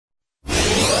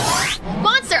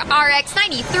RX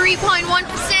 93.1%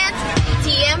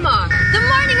 TMR. The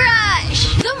Morning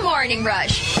Rush. The Morning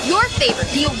Rush. Your favorite,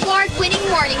 the award-winning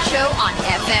morning show on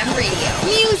FM radio.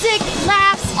 Music,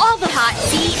 laughs, all the hot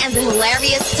tea, and the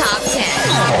hilarious top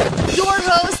 10. Your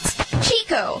hosts,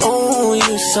 Chico. Oh,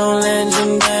 you so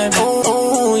legendary.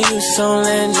 Oh, you so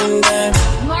legendary.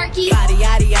 Marky. Yada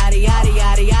yada yada yada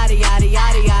yada yada yada yada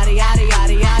yada yada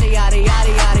yada yada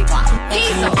yada yada yada.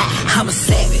 Diesel. I'm a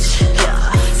savage. Yeah.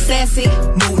 Sassy,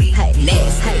 moody,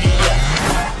 nasty.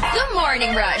 Yeah. The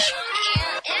Morning Rush.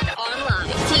 Air and online.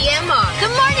 TMR. The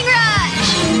Morning Rush.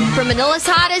 From Manila's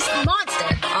hottest,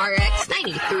 Monster RX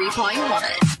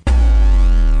 93.1.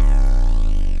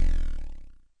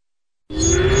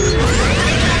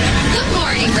 The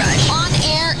Morning Rush. On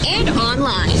air and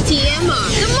online. TMR.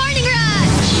 The Morning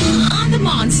Rush. On the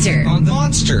Monster. On the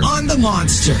Monster. On the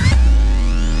Monster.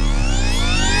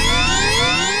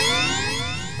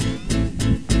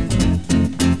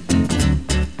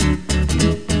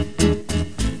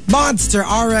 Monster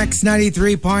RX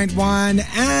 93.1,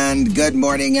 and good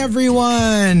morning,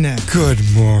 everyone. Good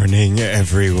morning,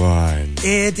 everyone.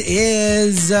 It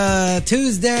is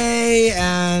Tuesday,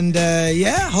 and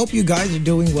hope you guys are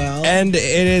doing well. And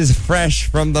it is fresh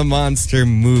from the Monster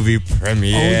movie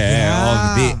premiere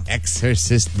of The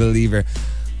Exorcist Believer.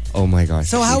 Oh my gosh.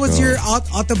 So how was your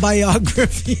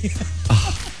autobiography?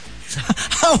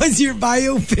 How was your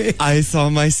biopic? I saw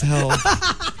myself.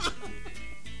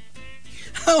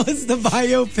 How was the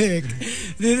biopic?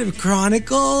 Did it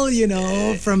chronicle,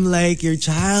 from like your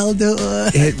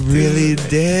childhood? It really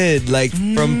did. Like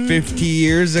from 50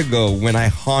 years ago when I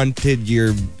haunted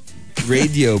your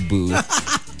radio booth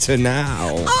to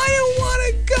now. I don't want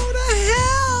to go to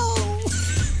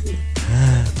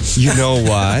hell. You know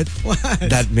what? What?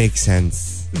 That makes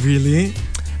sense. Really?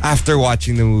 After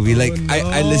watching the movie,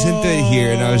 I listened to it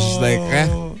here and I was just like,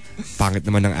 pangit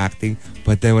naman ng acting.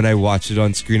 But then when I watched it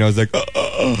on screen, I was like,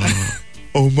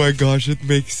 oh my gosh, it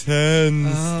makes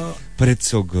sense. But it's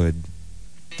so good.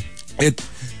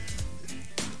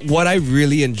 What I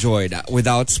really enjoyed,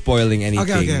 without spoiling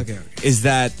anything, is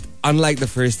that unlike the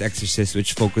first Exorcist,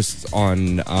 which focused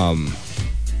on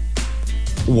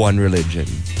one religion,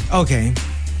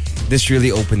 this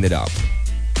really opened it up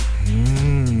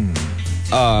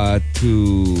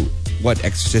to what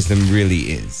exorcism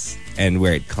really is and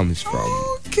where it comes from.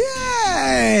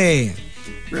 Okay.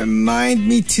 Remind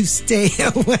me to stay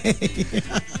away.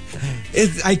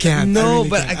 I can't. No, I really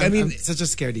but can't. I'm such a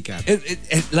scaredy cat.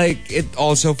 It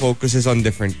also focuses on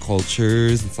different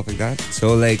cultures and stuff like that.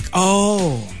 So that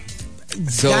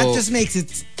just makes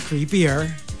it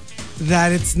creepier.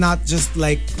 That it's not just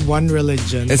like one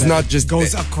religion. It's not just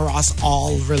goes across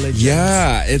all religions.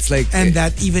 Yeah, it's like, and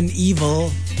that even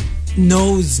evil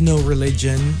knows no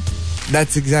religion.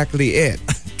 That's exactly it.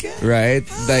 Right?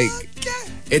 Like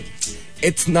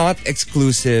it's not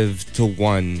exclusive to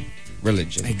one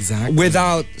religion. Exactly.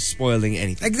 Without spoiling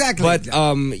anything. Exactly. But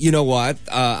you know what?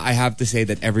 I have to say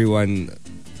that everyone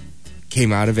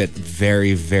came out of it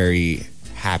very, very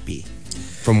happy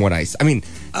from what I saw. I mean,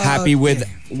 happy with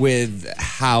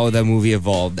how the movie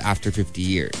evolved after 50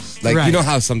 years. Like, you know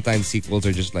how sometimes sequels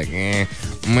are just like, Right.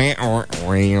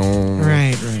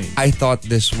 I thought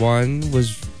this one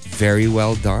was very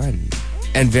well done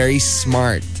and very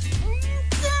smart.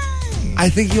 I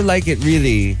think you like it,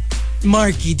 really.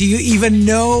 Marky, do you even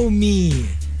know me?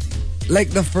 Like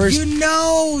the first... You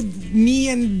know me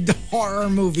and horror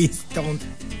movies don't...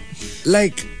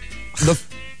 Like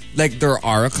there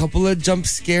are a couple of jump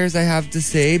scares, I have to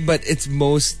say, but it's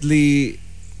mostly...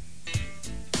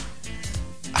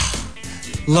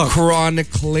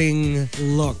 chronicling...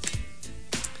 Look.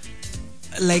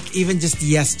 Like, even just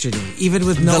yesterday, even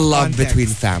with no the love context, between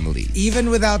family. Even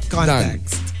without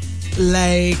context.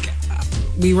 Like,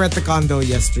 we were at the condo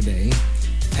yesterday,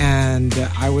 and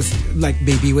I was, like,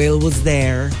 Baby Whale was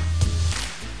there.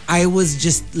 I was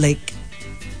just, like,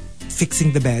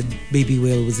 fixing the bed. Baby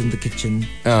Whale was in the kitchen.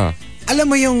 Alam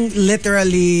mo yung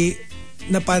literally,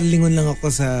 napalingon lang ako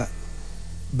sa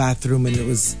bathroom, and it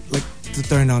was, like, to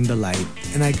turn on the light.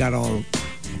 And I got all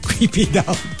creeped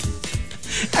out.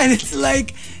 And it's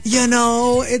like,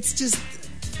 it's just,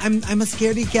 I'm a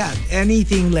scaredy cat.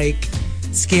 Anything like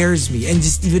scares me. And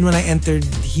just even when I entered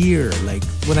here, like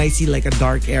when I see like a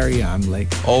dark area, I'm like,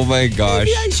 oh my gosh.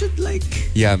 Maybe I should like...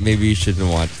 Yeah, maybe you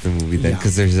shouldn't watch the movie then,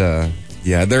 because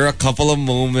there are a couple of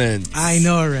moments. I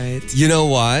know, right? You know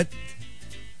what?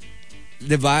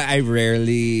 Diba, I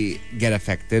rarely get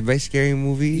affected by scary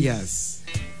movies. Yes.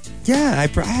 Yeah, I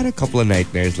had a couple of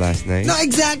nightmares last night. No,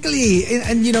 exactly.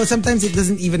 And sometimes it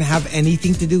doesn't even have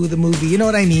anything to do with the movie. You know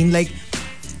what I mean? Like,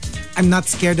 I'm not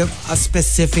scared of a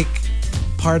specific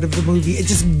part of the movie. It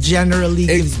just generally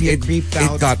gives me a creeped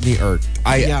out. It got me irked.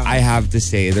 I have to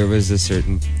say there was a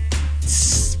certain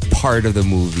part of the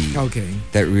movie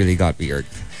that really got me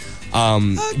irked.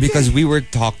 Because we were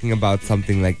talking about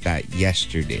something like that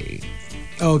yesterday.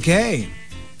 Okay.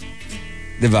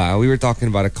 Diba? We were talking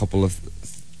about a couple of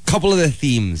the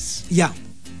themes. Yeah.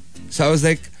 So I was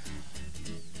like,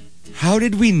 how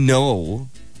did we know?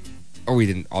 Or we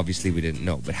didn't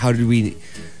know, but how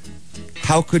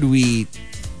could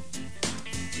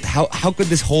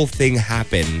this whole thing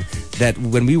happen that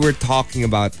when we were talking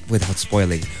about, without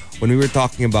spoiling, when we were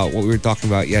talking about what we were talking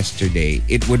about yesterday,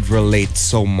 it would relate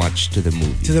so much to the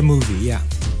movie. To the movie, yeah.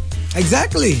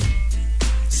 Exactly.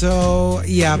 So,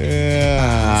 yeah.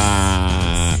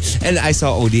 And I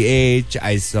saw ODH,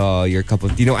 I saw your cup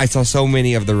of... I saw so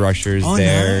many of the rushers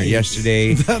there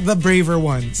yesterday. The braver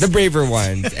ones. The braver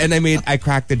ones. And I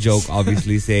cracked a joke,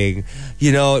 obviously, saying,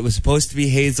 it was supposed to be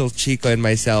Hazel, Chico, and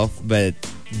myself, but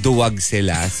duwag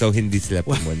sila, so hindi sila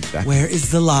pumunta. Where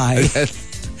is the lie?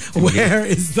 Where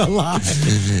is the lie?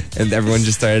 And everyone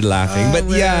just started laughing. But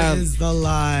where is the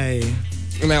lie?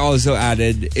 And I also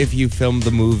added, if you film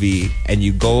the movie and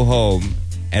you go home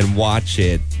and watch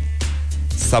it,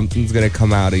 something's gonna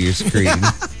come out of your screen.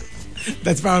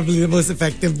 That's probably the most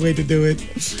effective way to do it.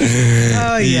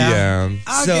 Oh, yeah.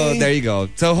 Okay. So there you go.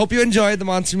 So hope you enjoyed the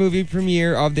monster movie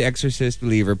premiere of The Exorcist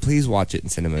Believer. Please watch it in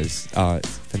cinemas.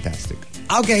 It's fantastic.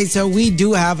 Okay, so we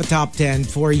do have a top 10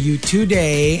 for you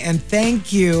today. And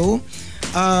thank you.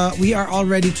 We are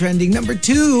already trending number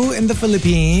 2 in the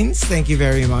Philippines. Thank you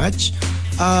very much.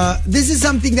 This is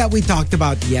something that we talked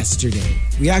about yesterday.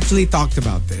 We actually talked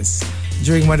about this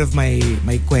during one of my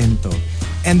kwento.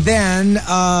 And then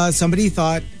somebody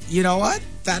thought, you know what?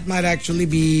 That might actually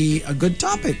be a good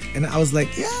topic. And I was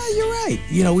like, yeah, you're right.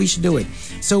 We should do it.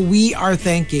 So we are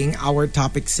thanking our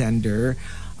topic sender.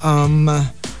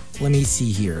 Let me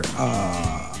see here.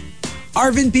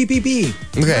 Arvin PPP.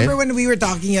 Okay. Remember when we were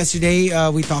talking yesterday,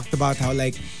 we talked about how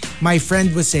my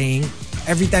friend was saying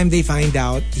every time they find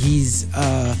out he's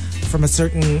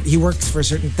he works for a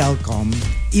certain telecom,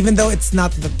 even though it's not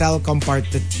the telecom part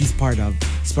that he's part of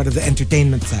the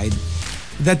entertainment side,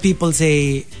 that people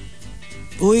say,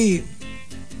 uy,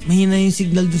 mahina yung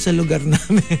signal dun sa lugar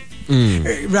namin.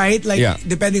 Right?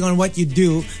 Depending on what you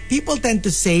do, people tend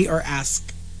to say or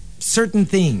ask certain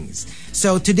things.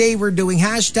 So today we're doing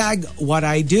hashtag what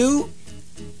I do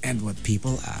and what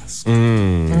people ask.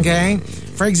 Okay?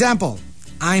 For example,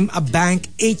 I'm a bank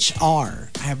HR.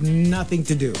 I have nothing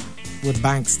to do with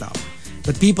bank stuff.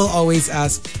 But people always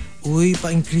ask, uy,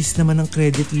 pa-increase naman ng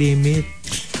credit limit.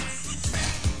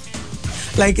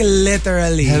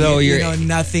 Literally. Hello, you know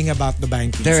nothing about the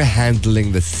banking. They're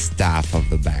handling the staff of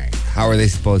the bank. How are they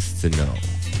supposed to know?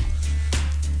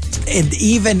 And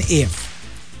even if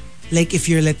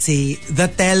you're, let's say, the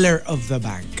teller of the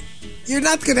bank, you're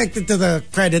not connected to the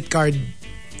credit card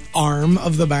arm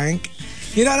of the bank.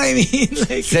 You know what I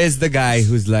mean? Says the guy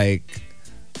who's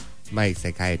my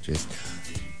psychiatrist,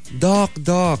 Doc,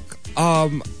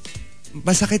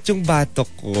 masakit yung batok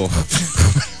ko.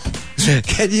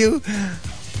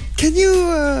 Can you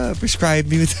prescribe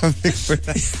me with something for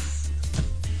that?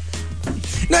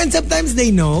 No, and sometimes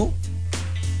they know,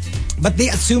 but they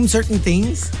assume certain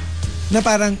things. Na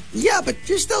parang, yeah, but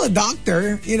you're still a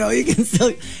doctor. You can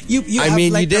still... You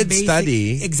did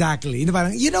study. Exactly.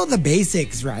 Parang, the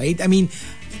basics, right?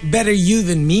 Better you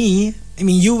than me.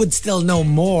 You would still know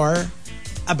more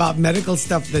about medical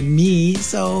stuff than me.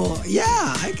 So, yeah,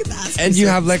 I could ask. And you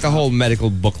have a whole medical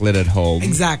booklet at home.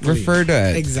 Exactly. Refer to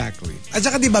it. Exactly. At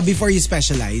saka, diba, before you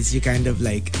specialize, you kind of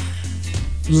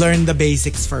learn the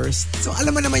basics first. So,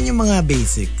 alam mo naman yung mga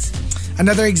basics.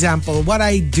 Another example, what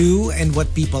I do and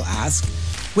what people ask.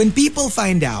 When people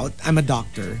find out I'm a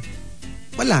doctor,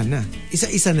 wala na.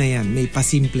 Isa-isa na yan. May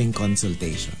pasimpleng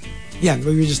consultation. Yan,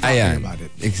 we were just talking about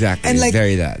it. Exactly. And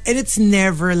very that. And it's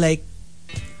never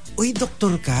uy,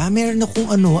 doktor ka? Meron akong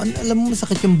alam mo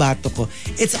masakit yung bato ko.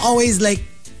 It's always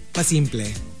pasimple.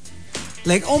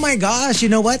 Oh my gosh, you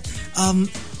know what?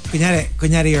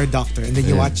 Kunyari you're a doctor and then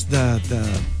you watch the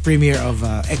premiere of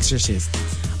Exorcist.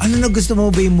 Ano na gusto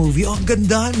mo ba yung movie? Oh,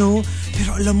 ganda, no?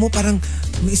 Pero alam mo, parang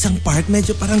may isang part,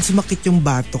 medyo parang sumakit yung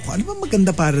bato ko. Ano ba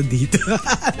maganda para dito?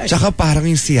 Tsaka parang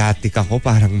yung sciatica ko,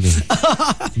 parang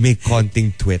may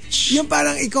konting twitch. Yung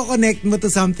parang i-connect mo to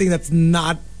something that's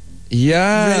not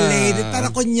related.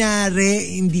 Para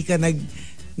kunyari, hindi ka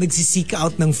nagsisik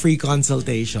out ng free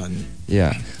consultation.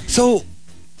 Yeah. So,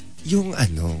 yung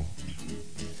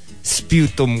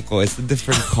sputum ko is a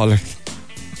different color.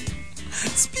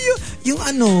 Yung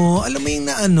alam mo yung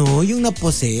yung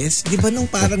na-possess, di ba nung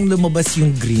parang lumabas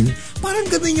yung green, Parang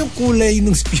ganun yung kulay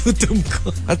ng sputum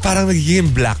ko. At parang nagiging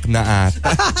black na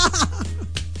ata.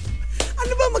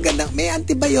 Ano ba maganda? May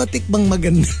antibiotic bang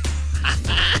maganda?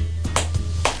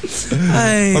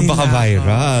 Ay, Baka nako.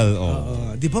 viral.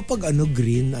 Oh. Di ba pag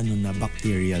green,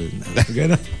 bacterial na.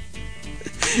 Ganun.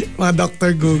 Mga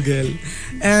Dr. Google.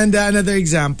 And another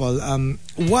example,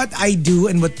 what I do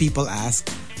and what people ask,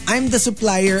 I'm the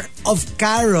supplier of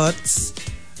carrots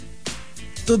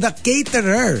to the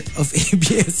caterer of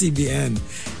ABS-CBN.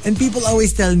 And people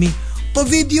always tell me,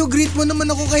 pa-video greet mo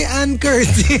naman ako kay Ann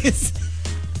Curtis.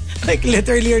 Like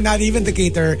literally, you're not even the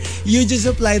caterer. You just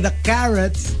supply the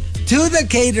carrots to the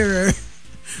caterer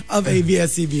of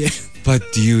ABS-CBN. But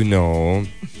do you know,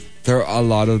 there are a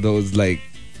lot of those like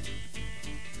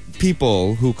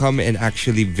people who come and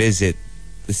actually visit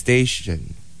the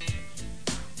station.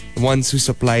 The ones who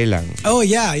supply lang. Oh,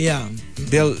 yeah, yeah.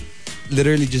 They'll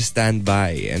literally just stand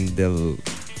by and they'll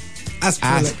Ask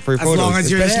for as photos. long as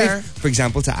you're Especially, there. for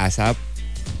example, to ASAP,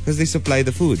 because they supply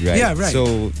the food, right? Yeah, right.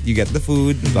 So you get the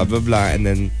food, blah, blah, blah, and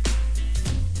then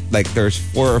like there's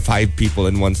 4 or 5 people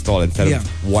in one stall instead Yeah. of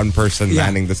one person Yeah,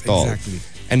 manning the stall. exactly.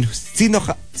 And sino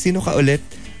ka ulit?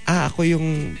 Ako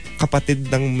yung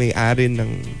kapatid ng may-ari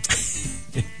ng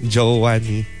jowa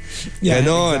ni. Yeah,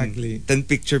 Ganon. exactly. Then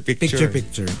picture.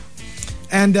 Picture.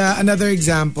 And another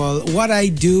example, what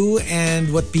I do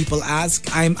and what people ask,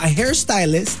 I'm a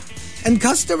hairstylist and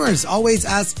customers always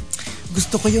ask,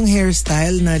 gusto ko yung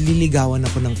hairstyle na liligawan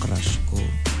ako ng crush ko.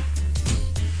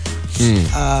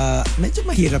 Medyo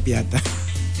mahirap yata.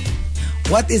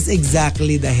 What is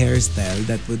exactly the hairstyle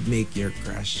that would make your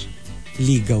crush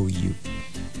ligaw you?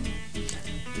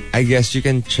 I guess you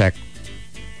can check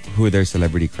who their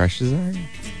celebrity crushes are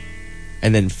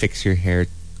and then fix your hair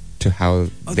to how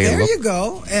they There look. you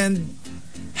go. And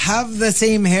have the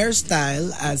same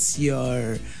hairstyle as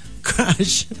your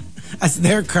crush, as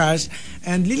their crush,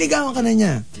 and liligawan ka na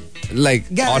niya. Like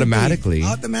Guaranteed. automatically.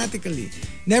 Automatically.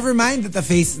 Never mind that the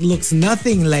face looks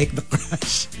nothing like the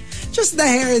crush. Just the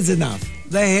hair is enough.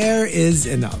 The hair is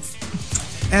enough.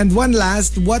 And one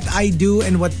last, what I do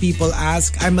and what people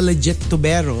ask, I'm a legit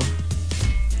tubero.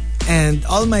 And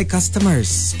all my customers,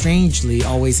 strangely,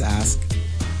 always ask,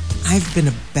 I've been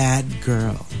a bad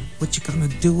girl. What you gonna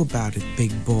do about it,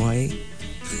 big boy?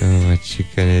 Oh, what you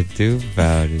gonna do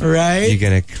about it? Right? You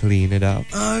gonna clean it up?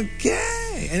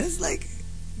 Okay. And it's like,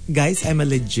 guys, I'm a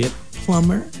legit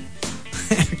plumber.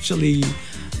 Actually,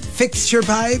 fix your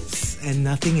pipes and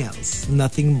nothing else.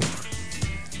 Nothing more.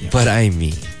 But I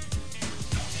mean,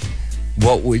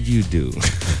 what would you do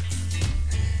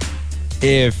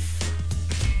if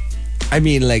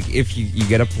you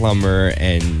get a plumber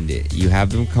and you have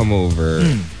them come over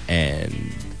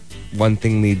and one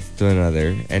thing leads to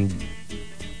another and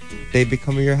they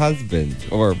become your husband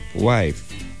or wife?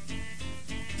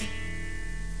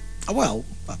 Well,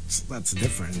 that's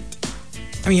different.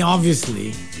 I mean,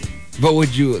 obviously. But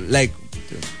would you, like,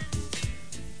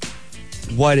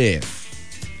 what if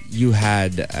you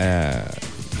had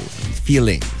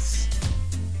feelings?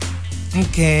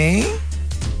 Okay.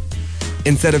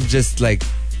 Instead of just like,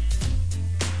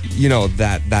 you know,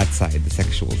 that side, the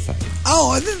sexual side.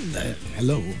 Oh,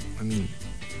 hello. I mean,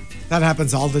 that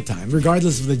happens all the time,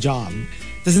 regardless of the job.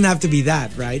 Doesn't have to be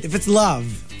that, right? If it's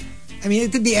love, I mean,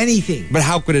 it could be anything. But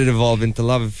how could it evolve into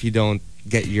love if you don't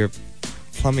get your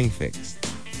plumbing fixed?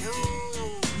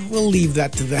 We'll leave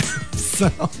that to them.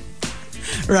 So,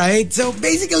 right? So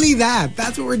basically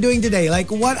that's what we're doing today.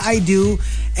 Like what I do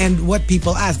and what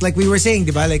people ask. Like we were saying,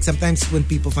 diba? Like sometimes when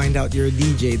people find out you're a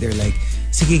DJ, they're like,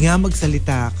 sige nga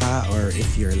magsalita ka. Or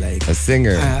if you're like A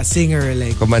singer. Like,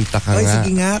 Kumanta ka "Oy, nga."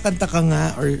 sige nga, kanta ka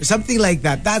nga. Or something like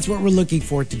that. That's what we're looking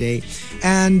for today.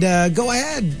 And go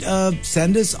ahead.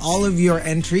 Send us all of your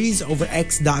entries over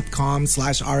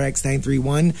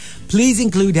x.com/rx931. Please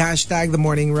include hashtag The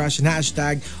Morning Rush and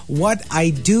hashtag what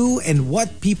I do and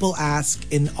what people ask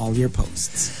in all your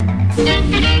posts.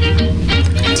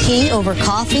 Tea over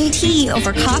coffee? Tea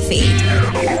over coffee.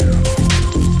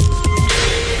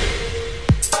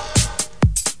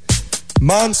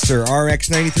 Monster RX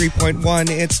 93.1.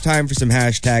 It's time for some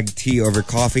hashtag tea over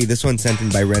coffee. This one sent in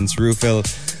by Renz Rufil.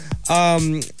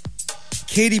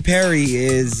 Katy Perry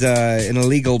is in a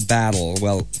legal battle.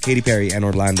 Well, Katy Perry and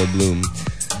Orlando Bloom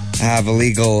have a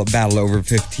legal battle over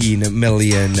 $15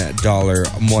 million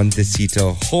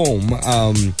Montecito home.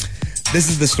 This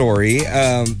is the story.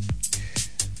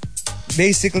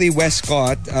 Basically, Wes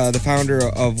Scott, the founder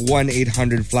of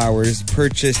 1-800-Flowers,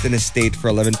 purchased an estate for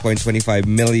 $11.25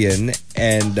 million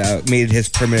and made it his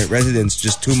permanent residence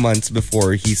just 2 months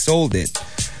before he sold it.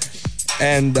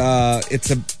 And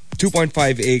it's a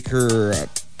 2.5-acre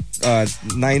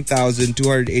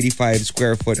 9,285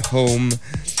 square foot home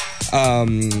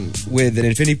with an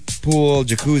infinity pool,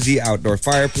 jacuzzi, outdoor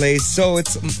fireplace. So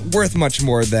it's worth much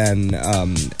more than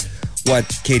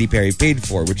what Katy Perry paid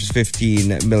for, which is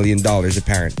 $15 million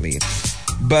apparently.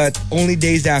 But only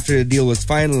days after the deal was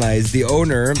finalized, the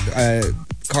owner,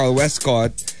 Carl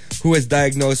Westcott, who was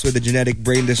diagnosed with a genetic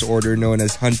brain disorder known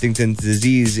as Huntington's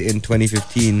disease in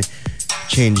 2015,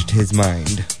 changed his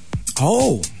mind.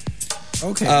 Oh,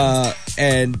 okay.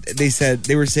 And they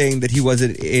were saying that he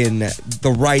wasn't in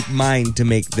the right mind to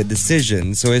make the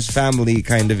decision, so his family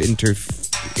kind of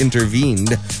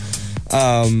intervened.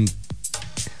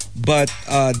 But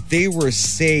they were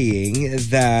saying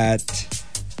that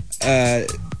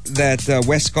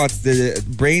Westcott's the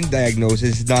brain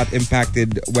diagnosis has not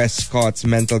impacted Westcott's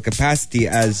mental capacity,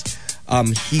 as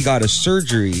he got a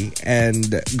surgery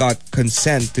and got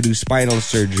consent to do spinal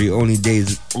surgery only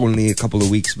a couple of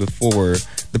weeks before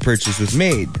the purchase was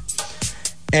made.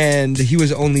 And he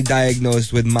was only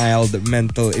diagnosed with mild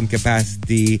mental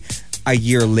incapacity a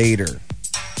year later.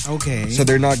 Okay. So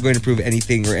they're not going to prove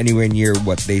anything or anywhere near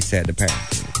what they said,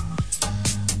 apparently.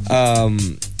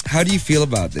 How do you feel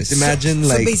about this? Imagine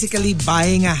so basically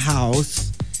buying a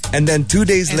house and then 2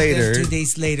 days later... then 2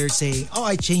 days later saying, oh,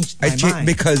 I changed my mind.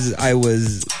 Because I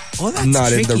was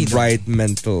not in the right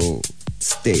mental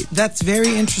state. That's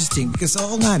very interesting because,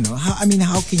 how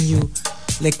can you...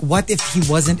 Like, what if he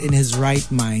wasn't in his right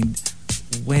mind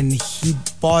when he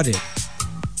bought it?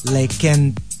 Like,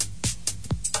 can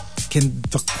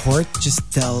the court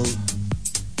just tell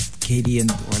Katie and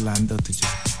Orlando to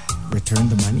just return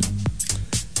the money?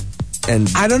 And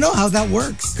I don't know how that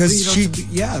works. Because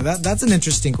that's an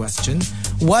interesting question.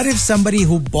 What if somebody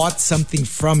who bought something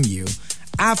from you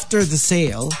after the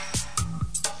sale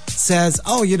says,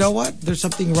 oh, you know what? There's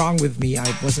something wrong with me. I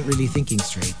wasn't really thinking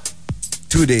straight.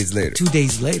 2 days later. 2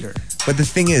 days later. But the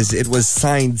thing is, it was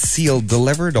signed, sealed,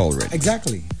 delivered already.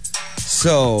 Exactly.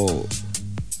 So,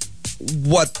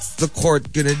 what's the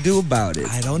court gonna do about it?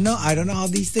 I don't know how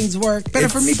these things work.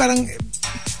 But for me,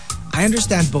 I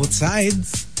understand both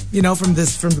sides. You know, from the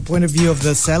point of view of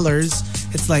the sellers,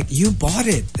 it's like, you bought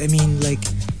it. I mean, like,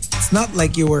 it's not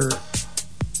like you were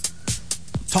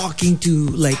talking to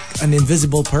like an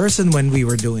invisible person when we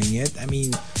were doing it. I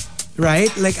mean, right?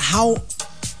 Like, how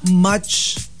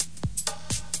much?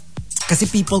 Because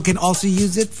people can also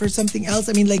use it for something else.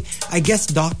 I mean, like, I guess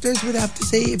doctors would have to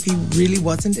say if he really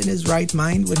wasn't in his right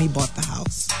mind when he bought the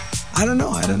house. I don't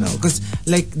know. Because,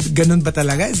 like, ganun ba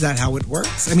talaga? Is that how it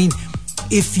works? I mean,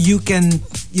 if you can,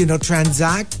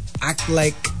 transact, act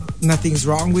like nothing's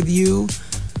wrong with you,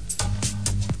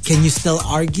 can you still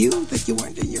argue that you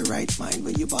weren't in your right mind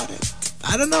when you bought it?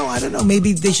 I don't know.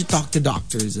 Maybe they should talk to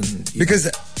doctors because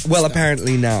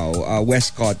apparently now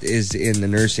Westcott is in a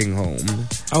nursing home.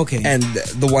 Okay. And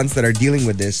the ones that are dealing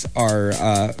with this are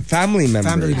family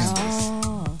members.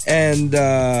 Oh. And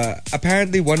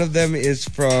apparently one of them is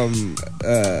from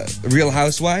Real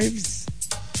Housewives.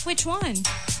 Which one?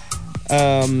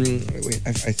 Wait,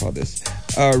 I saw this.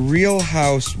 Real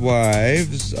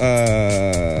Housewives.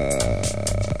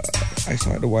 I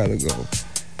saw it a while ago.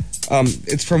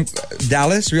 It's from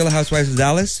Dallas, Real Housewives of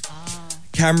Dallas.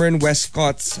 Cameron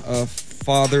Westcott's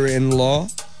father-in-law.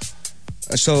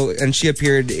 And she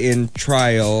appeared in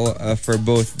trial for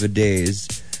both the days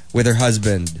with her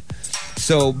husband.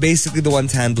 So basically the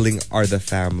ones handling are the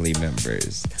family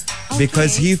members. Okay.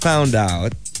 Because he found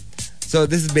out. So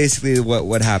this is basically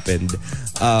what happened.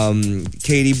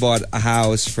 Katie bought a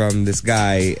house from this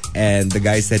guy, and the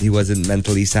guy said he wasn't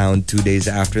mentally sound 2 days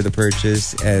after the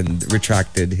purchase and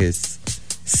retracted his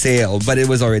sale, but it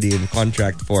was already in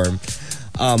contract form.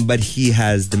 But he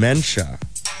has dementia.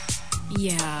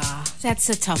 Yeah, that's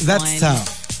a tough one. That's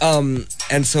tough.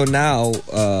 And so now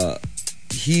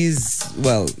he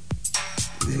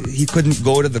couldn't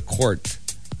go to the court,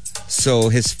 so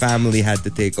his family had to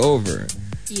take over.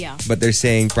 Yeah. But they're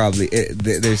saying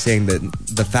that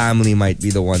the family might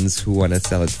be the ones who want to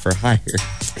sell it for higher.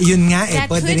 Yun nga That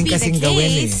pwede could rin be the kasing gawin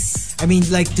case. I mean,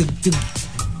 like, to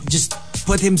just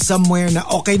put him somewhere na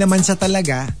okay naman siya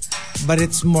talaga, but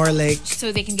it's more like...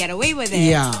 So they can get away with it.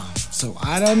 Yeah. So,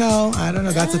 I don't know.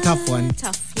 That's a tough one.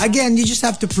 Tough. Yeah. Again, you just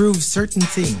have to prove certain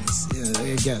things.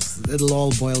 I guess it'll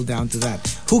all boil down to that.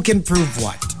 Who can prove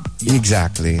what?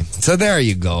 Exactly. So there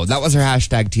you go. That was our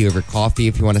hashtag tea over coffee.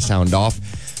 If you want to sound off,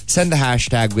 send the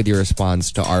hashtag with your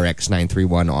response to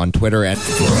RX931 on Twitter and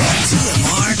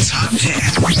TMR Top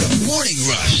 10. Morning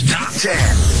Rush Top 10.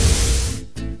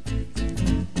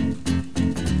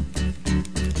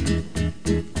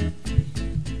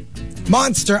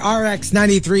 Monster RX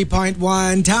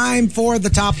 93.1. Time for the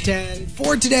top 10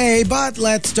 for today, but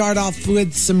let's start off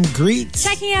with some greets.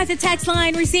 Checking out the text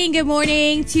line, we're saying good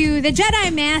morning to the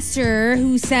Jedi Master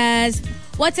who says,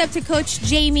 what's up to Coach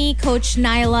Jamie, Coach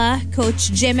Nyla,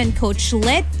 Coach Jim, and Coach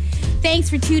Lit. Thanks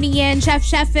for tuning in. Chef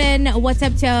Chefin, what's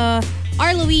up to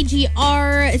R. Luigi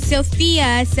R.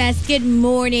 Sophia says good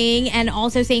morning, and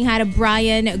also saying hi to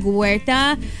Brian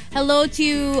Guerta. Hello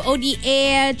to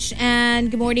ODH,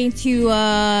 and good morning to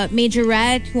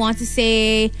Majorette, who wants to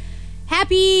say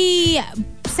happy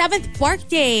 7th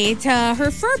birthday to her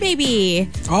fur baby.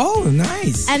 Oh,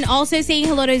 nice. And also saying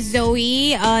hello to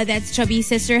Zoe, that's Chubby's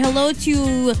sister. Hello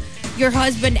to your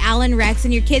husband Alan Rex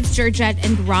and your kids Georgette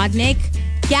and Rodnick.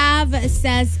 Gav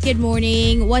says good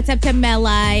morning. What's up to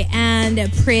Melai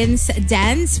and Prince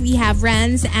Dance? We have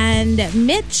Renz and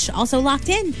Mitch also locked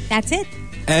in. That's it.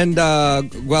 And,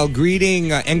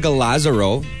 greeting Engel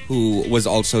Lazaro, who was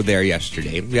also there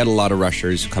yesterday. We had a lot of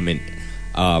rushers come in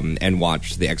and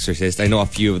watch The Exorcist. I know a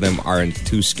few of them aren't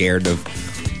too scared of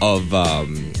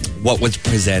what was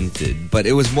presented, but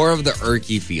it was more of the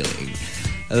irky feeling.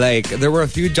 Like, there were a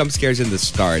few jump scares in the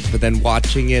start, but then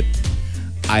watching it,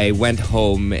 I went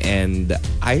home and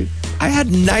I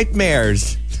had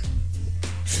nightmares.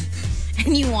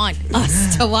 And you want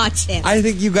us to watch it. I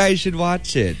think you guys should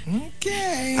watch it.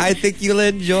 Okay. I think you'll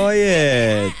enjoy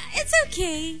it. It's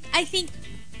okay. I think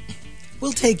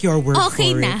We'll take your word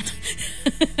okay for na.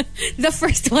 it. The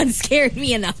first one scared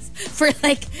me enough for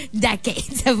like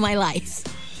decades of my life.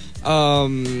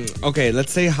 Okay,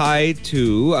 let's say hi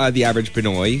to the average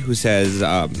Pinoy who says,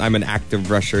 I'm an active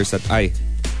rusher sa... Ay,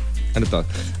 ano to?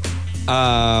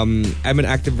 I'm an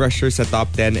active rusher sa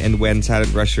top 10, and when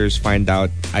silent rushers find out,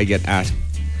 I get asked,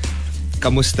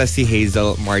 kamusta si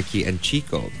Hazel, Marky, and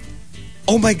Chico?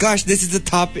 Oh my gosh, this is the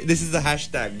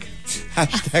hashtag.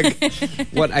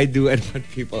 Hashtag what I do and what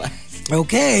people ask.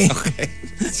 Okay. Okay.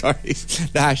 Sorry.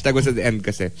 The hashtag was at the end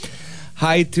kasi.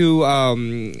 Hi to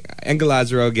Engel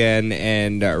Lazaro again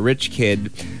and Rich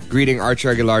Kid. Greeting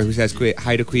Archer Aguilar who says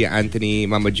hi to Kuya Anthony,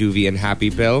 Mama Juvie, and Happy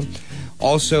Pill.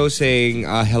 Also saying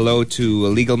hello to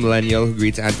Legal Millennial who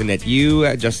greets Antoinette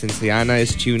Yu. Justin Siana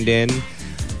is tuned in.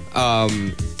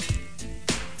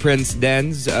 Prince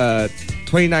Denz,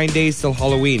 29 days till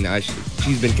Halloween.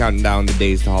 She's been counting down the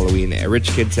days to Halloween. Rich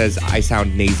Kid says, I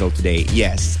sound nasal today.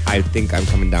 Yes, I think I'm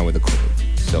coming down with a cold.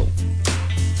 So,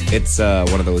 it's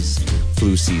one of those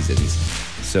flu seasons.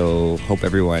 So, hope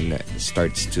everyone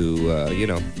starts to,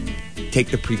 take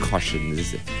the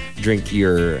precautions. Drink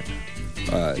your,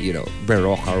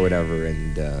 Berroca or whatever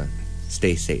and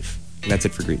stay safe. And that's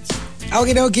it for greets.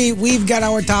 Okie dokie, we've got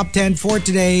our top 10 for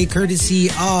today, courtesy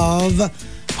of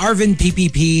Arvin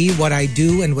PPP, What I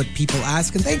Do and What People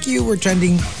Ask. And thank you. We're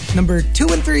trending number 2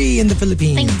 and 3 in the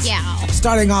Philippines. Thank you.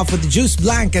 Starting off with the Juice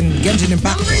Blank and Genshin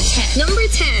Impact. Number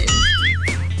 10.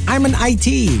 I'm an IT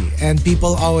and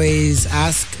people always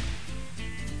ask,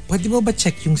 pwede mo ba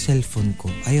check yung cellphone ko?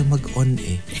 Ayaw mag-on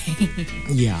eh.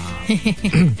 Yeah.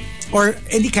 Or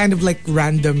any kind of like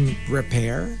random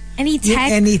repair. Any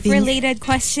tech-related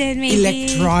question, maybe?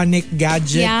 Electronic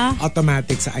gadget, Yeah.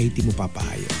 automatic sa IT mo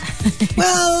papayo.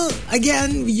 Well,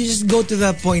 again, you just go to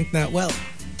the point na, well,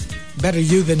 better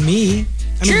you than me.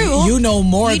 I True. mean, you know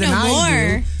more You than know I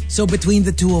more. do. So between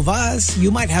the two of us,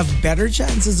 you might have better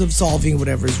chances of solving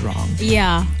whatever's wrong.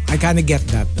 Yeah. I kind of get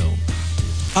that though.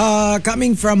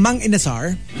 Coming from Mang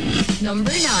Inasar.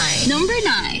 Number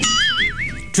 9.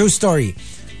 True story.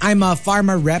 I'm a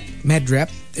pharma rep, med rep,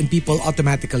 and people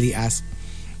automatically ask,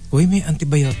 uy, may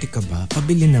antibiotic ka ba?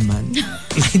 Pabili naman.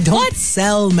 I don't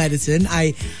sell medicine.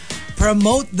 I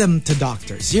promote them to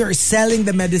doctors. You're selling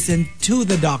the medicine to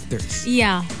the doctors.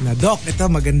 Yeah. Na, Doc, ito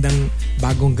magandang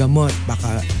bagong gamot.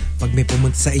 Baka pag may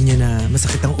pumunta sa inyo na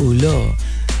masakit ang ulo,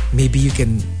 maybe you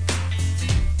can,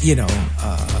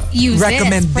 Use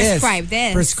recommend this,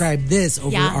 this. Prescribe this over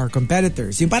Yeah. our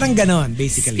competitors. Yung parang ganon,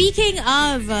 basically. Speaking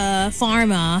of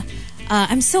pharma,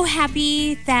 I'm so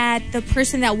happy that the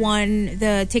person that won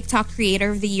the TikTok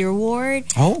Creator of the Year award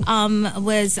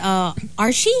was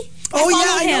Archie. Oh, yeah,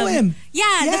 follow I know him. Yeah,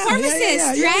 the Yeah,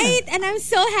 pharmacist, yeah. right? And I'm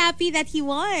so happy that he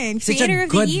won Such Creator a of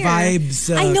the good Year.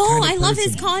 vibes, I know, kind of I love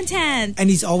his person. content. And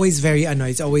he's always very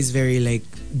like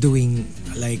doing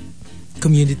like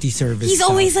community service. He's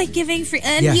stuff. always like giving free,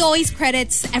 and Yeah. he always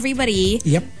credits everybody.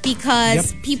 Yep.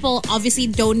 Because Yep. people obviously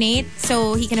donate,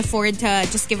 so he can afford to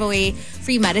just give away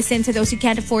free medicine to those who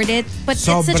can't afford it. But it's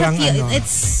such a Sobrang it's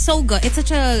so good. It's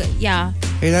such a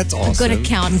Hey, that's awesome. good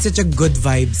account. He's such a good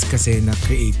vibes kasi na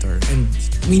creator. And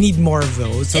we need more of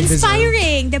those. So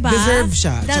Inspiring, diba? Deserve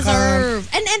siya. Deserve.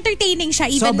 And entertaining siya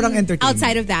even Sobrang entertaining.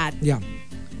 outside of that. Yeah.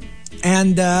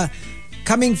 And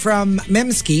Coming from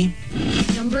Memski,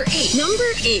 Number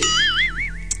 8.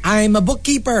 I'm a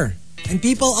bookkeeper. And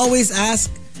people always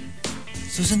ask,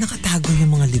 so saan nakatago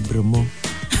yung mga libro mo?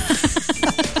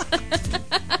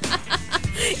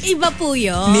 Iba po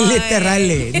yun. Niliteral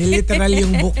eh. Niliteral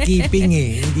yung bookkeeping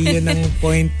eh. Hindi yun ang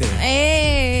point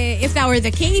eh. If that were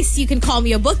the case, you can call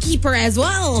me a bookkeeper as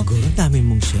well. Siguro dami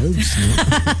mong shelves, no?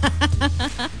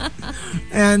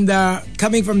 And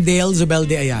coming from Dale Zubel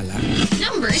de Ayala.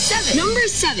 Number 7.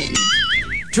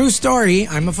 True story,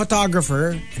 I'm a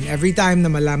photographer and every time na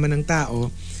malaman ng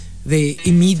tao, they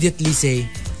immediately say,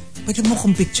 pwede mo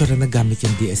kong picture na gamit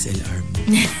yung DSLR mo.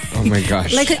 Oh my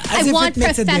gosh. Like, I as if want it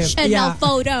makes a difference. professional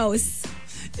photos.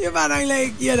 Yung parang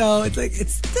like, you know, it's like,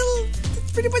 it's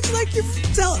pretty much like your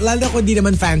cell. Lalo kung di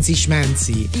naman fancy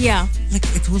schmancy. Yeah. Like,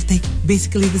 it will take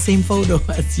basically the same photo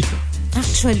as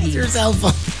Actually. your cell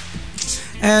phone.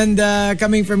 And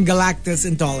coming from Galactus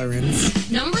Intolerance.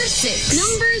 Number 6.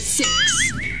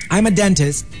 I'm a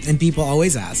dentist and people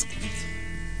always ask,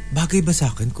 bagay ba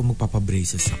sa akin kung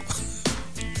magpapabraces ako?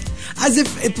 As if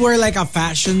it were like a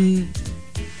fashion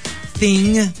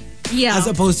thing. Yeah. As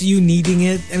opposed to you needing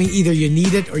it. I mean, either you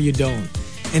need it or you don't.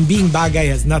 And being bagay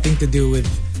has nothing to do with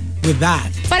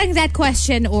that. Parang that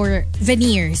question or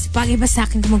veneers. Bagay ba sa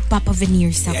akin kung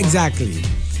magpapa-veneers ako? Exactly.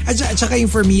 At saka yung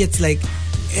for me, it's like,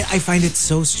 I find it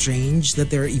so strange that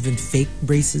there are even fake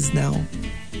braces now.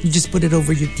 You just put it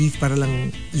over your teeth para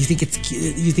lang, you think it's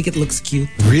cute, you think it looks cute.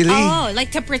 Really? Oh,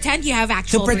 like to pretend you have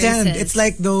actual To pretend. braces. It's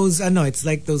like those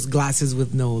glasses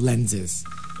with no lenses.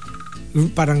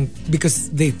 Parang, because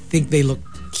they think they look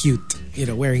cute, you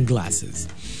know, wearing glasses.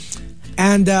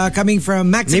 And coming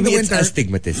from Maxim Maybe the it's Winter.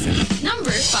 astigmatism.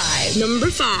 Number 5.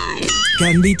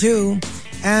 Can be too.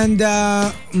 And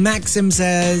Maxim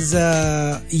says,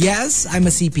 yes, I'm a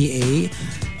CPA,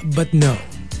 but no,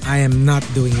 I am not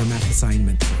doing your math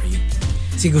assignment for you.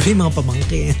 Siguro yung mga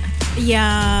pamangkin.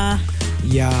 Yeah.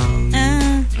 Young.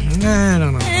 I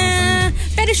don't know.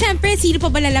 Pero syempre, sino pa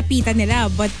ba lalapitan nila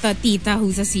but the tita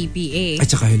who's a CPA? At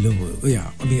saka hello. Yeah,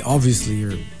 I mean, obviously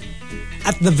you're,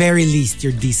 at the very least,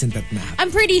 you're decent at math. I'm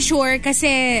pretty sure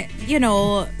kasi, you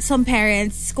know, some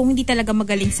parents, kung hindi talaga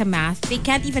magaling sa math, they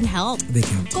can't even help. They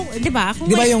can't. Kung, di ba? Kung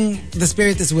Di ba like- yung the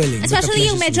spirit is willing? but the especially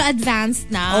flesh yung is medyo weak. advanced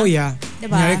na. Oh yeah.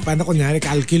 Diba? Kunyari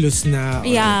calculus na. Or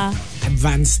Yeah.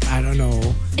 Advanced, I don't know.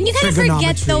 And you kind of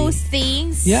forget trigonometry. those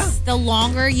things Yeah. the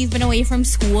longer you've been away from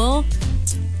school.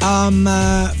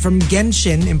 From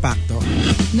Genshin Impacto.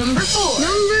 Number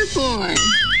 4.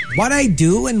 What I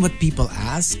do and what people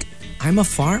ask, I'm a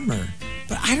farmer.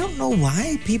 But I don't know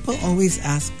why people always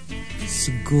ask,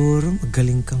 siguro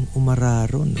magaling kang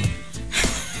umararo, no?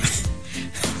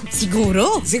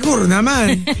 Siguro. Siguro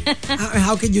naman.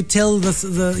 How could you till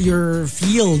your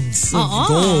fields of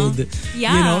gold?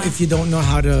 Yeah. You know, if you don't know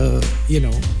how to, you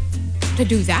know. To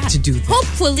do that. To do that.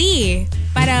 Hopefully.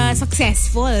 Para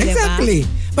successful, di ba? Exactly.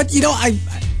 But you know,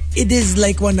 it is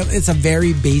like it's a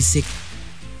very basic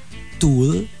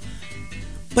tool.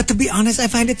 But to be honest, I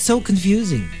find it so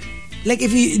confusing. Like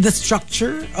the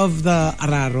structure of the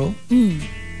araro,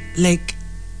 like,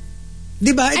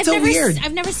 diba? It's so weird.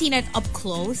 I've never seen it up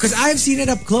close. Because I've seen it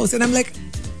up close and I'm like,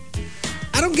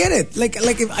 I don't get it. Like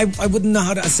if I wouldn't know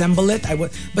how to assemble it.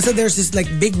 But so there's this like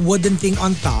big wooden thing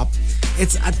on top.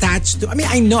 It's attached to. I mean,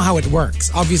 I know how it works.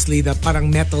 Obviously, the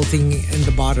parang metal thing in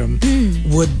the bottom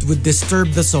would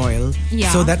disturb the soil,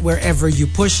 so that wherever you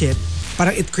push it,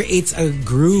 parang it creates a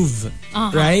groove,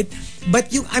 right? But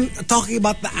I'm talking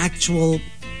about the actual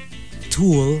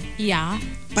tool. Yeah.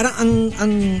 Parang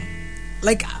ang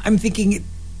like I'm thinking it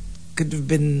could have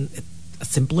been a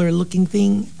simpler looking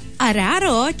thing.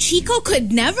 Araro, Chico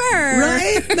could never.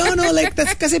 Right? No, like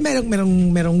that's kasi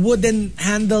merong wooden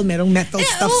handle, merong metal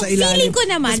stuff sa ilalim. Feeling ko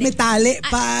naman. Tapos may tali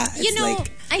pa. You know,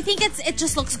 like, I think it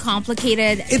just looks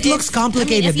complicated. It looks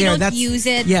complicated. I mean, if you there, don't that's, use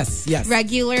it yes.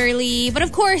 regularly. But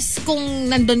of course, kung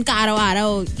nandun ka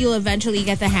araw-araw, you'll eventually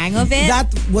get the hang of it.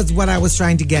 That was what I was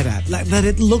trying to get at. Like, that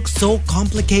it looks so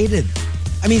complicated.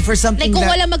 I mean, for something like kung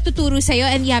that... wala magtuturo sa'yo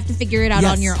and you have to figure it out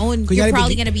Yes. on your own, Kunyari, you're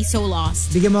probably gonna be so lost.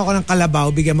 Bigyan mo ako ng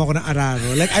kalabaw, bigyan mo ako ng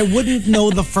araro. Like, I wouldn't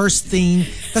know the first thing.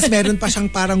 Tapos meron pa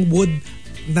siyang parang wood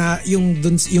na yung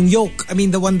yoke. I mean,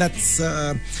 the one that's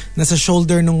nasa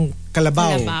shoulder nung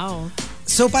kalabaw.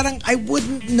 So parang I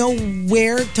wouldn't know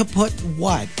where to put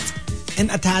what and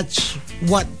attach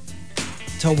what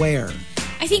to where.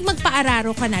 I think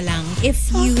magpa-araro ka na lang if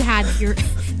you had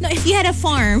if you had a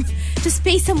farm, just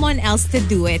pay someone else to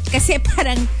do it. Kasi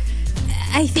parang,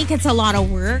 I think it's a lot of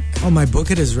work. Oh, my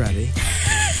bucket is ready.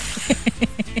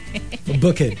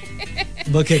 Book it.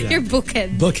 You're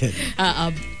booked. Book it.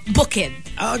 Bukid.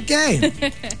 Okay.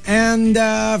 And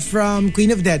from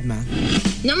Queen of Deadma,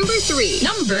 Number 3.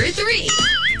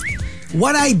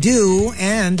 what I do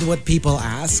and what people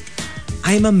ask,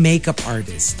 I'm a makeup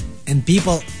artist. And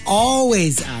people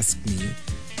always ask me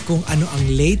kung ano ang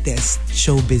latest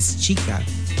showbiz chika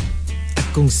at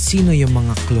kung sino yung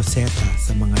mga kloseta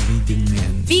sa mga leading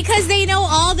men. Because they know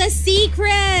all the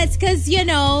secrets. Because,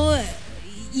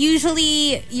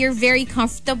 usually you're very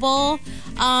comfortable.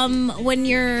 When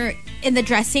you're in the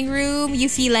dressing room, you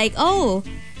feel like, oh,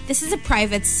 this is a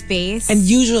private space. And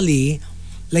usually,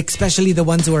 like especially the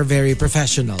ones who are very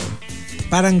professional,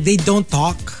 parang they don't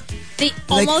talk. They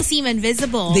almost seem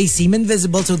invisible. They seem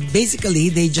invisible. So basically,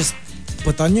 they just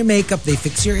put on your makeup, they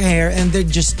fix your hair, and they're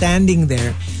just standing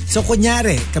there. So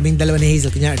kunyari, kaming dalawa ni Hazel,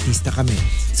 kunyari artista kami.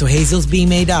 So Hazel's being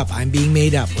made up, I'm being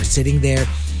made up. We're sitting there.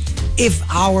 If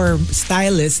our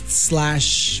stylists /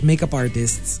 makeup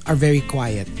artists are very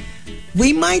quiet,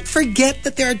 we might forget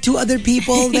that there are two other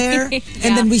people there.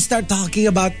 And then we start talking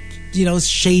about,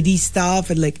 shady stuff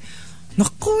and like,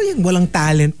 naku, yung walang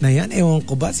talent na yan. Ewan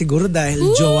ko ba? Siguro dahil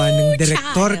jowa ng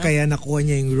director kaya nakuha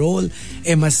niya yung role.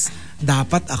 Mas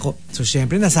dapat ako. So,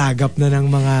 syempre, nasagap na ng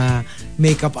mga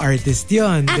makeup artist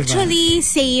yun. Actually,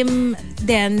 same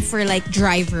then for like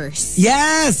drivers.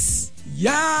 Yes!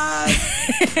 Yes!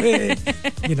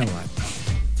 You know what?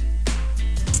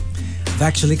 I've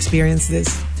actually experienced this.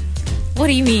 What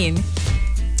do you mean?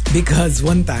 Because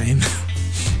one time,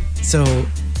 so,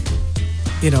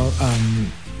 it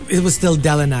was still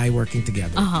Del and I working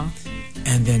together.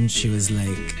 And then she was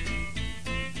like,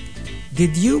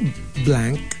 did you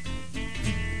blank?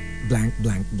 And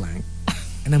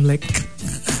I'm like,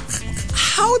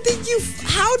 how did you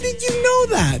know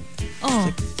that? Oh.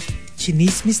 Like,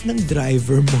 chinismis ng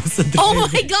driver mo sa driver. Oh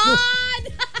my God!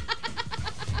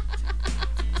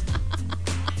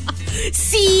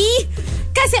 See?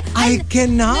 Kasi I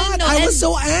cannot. No, I was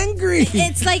so angry.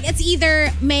 It's like, it's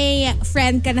either may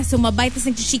friend ka na sumabay tapos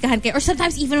nagchichikahan kayo or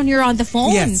sometimes even when you're on the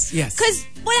phone. Yes. Because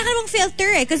wala ka namang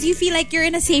filter because you feel like you're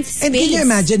in a safe space. And can you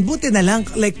imagine, buti na lang,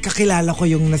 like kakilala ko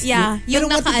yung yung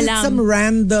what if nakaalam. it's some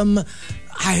random,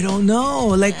 I don't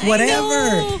know, like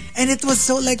whatever. And it was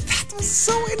so like, that was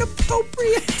so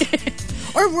inappropriate.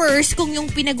 Or worse, kung yung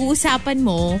pinag-uusapan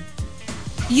mo,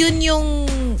 yun yung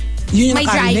may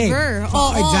nakarinig. driver.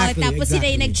 Oh, exactly. Tapos sila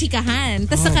yung nagchikahan.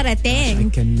 Tapos I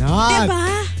nakarating. cannot.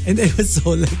 Diba? And it was so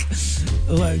like,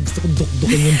 gusto kong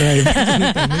dukdukin yung driver.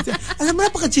 Alam mo,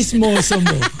 napaka-chismoso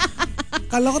mo.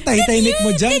 Kala ko tahitahimik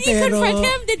mo dyan, Did you pero... confront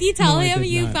him? Did you tell No, I him did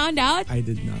you not. found out? I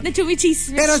did not. Na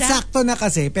chumichismis Pero siya? sakto na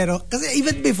kasi. Kasi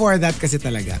even before that kasi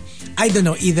talaga, I don't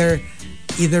know, either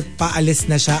paalis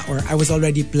na siya or I was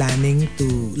already planning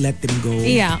to let him go.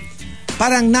 Yeah.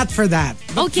 Parang not for that.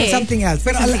 But Okay. for something else.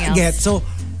 Pero Something I'll get. So,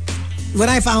 when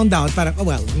I found out, parang, oh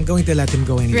well, I'm going to let him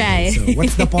go anyway. Right. So,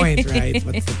 what's the point, right?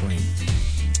 What's the point?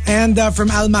 And from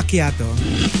Al Macchiato,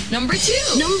 Number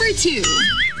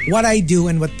 2. what I do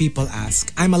and what people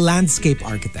ask, I'm a landscape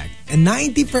architect. And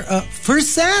 90%.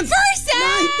 90%!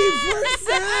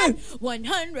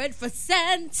 100%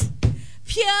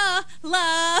 pure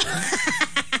love.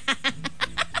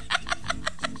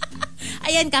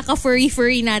 Ayan,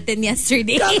 kaka-furry natin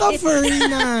yesterday. Kaka-furry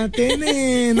natin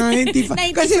eh.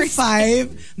 95. Kasi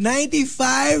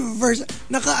 95%.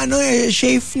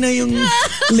 Shave na yung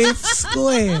lips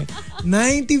ko eh.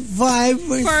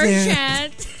 95%.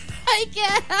 I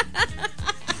can't.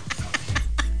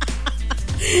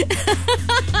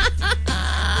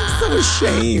 So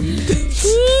ashamed.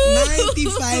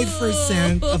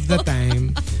 95% of the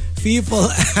time, people...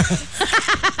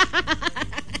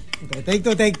 Okay,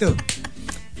 take two.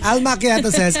 Al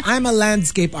Macchiato says, I'm a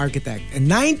landscape architect. And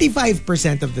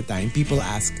 95% of the time, people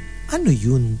ask, ano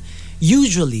yun?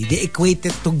 Usually, they equate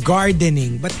it to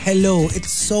gardening. But hello, it's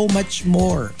so much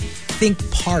more. Think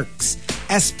parks,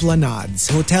 esplanades,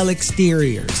 hotel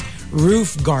exteriors,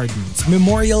 roof gardens,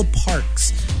 memorial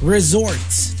parks,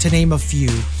 resorts, to name a few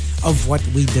of what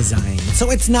we design. So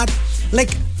it's not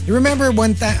like, remember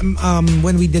one time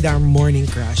when we did our morning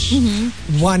crush,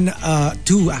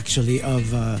 two actually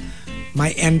of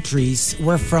my entries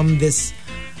were from this,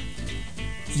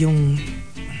 yung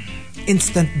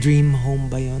Instant Dream Home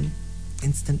ba yun?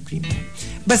 Instant Dream Home.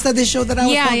 Basta the show that I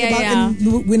was talking about, and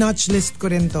winatch list ko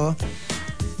rin to.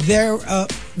 There are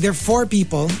 4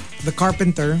 people, the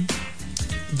carpenter,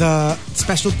 the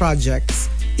special projects,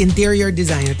 interior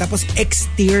designer, tapos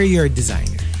exterior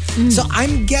designer. So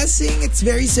I'm guessing it's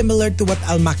very similar to what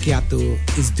Al Macchiato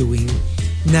is doing,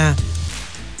 na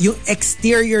yung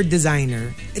exterior designer,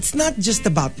 it's not just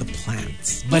about the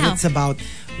plants, but it's about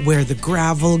where the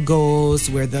gravel goes,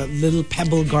 where the little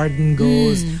pebble garden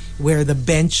goes, where the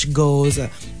bench goes,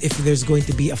 if there's going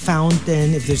to be a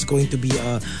fountain, if there's going to be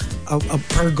a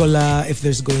pergola, if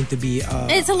there's going to be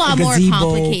It's a lot more gazebo.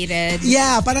 complicated.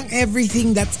 Yeah, parang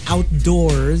everything that's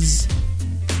outdoors,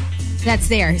 That's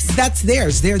theirs. that's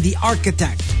theirs. They're the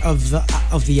architect of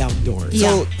the outdoors.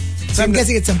 Yeah. So I'm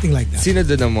guessing it's something like that. Sino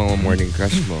doon ang mga morning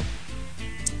crush mo?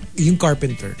 Yung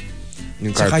carpenter.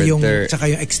 Yung Tsaka carpenter. tsaka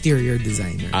yung exterior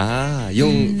designer.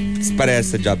 Yung parehas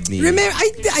sa job ni... Remember,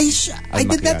 I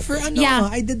did that for Yeah.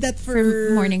 I did that for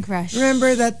Morning Crush.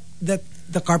 Remember that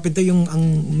the carpenter yung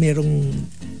ang merong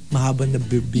mahabang na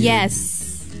beard. Yes.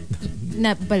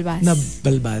 Na balbas. Na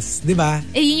balbas, di ba?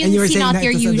 Yun yung And you were si saying Not that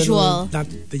Your it was a little- Usual. Not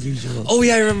the usual. Oh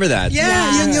yeah, I remember that.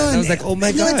 Yeah, yun. I was like, oh my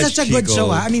You know, gosh, it's such a good Chico.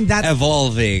 show. I mean, that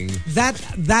Evolving.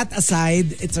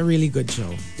 aside, it's a really good show.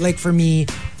 Like for me,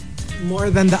 more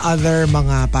than the other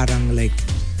mga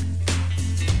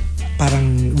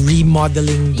parang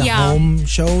remodeling the Yeah. home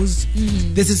shows,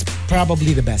 this is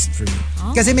probably the best for me.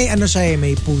 Kasi may ano siya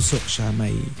may puso siya,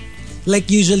 may like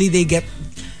usually they get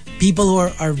people who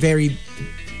are very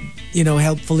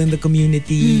helpful in the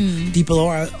community, people who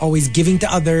are always giving to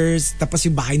others, tapos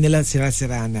yung bahay nila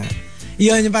sira-sira na.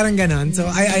 Yun, yung parang ganon. So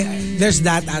I there's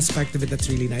that aspect of it that's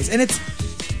really nice. And it's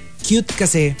cute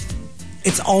kasi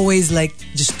it's always like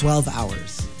just 12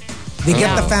 hours. They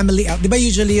get the family out. Di ba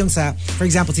usually yung for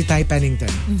example, si Ty Pennington,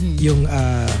 yung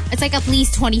It's like at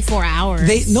least 24 hours.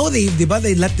 they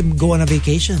let them go on a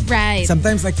vacation. Right.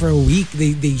 Sometimes like for a week,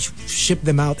 they ship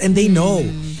them out and they know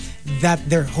that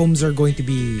their homes are going to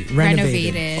be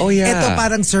renovated. Oh yeah. Ito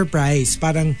parang surprise.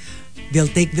 Parang they'll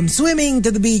take them swimming to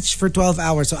the beach for 12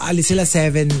 hours. So alis sila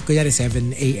 7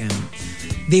 a.m.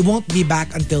 They won't be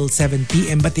back until 7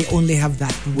 p.m. but they only have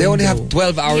that window. They only have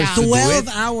 12 hours Yeah. to do 12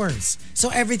 it. hours. So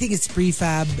everything is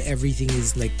prefab. Everything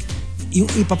is like yung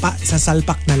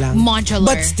sasalpak na lang. Modular.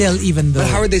 But still, even though... But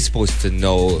how are they supposed to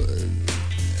know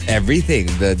everything?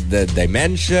 The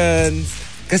dimensions?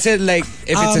 Kasi like,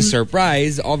 if it's a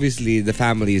surprise, obviously the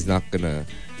family is not gonna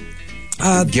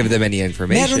give them any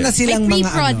information. Meron na silang May mga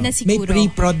pre-prod ano, na may siguro.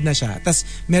 pre-prod na siya. Tapos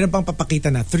meron pang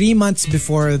papakita na 3 months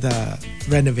before the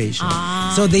renovation.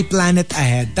 So they plan it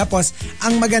ahead. Tapos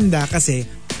ang maganda kasi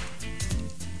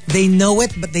they know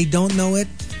it but they don't know it.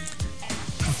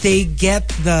 They get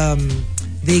the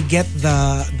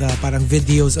parang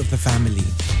videos of the family.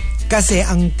 Kasi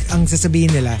ang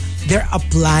sasabihin nila, they're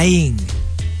applying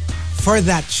for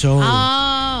that show.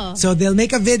 Oh. So they'll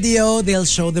make a video, they'll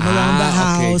show them around the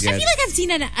okay, house. get I feel like I've seen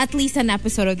at least an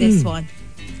episode of this one.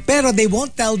 Pero they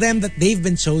won't tell them that they've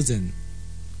been chosen.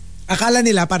 Akala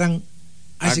nila parang,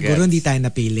 siguro hindi tayo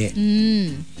napili.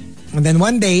 And then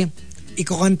one day,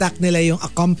 iko-contact nila yung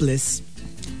accomplice,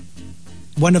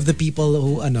 one of the people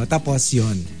who, tapos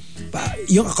yun.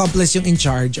 Yung accomplice yung in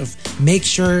charge of make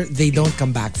sure they don't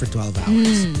come back for 12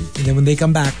 hours. And then when they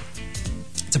come back,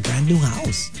 it's a brand new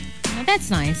house. Oh,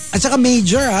 that's nice. At saka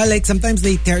major, like sometimes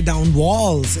they tear down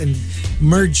walls and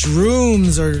merge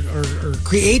rooms or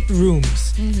create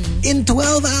rooms in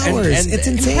 12 hours. And it's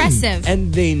insane. Impressive.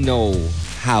 And they know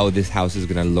how this house is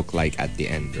gonna look like at the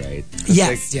end, right?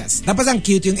 Yes. Tapos ang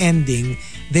cute yung ending.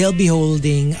 They'll be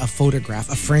holding a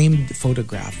framed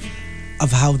photograph of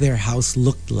how their house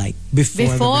looked like before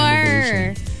the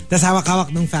renovation. Tapos hawak-hawak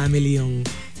ng family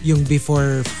yung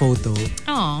before photo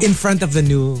Aw. in front of the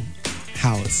new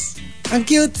house. Ang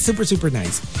cute, super, super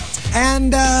nice.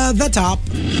 And the top,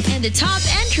 And the top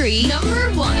entry,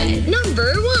 number one.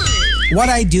 what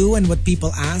I do and what people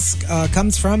ask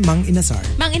comes from Mang Inasar.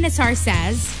 Mang Inasar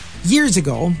says, Years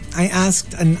ago, I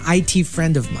asked an IT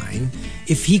friend of mine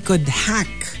if he could hack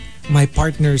my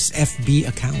partner's FB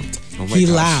account. Oh my He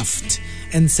gosh. laughed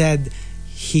and said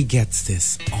he gets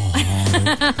this all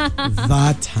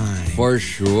the time. For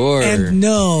sure. And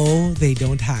no, they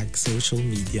don't hack social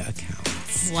media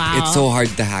accounts. wow. It's so hard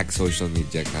to hack social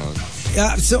media accounts.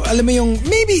 So alam mo yung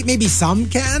maybe some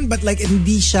can, but like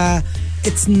hindi siya,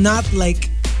 it's not like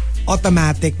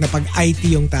automatic na pag IT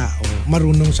yung tao,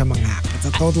 marunong siya mang-hack. It's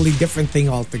a totally different thing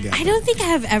altogether. I don't think I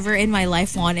have ever in my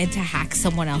life wanted to hack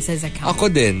someone else's account. Ako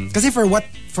din. Kasi for what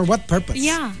purpose?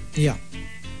 Yeah. Yeah.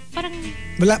 Parang,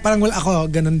 Parang wala ako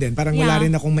ganun din. Parang wala Yeah.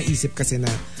 rin akong maisip kasi na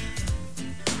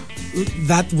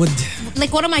that would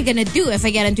like, what am I gonna do if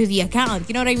I get into the account?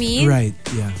 You know what I mean? right,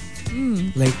 yeah.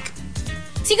 Like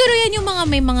Siguro yan yung mga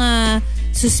may mga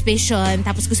suspicion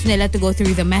tapos gusto nila to go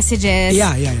through the messages.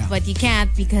 Yeah. But you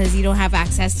can't because you don't have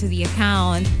access to the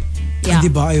account. Yeah. Di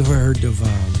ba I heard of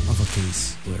a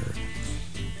case where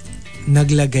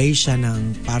naglagay siya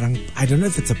ng parang, I don't know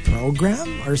if it's a program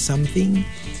or something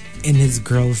in his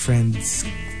girlfriend's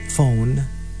phone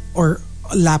or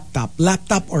laptop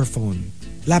or phone.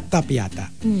 Laptop yata.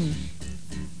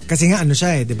 Kasi nga ano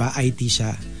siya di ba? IT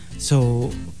siya. So,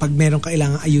 pag meron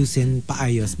kailangan ayusin,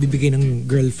 paayos, bibigay ng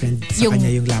girlfriend sa kanya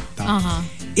yung laptop.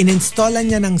 Ininstallan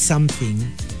niya ng something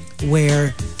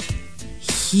where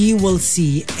he will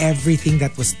see everything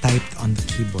that was typed on the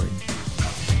keyboard.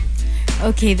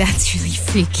 Okay, that's really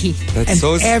freaky. That's And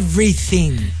so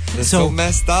everything. That's so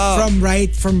messed up.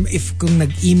 From if kung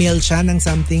nag-email siya ng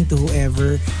something to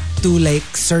whoever, to like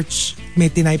search, may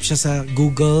tinype siya sa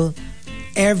Google,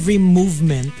 every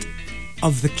movement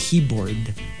of the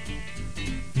keyboard,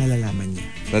 nalalaman niya.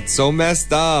 That's so messed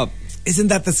up.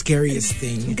 Isn't that the scariest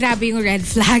thing? Grabe yung red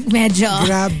flag, medyo.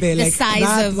 Grabe, The like size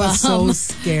that of, was so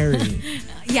scary.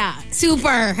 Yeah,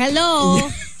 super. Hello.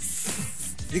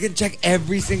 You can check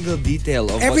every single detail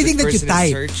of Everything what that you this person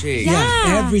type. is searching.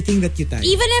 Yeah. Everything that you type.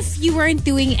 Even if you weren't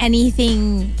doing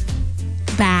anything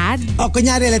bad. Oh,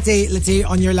 kunyari, let's say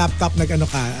on your laptop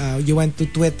you went to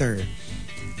Twitter.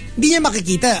 Hindi niya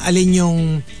makikita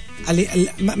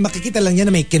makikita lang niya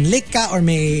na may kinlik ka or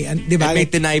may, di ba?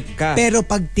 May tinype ka. Pero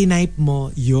pag tinype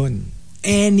mo, yun.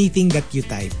 Anything that you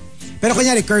type. Pero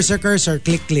kunyari, cursor,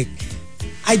 click.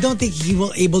 I don't think he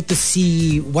will able to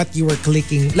see what you were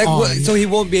clicking on. So he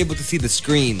won't be able to see the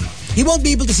screen. He won't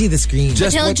be able to see the screen.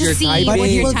 Just He'll what just you're see typing. But what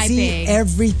he you're will typing. see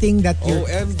everything that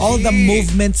OMG. all the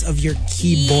movements of your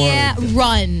keyboard. Yeah,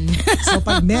 run. So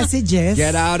pag messages,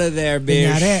 Get out of there,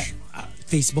 bitch. kunyari,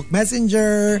 Facebook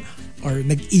Messenger, or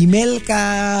nag-email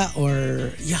ka,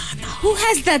 or yan. Who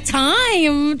has the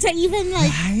time to even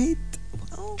Right?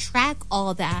 track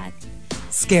all that?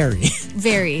 Scary.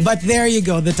 Very. But there you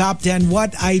go, the top 10,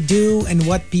 what I do and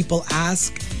what people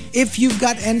ask. If you've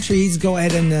got entries, go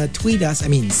ahead and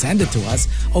send it to us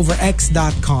over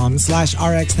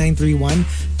x.com/rx931.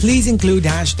 Please include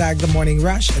hashtag The Morning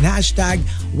Rush and hashtag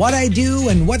what I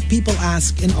do and what people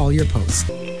ask in all your posts.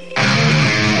 And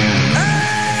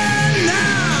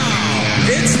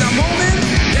now, it's the moment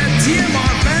that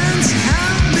TMR fans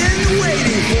have been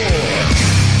waiting for.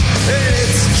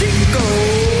 It's Chico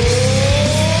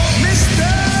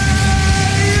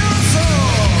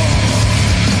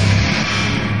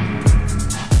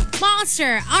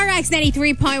Monster RX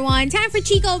 93.1. Time for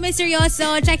Chico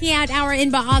Misterioso. Checking out our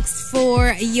inbox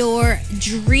for your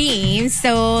dreams.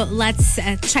 So let's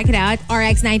check it out.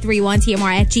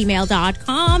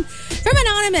 rx931tmr@gmail.com. From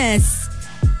Anonymous.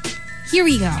 Here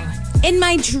we go. In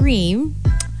my dream,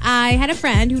 I had a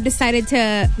friend who decided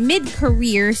to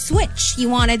mid-career switch. He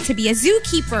wanted to be a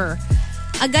zookeeper.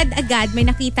 Agad-agad may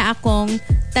nakita akong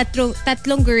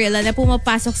tatlong gorilla na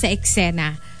pumapasok sa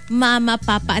eksena. Mama,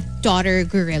 papa at daughter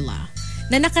gorilla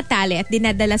na nakatali at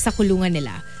dinadala sa kulungan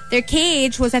nila. Their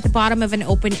cage was at the bottom of an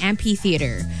open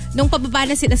amphitheater. Nung pababa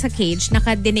na sila sa cage,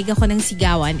 nakadinig ako ng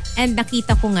sigawan and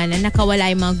nakita ko nga na nakawala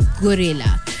yung mga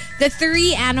gorilla. The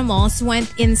three animals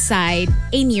went inside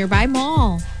a nearby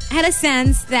mall. I had a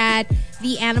sense that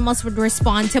the animals would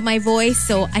respond to my voice,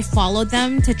 so I followed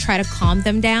them to try to calm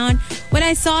them down. When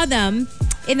I saw them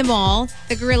in the mall,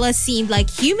 the gorillas seemed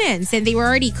like humans and they were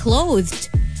already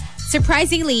clothed.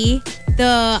 Surprisingly,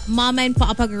 the mama and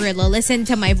papa gorilla listened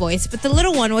to my voice, but the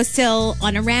little one was still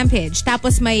on a rampage.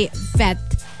 Tapos may vet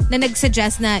na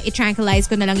nagsuggest na i-tranquilize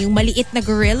ko na lang yung maliit na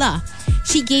gorilla.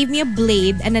 She gave me a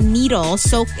blade and a needle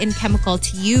soaked in chemical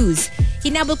to use.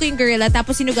 Hinabol ko yung gorilla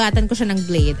tapos sinugatan ko siya ng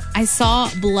blade. I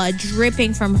saw blood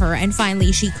dripping from her and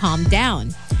finally she calmed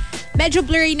down. Medyo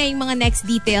blurry na yung mga next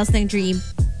details ng dream.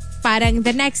 Parang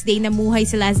the next day namuhay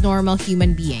sila as normal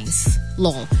human beings.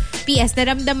 Lol. P.S.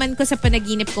 Naramdaman ko sa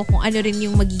panaginip ko kung ano rin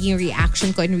yung magiging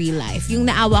reaction ko in real life. Yung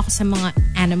naawa ko sa mga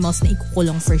animals na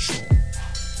ikukulong for show.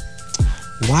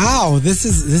 Wow, this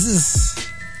is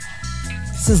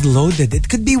loaded. It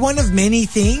could be one of many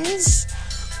things,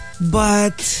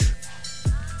 but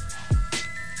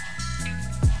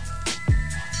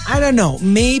I don't know.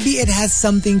 Maybe it has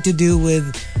something to do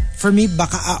with, for me,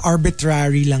 baka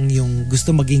arbitrary lang yung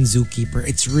gusto maging zookeeper.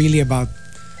 It's really about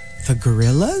the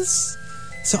gorillas.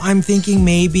 So I'm thinking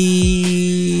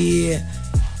maybe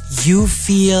you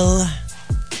feel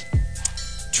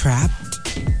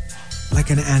trapped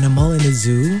like an animal in a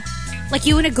zoo. Like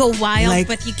you want to go wild, Like,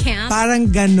 but you can't.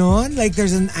 Parang ganon. Like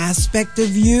there's an aspect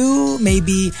of you,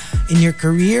 maybe in your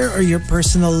career or your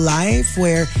personal life,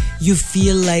 where you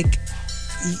feel like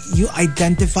you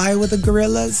identify with the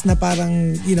gorillas. Na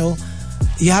parang, you know,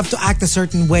 you have to act a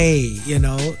certain way, you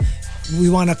know. We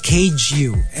want to cage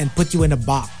you and put you in a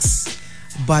box.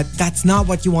 But that's not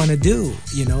what you want to do,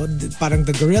 you know. Parang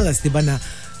the gorillas, di ba na,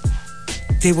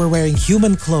 they were wearing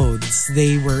human clothes.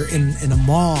 They were in a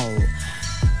mall.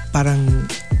 Parang,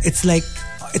 it's like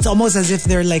it's almost as if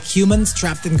they're like humans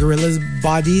trapped in gorillas'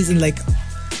 bodies and like,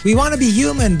 we want to be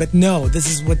human, but no, this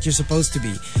is what you're supposed to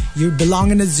be. You belong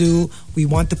in a zoo. We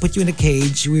want to put you in a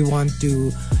cage. We want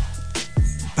to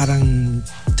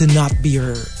to not be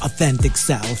your authentic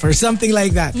self or something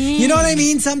like that. You know what I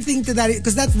mean? Something to that,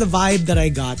 because that's the vibe that I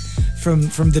got from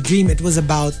the dream. It was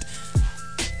about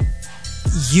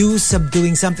you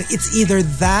subduing something. It's either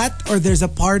that or there's a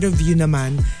part of you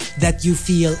naman that you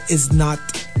feel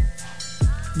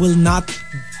will not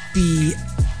be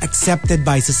accepted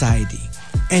by society.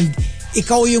 And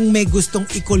ikaw yung may gustong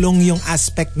ikulong yung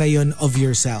aspect na yun of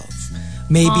yourself.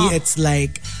 Maybe it's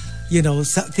like, you know,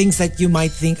 things that you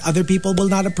might think other people will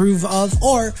not approve of,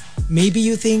 or maybe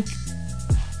you think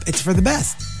it's for the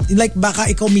best. Like baka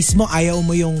ikaw mismo ayaw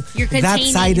mo yung that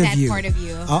side of you. Part of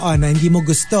you. Oo, na hindi mo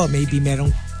gusto. Maybe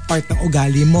merong part ng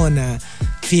ugali mo na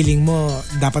feeling mo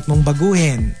dapat mong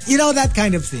baguhin. You know, that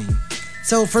kind of thing.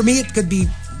 So for me, it could be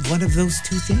one of those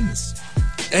two things.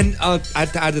 And to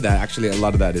add to that, actually, a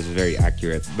lot of that is very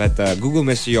accurate. But Google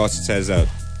Mystery also says a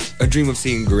dream of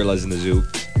seeing gorillas in the zoo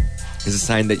is a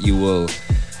sign that you will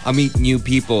meet new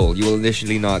people. You will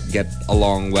initially not get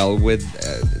along well with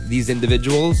these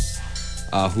individuals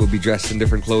who will be dressed in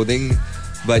different clothing,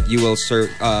 but you will serve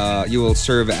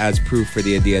as proof for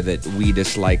the idea that we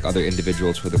dislike other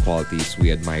individuals for the qualities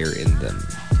we admire in them.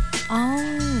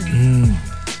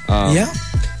 Yeah.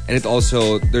 And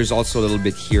there's also a little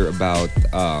bit here about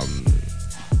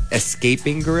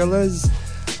escaping gorillas,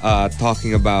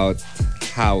 talking about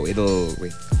how it'll...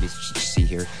 Wait, let me just see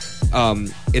here.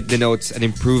 It denotes an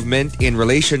improvement in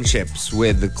relationships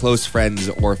with close friends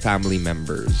or family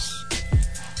members.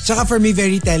 Tsaka for me,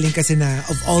 very telling kasi na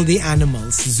of all the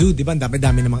animals, zoo, di ba?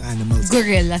 Dami-dami namang animals.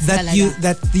 Gorillas talaga.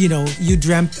 You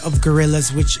dreamt of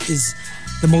gorillas, which is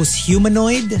the most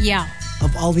humanoid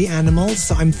of all the animals.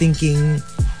 So I'm thinking,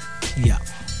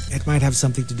 it might have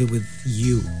something to do with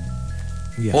you.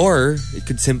 Yeah. Or it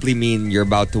could simply mean you're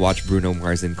about to watch Bruno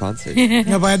Mars in concert.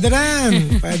 Pwede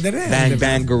rin. Bang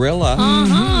Bang Gorilla.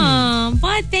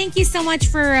 But thank you so much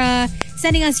for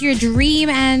sending us your dream.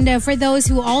 And for those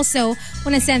who also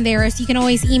want to send theirs, you can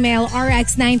always email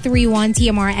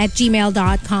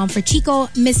rx931tmr@gmail.com. For Chico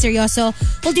Misterioso,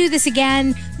 we'll do this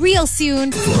again real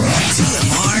soon.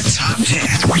 TMR Top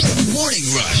 10. Morning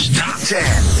Rush Top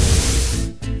 10.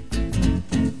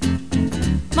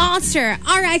 Monster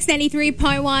RX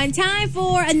 93.1. Time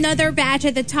for another batch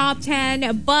at the top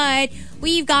 10, but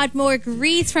we've got more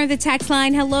greets from the text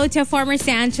line. Hello to Farmer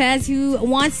Sanchez, who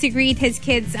wants to greet his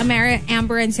kids Amara,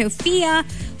 Amber, and Sophia.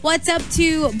 What's up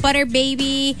to Butter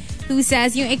Baby, who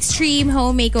says yung extreme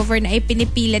home makeover na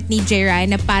ipinipilit ni J-Rai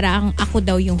na parang ako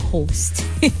daw yung host.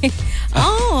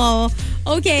 Oh,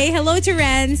 okay. Hello to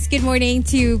Renz. Good morning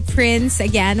to Prince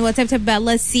again. What's up to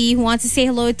Bella C, who wants to say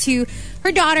hello to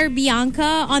her daughter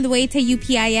Bianca on the way to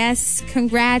UPIS.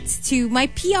 Congrats to my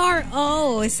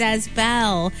PRO, says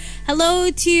Belle.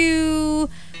 Hello to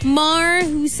Mar,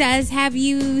 who says, have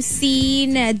you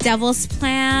seen Devil's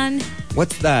Plan?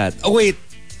 What's that? Oh, wait.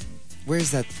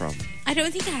 Where's that from? I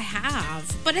don't think I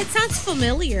have, but it sounds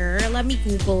familiar. Let me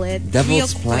Google it.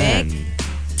 Devil's real Plan. Quick.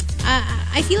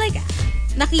 I feel like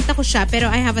nakita ko siya, pero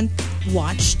I haven't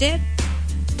watched it.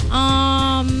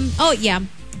 Oh, yeah.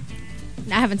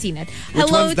 I haven't seen it.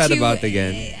 Which one's that about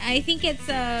again? I think it's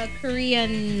a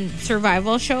Korean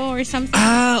survival show or something.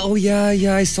 Oh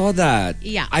yeah, I saw that.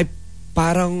 Yeah. I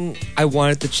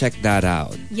wanted to check that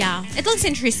out. Yeah, it looks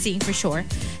interesting for sure.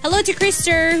 Hello to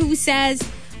Krister, who says,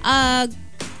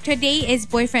 today is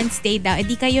boyfriend's day daw.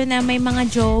 Edi kayo na may mga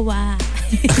jowa.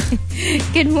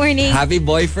 Good morning. Happy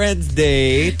boyfriend's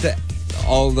day to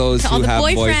all those who have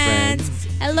boyfriends.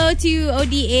 Hello to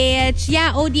ODH.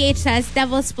 Yeah, ODH says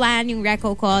Devil's Plan yung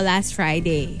reco ko last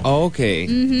Friday. Oh, okay.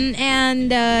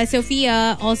 And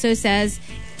Sophia also says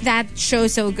that show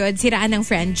so good, Siraan ng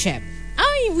Friendship.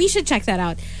 Oh, we should check that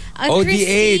out.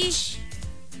 ODH.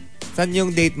 Saan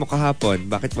yung date mo kahapon?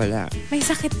 Bakit wala? May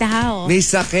sakit daw. May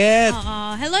sakit.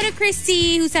 Hello to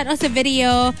Christy, who sent us a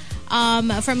video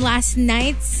from last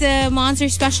night's Monster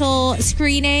Special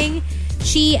screening.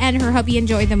 She and her hubby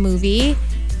enjoyed the movie.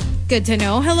 Good to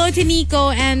know. Hello to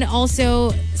Nico, and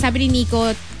also, sabi ni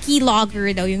Nico,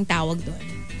 keylogger daw yung tawag doon.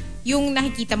 Yung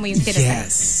nakikita mo yung tinatype.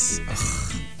 Yes.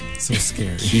 Ugh, so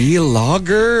scary.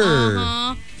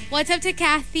 Keylogger. What's up to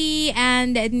Kathy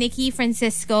and Nikki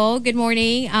Francisco? Good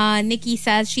morning. Nikki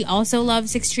says she also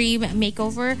loves Extreme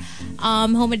Makeover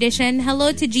Home Edition.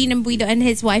 Hello to Gene Ambuido and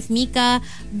his wife Mika.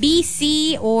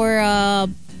 BC or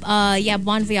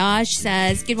Bon Voyage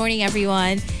says, good morning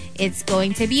everyone. it's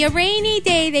going to be a rainy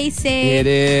day, they say. It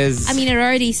is. I mean, it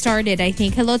already started, I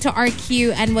think. Hello to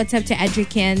RQ and what's up to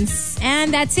Edricans.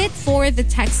 And that's it for the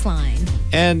text line.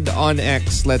 And on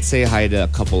X, let's say hi to a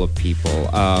couple of people.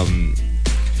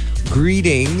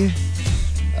 Greeting,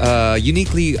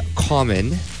 uniquely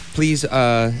common. Please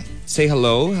say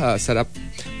hello. Set up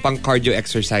pang cardio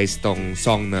exercise tong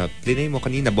song na plinay mo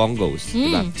kanina, Bongos.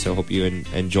 Diba? So hope you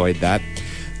enjoyed that.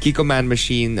 Kiko Man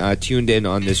Machine tuned in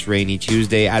on this rainy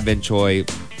Tuesday. Advent Choi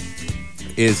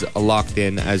is locked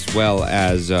in, as well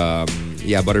as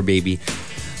Butter Baby.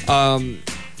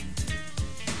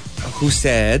 Who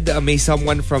said may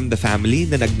someone from the family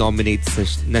na nag-nominate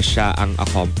na siya ang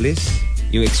accomplice.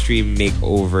 Yung extreme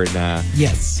makeover na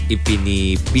Yes.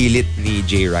 ipinipilit ni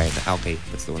Jay Ryan. Okay,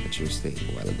 that's the one that you were saying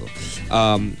a while ago.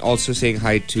 Also saying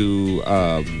hi to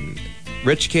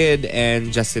Rich Kid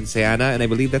and Justin Sayana, and I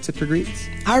believe that's it for greets.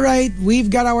 All right, we've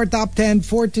got our top 10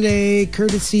 for today,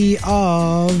 courtesy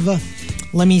of,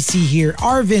 let me see here,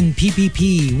 Arvin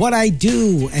PPP, What I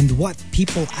Do and What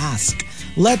People Ask.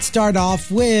 Let's start off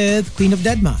with Queen of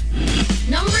Deadma.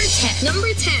 Number 10.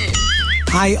 Number 10.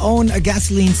 I own a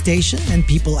gasoline station and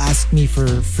people ask me for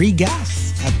free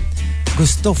gas. At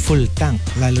gusto full tank,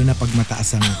 lalo na pag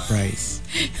mataas ang price.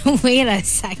 Wait a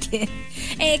second.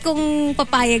 Kung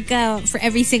papayag ka for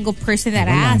every single person that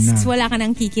Wala asks, na. wala ka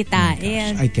nang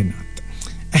kikitain. I cannot.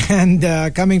 And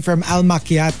coming from Al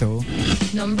Macchiato,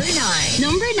 Number 9.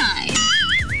 Number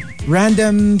 9.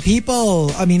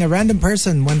 a random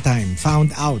person one time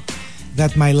found out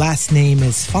that my last name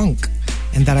is Funk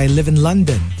and that I live in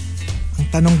London. Ang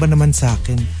tanong ba naman sa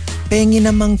akin, pengi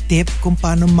namang tip kung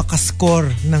paano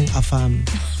makascore ng AFAM.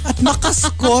 At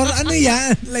makascore? Ano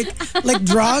yan? Like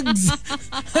drugs?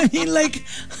 I mean, like,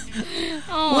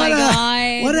 Oh my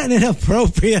God. what an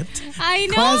inappropriate I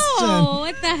know. question.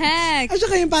 What the heck? At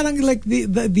saka yung parang like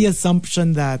the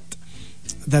assumption that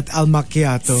Al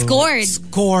Macchiato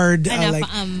scored Ano, like,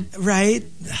 right?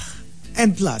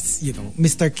 And plus,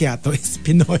 Mr. Chiato is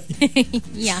Pinoy.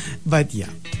 Yeah. But yeah.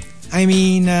 I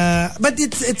mean, but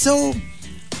it's so,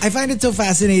 I find it so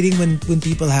fascinating when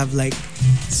people have like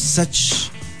such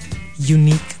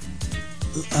unique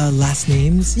last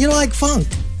names. Like Funk.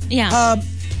 Yeah.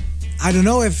 I don't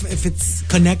know if it's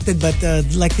connected, but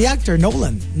like the actor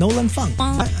Nolan Funk.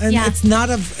 Funk, And yeah. it's not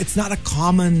a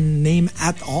common name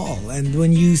at all. And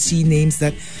when you see names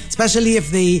that, especially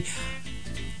if they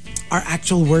are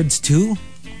actual words too,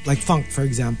 like funk, for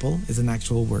example, is an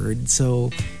actual word.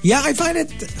 So, yeah, I find it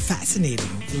fascinating.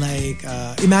 Like,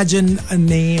 imagine a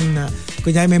name na,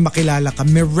 kunyari may makilala ka,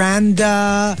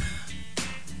 Miranda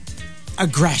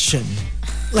Aggression.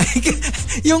 Like,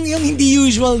 yung hindi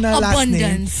usual na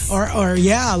Abundance. last name. Or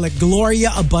yeah, like Gloria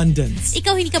Abundance.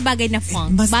 Ikaw hindi ka bagay na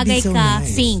funk. must be Bagay so ka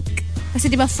nice. Fink. Kasi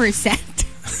di ba first set?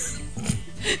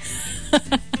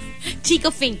 Chico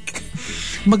Fink.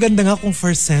 Maganda nga kung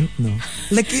Fursent, no?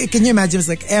 Like, can you imagine? It's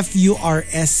like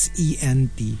Fursent.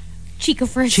 Chico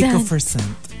first Chico set.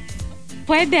 Fursent.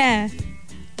 Pwede.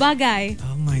 Bagay.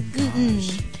 Oh my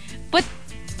gosh. But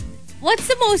what's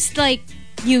the most like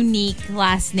unique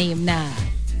last name na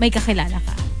may kakilala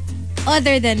ka?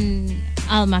 Other than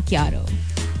Al Macchiato.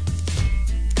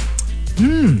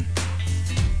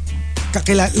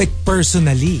 Like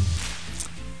personally.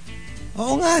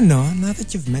 Oo nga, no? Now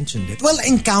that you've mentioned it. Well,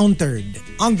 encountered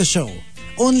on the show.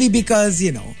 Only because,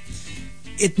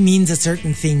 it means a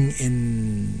certain thing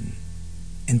in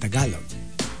Tagalog.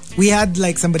 We had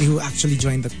like somebody who actually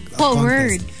joined the What contest.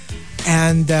 word?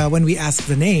 And when we asked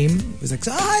the name, it was like,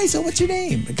 hi, so what's your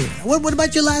name? Okay, what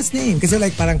about your last name? Because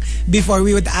like parang before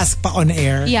we would ask pa on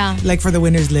air, Yeah. like for the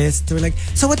winners list, we're like,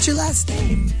 so what's your last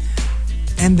name?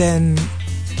 And then,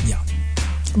 yeah.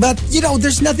 But,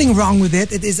 there's nothing wrong with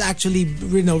it. It is actually,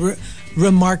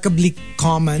 remarkably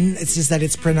common. It's just that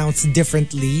it's pronounced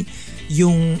differently.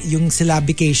 Yung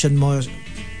syllabication mo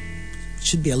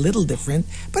should be a little different.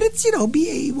 But it's,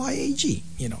 B-A-Y-A-G,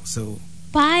 so...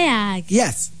 Payag.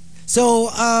 Yes.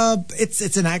 So,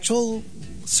 it's an actual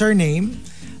surname.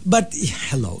 But,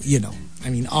 hello, I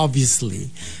mean,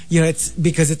 obviously, it's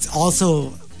because it's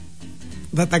also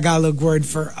the Tagalog word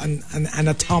for an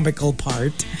anatomical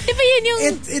part. Di ba yun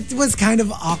yung... It was kind of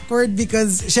awkward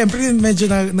because, syempre, medyo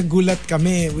nagulat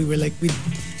kami. We were like, we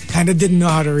kind of didn't know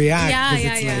how to react. Yeah. 'cause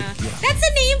it's like, That's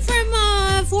a name from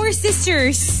Four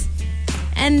Sisters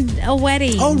and a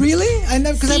wedding. Oh, really?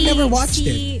 Because I've never watched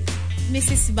it.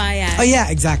 Mrs. Bayad. Oh,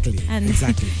 yeah, exactly.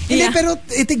 Exactly. Yeah. Hindi, pero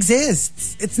it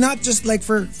exists. It's not just like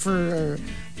for the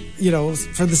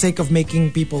sake of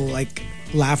making people like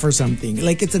laugh or something.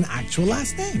 Like, it's an actual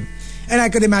last name. And I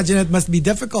could imagine it must be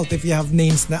difficult if you have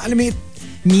names na, alam mo, it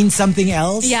means something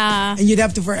else. Yeah. And you'd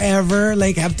have to forever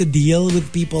like have to deal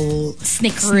with people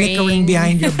Snickering.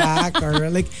 behind your back or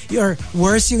like, or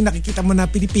worse yung nakikita mo na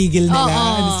pinipigil nila.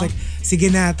 And it's like, sige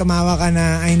na, tumawa ka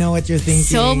na. I know what you're thinking.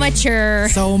 So mature.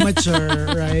 So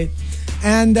mature, right?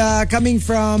 And coming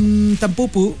from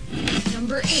Tampupu,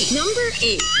 Number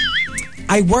 8.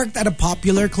 I worked at a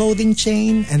popular clothing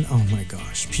chain and oh my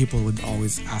gosh, people would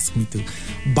always ask me to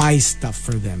buy stuff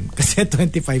for them kasi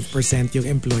 25% yung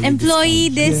employee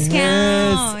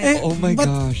discount. Yes. Oh my but,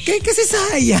 gosh. Kasi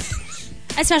sayang.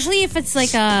 Especially if it's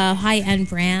like a high-end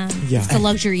brand. Yeah. It's a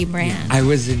luxury brand. I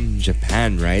was in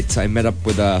Japan, right? So I met up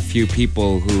with a few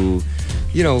people who,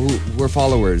 you know, who were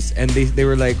followers. And they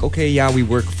were like, okay, yeah, we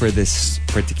work for this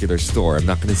particular store. I'm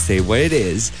not going to say what it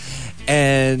is.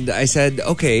 And I said,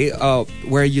 okay,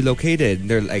 where are you located? And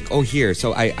they're like, oh, here.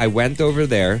 So I went over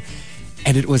there,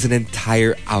 and it was an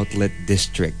entire outlet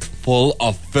district full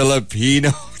of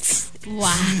Filipinos.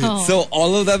 Wow. So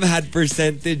all of them had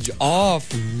percentage off.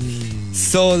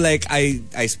 So like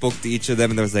I spoke to each of them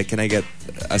and I was like, can I get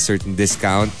a certain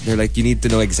discount? They're like, you need to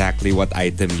know exactly what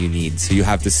item you need. So you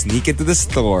have to sneak into the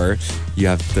store, you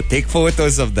have to take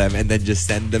photos of them and then just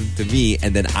send them to me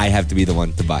and then I have to be the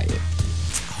one to buy it.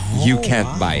 You can't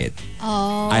buy it.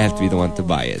 I have to be the one to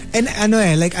buy it. And ano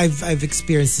like I've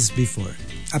experienced this before.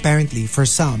 Apparently, for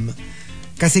some,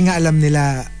 kasi nga alam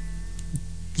nila,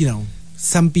 you know,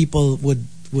 some people would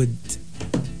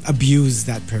abuse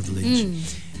that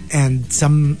privilege. And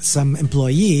some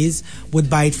employees would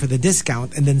buy it for the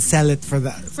discount and then sell it for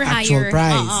the actual higher.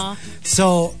 price.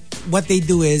 So what they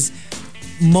do is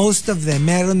most of them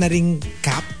meron na ring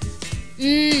cap.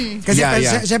 Kasi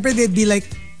syempre they'd be like,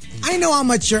 I know how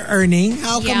much you're earning.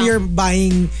 How come you're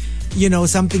buying, you know,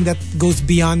 something that goes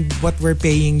beyond what we're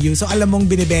paying you? So alam mong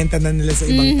binibenta na nila sa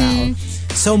ibang tao.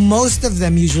 So most of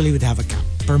them usually would have a cap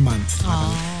per month.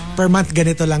 Per month,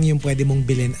 ganito lang yung pwede mong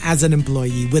bilhin as an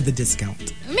employee with the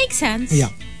discount. Makes sense. Yeah.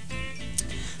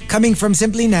 Coming from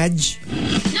Simply Nedge,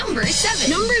 Number 7.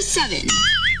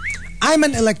 I'm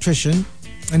an electrician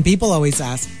and people always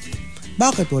ask,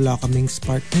 bakit wala kaming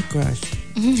spark ni Crush?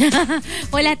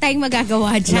 Wala tayong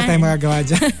magagawa dyan. Wala tayong magagawa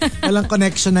dyan. Walang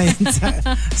connection na yun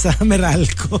sa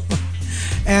Meralco.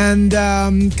 And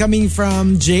coming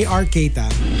from J.R.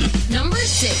 Keita, Number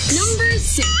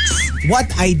 6. what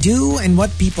I do and what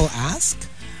people ask,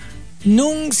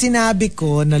 nung sinabi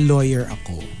ko na lawyer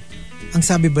ako, ang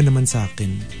sabi ba naman sa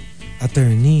akin,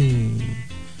 attorney,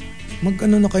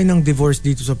 mag-ano na kayo ng divorce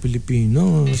dito sa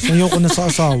Pilipinas. Ayoko na sa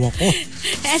asawa ko.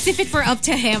 As if it were up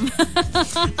to him.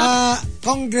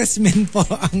 Congressman po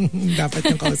ang dapat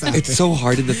yung kausapin. It's so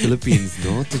hard in the Philippines,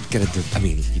 no? To get I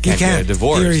mean, you can't get a can't,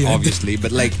 divorce, period. obviously,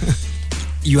 but like,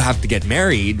 you have to get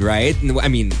married, right? I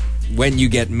mean, when you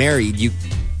get married,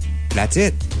 that's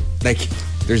it. Like,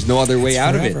 there's no other way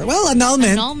out of it. Well,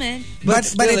 annulment. But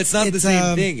still, it's not the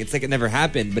same thing. It's like it never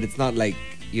happened, but it's not like,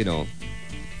 you know,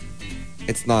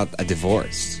 it's not a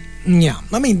divorce. Yeah.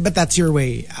 I mean, but that's your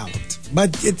way out.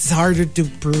 But it's harder to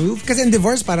prove. Because in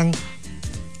divorce, parang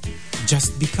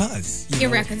just because. You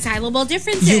know, Irreconcilable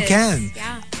differences. you can.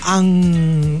 Yeah.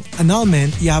 Ang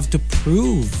annulment, you have to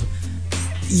prove.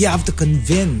 You have to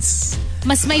convince.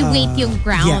 Mas may weight yung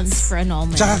grounds yes. for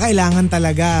annulment. Tsaka kailangan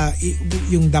talaga,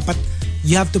 yung dapat,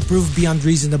 you have to prove beyond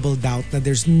reasonable doubt that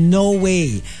there's no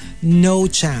way, no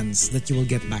chance that you will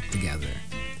get back together.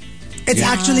 It's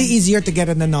actually easier to get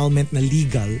an annulment na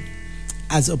legal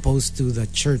as opposed to the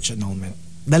church annulment.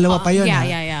 Dalawa pa yun.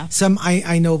 Yeah. Some,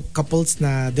 I know couples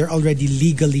na they're already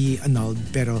legally annulled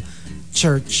pero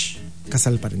church,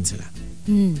 kasal pa rin sila.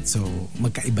 So,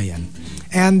 magkaiba yan.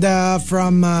 And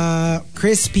from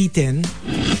Chris Petin,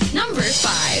 Number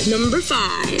 5.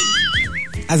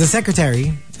 as a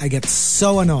secretary, I get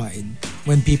so annoyed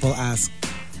when people ask,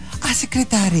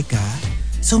 secretary ka?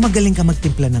 So magaling ka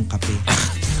magtimpla ng kape?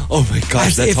 Oh my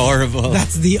gosh, As that's if horrible.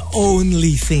 That's the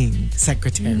only thing,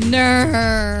 secretary.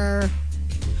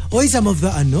 Oy, some of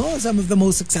the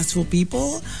most successful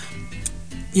people,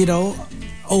 you know,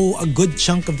 owe a good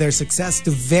chunk of their success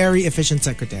to very efficient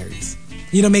secretaries.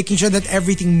 You know, making sure that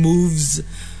everything moves,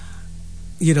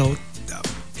 you know,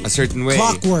 a certain way.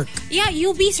 clockwork. Yeah,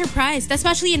 you'll be surprised,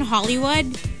 especially in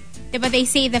Hollywood. But they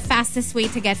say the fastest way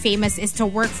to get famous is to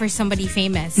work for somebody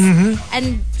famous.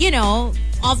 And, you know,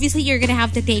 obviously you're gonna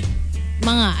have to take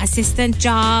mga assistant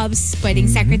jobs, pwedeng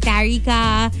secretary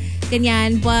ka,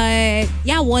 ganyan. But,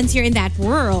 yeah, once you're in that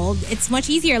world, it's much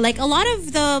easier. Like, a lot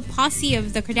of the posse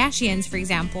of the Kardashians, for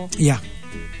example. Yeah.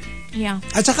 Yeah.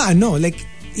 At saka ano, like,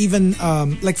 even,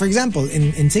 like for example,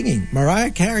 in singing,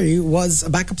 Mariah Carey was a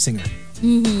backup singer.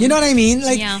 You know what I mean?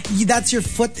 Like, Yeah. that's your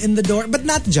foot in the door. But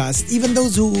not just. Even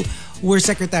those who were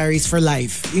secretaries for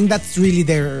life. Yung that's really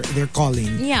their calling.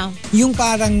 Yeah. Yung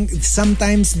parang,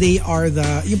 sometimes they are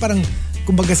yung parang,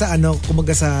 kumbaga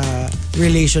sa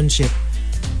relationship,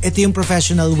 ito yung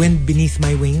professional wind beneath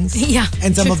my wings. Yeah.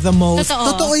 And some of the most...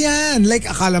 Totoo. yan. Like,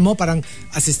 akala mo parang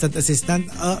assistant.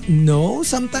 No,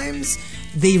 sometimes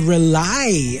they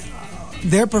rely,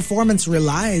 their performance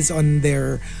relies on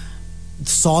their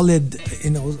solid,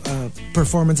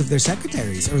 performance of their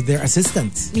secretaries or their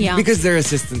assistants. Yeah. Because their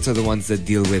assistants are the ones that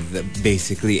deal with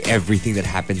basically everything that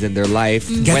happens in their life.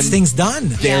 Gets things done.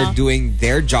 They're Yeah. doing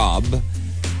their job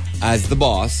as the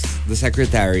boss. The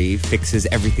secretary fixes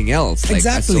everything else. Like,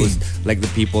 Exactly. like the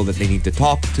people that they need to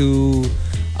talk to,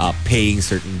 paying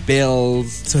certain bills.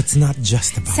 So it's not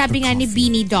just about Sabi the nga ni coffee.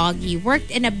 Beanie Doggy,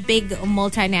 worked in a big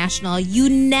multinational.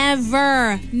 You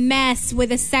never mess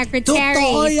with a secretary.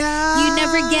 Totoo yan. You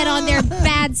never get on their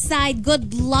bad side.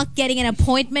 Good luck getting an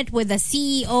appointment with a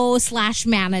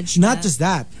CEO/manager. Not just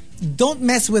that. Don't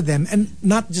mess with them. And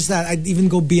not just that. I'd even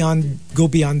go beyond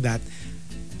that.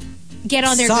 Get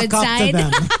on their Suck good up side. to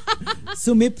them.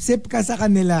 Sumipsip ka sa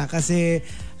kanila kasi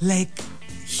like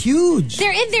huge.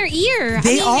 They're in their ear.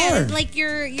 They I mean, are. like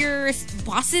your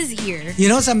boss's ear. You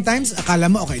know, sometimes akala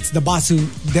mo, okay, it's the boss who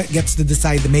gets to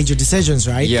decide the major decisions,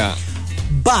 right? Yeah.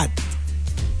 But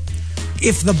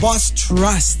if the boss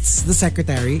trusts the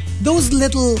secretary, those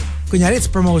little, kunyari, it's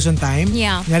promotion time.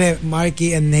 Yeah. Kunyari,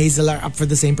 Marky and Hazel are up for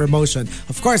the same promotion.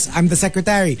 Of course, I'm the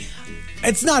secretary.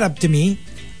 It's not up to me.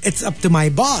 It's up to my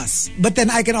boss. But then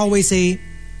I can always say,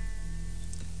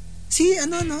 si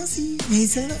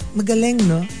Hazel, magaling,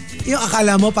 no? Yung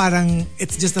akala mo parang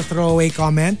it's just a throwaway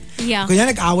comment. Yeah.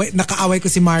 Kunya nakaaway ko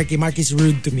si Marky. Marky's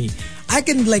rude to me. I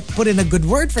can like put in a good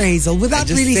word for Hazel without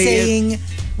just really say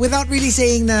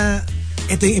saying na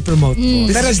ito yung i-promote mo.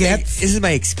 This Pero is, gets? this is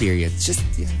my experience. Just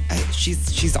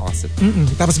she's awesome.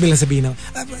 Tapos bilang sabihin na,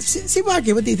 si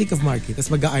Marky, what do you think of Marky?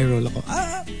 Tapos mag-eye roll ako.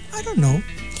 I don't know.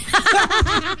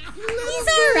 He's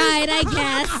alright, I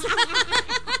guess.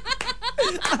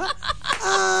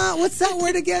 What's that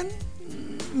word again?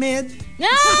 Mid.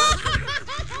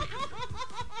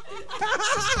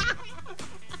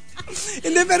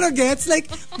 Hindi, pero gets like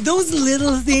those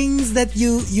little things that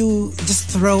you just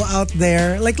throw out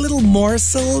there, like little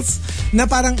morsels na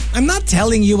parang, I'm not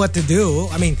telling you what to do.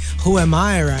 I mean, who am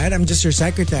I, right? I'm just your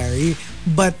secretary.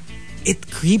 But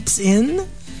it creeps in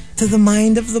to the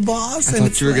mind of the boss. I and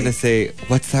thought you were gonna say,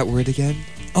 what's that word again?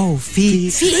 oh,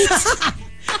 feet.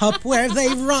 Up where they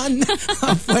run.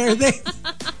 Up where they...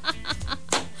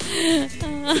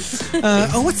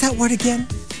 what's that word again?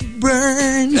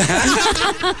 Burn.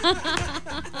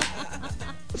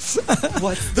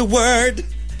 What's the word?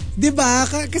 Diba?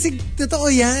 Kasi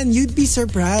totoo yan. You'd be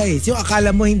surprised. Yung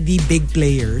akala mo hindi big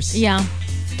players, Yeah.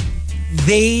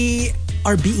 they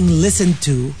are being listened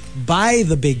to by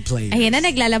the big players. Ayan na,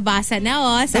 naglalabasan na,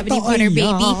 oh. Sabi ni Totoo Bonner yan.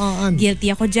 Baby, guilty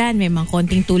ako dyan. May mga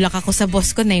konting tulak ako sa boss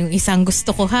ko na yung isang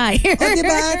gusto ko hire. Oh,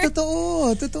 diba?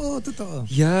 Totoo.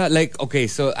 Yeah, like, okay,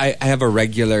 so I have a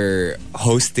regular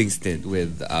hosting stint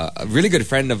with a really good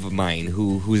friend of mine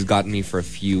who's gotten me for a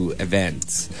few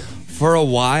events. For a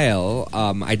while,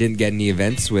 I didn't get any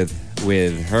events with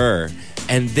her.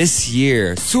 And this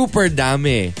year, super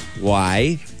dami.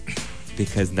 Why?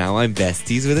 Because now I'm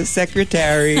besties with a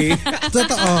secretary.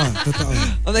 Totoo.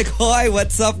 I'm like, hi,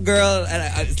 what's up, girl? And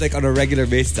it's like on a regular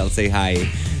basis, I'll say hi.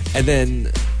 And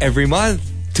then every month,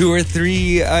 2 or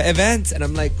 3 events. And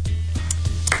I'm like,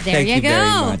 There thank you go.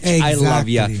 very much. I love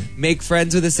ya. Exactly. Make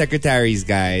friends with the secretaries,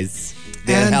 guys.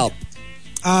 They'll And- help.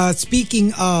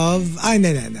 Speaking of...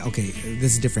 no. Okay,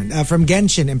 this is different. From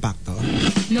Genshin Impacto.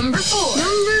 Number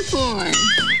 4.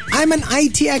 I'm an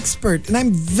IT expert and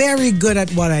I'm very good at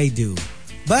what I do.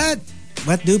 But,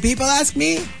 what do people ask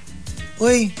me?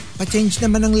 Uy, pa-change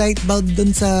naman ng light bulb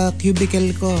dun sa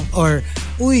cubicle ko. Or,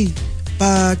 uy,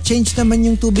 pa-change naman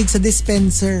yung tubig sa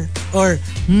dispenser. Or,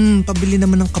 pabili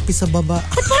naman ng kape sa baba.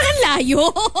 Parang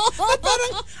layo.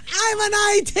 Parang, I'm an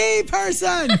IT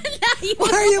person!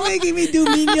 Why are you making me do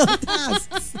menial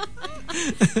tasks?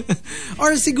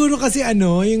 Or siguro kasi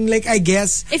yung like, I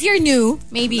guess, If you're new,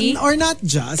 maybe. or not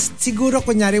just, siguro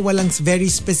kunyari walang very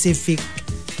specific,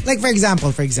 like for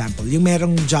example, yung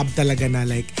merong job talaga na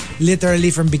like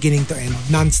literally from beginning to end,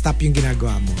 non-stop yung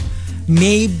ginagawa mo.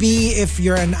 Maybe if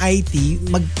you're an IT,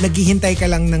 naghihintay ka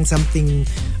lang ng something,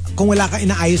 kung wala ka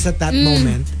inaayos at that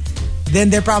moment, then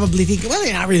they're probably thinking, well,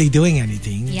 you're not really doing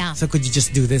anything. Yeah. So could you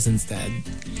just do this instead?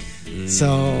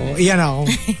 So, ang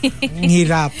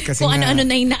hirap kasi Kung nga, ano-ano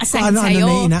na yung na-assign kung ano-ano sa'yo.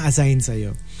 na yung ina-assign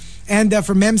sa'yo. And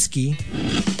for Memski,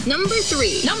 Number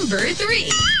 3.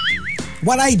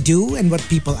 what I do and what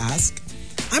people ask,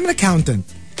 I'm an accountant.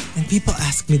 And people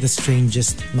ask me the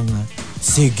strangest mga,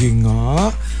 sige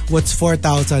nga, what's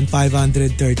 4,535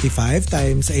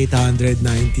 times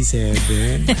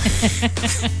 897?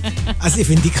 As if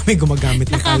hindi kami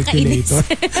gumagamit ng calculator.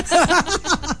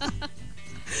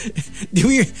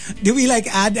 Do we like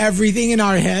add everything in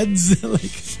our heads?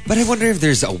 Like, But I wonder if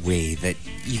there's a way that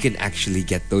you can actually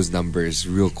get those numbers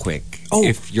real quick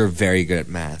if you're very good at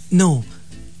math. no.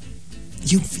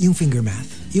 Yung finger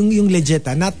math. Yung legit,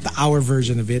 not our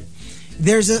version of it.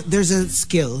 There's a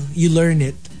skill, you learn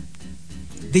it.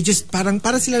 They just para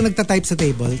silang nagta-type sa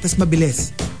table, tas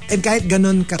mabilis. And kahit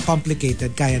ganun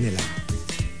ka-complicated, kaya nila.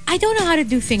 I don't know how to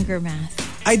do finger math.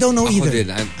 I don't know either. din.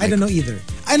 I don't know either.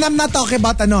 And I'm not talking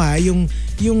about yung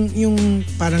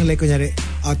parang like kunyari,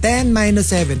 10 minus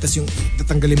 7, tas yung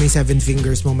tatanggalin mo yung 7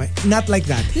 fingers mo. Not like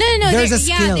that. No. There's a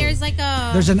skill. Yeah, there's like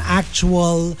a... There's an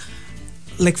actual,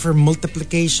 like for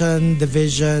multiplication,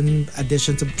 division,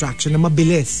 addition, subtraction, na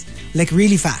mabilis. Like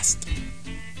really fast.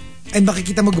 And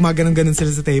makikita mo gumaganon-ganon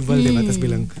sila sa table, di ba? Tapos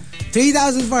bilang,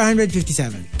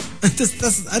 3,457. Tapos,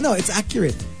 it's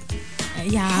accurate.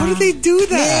 Yeah. How do they do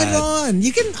that? Meron.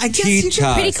 You can, I guess you Teach can.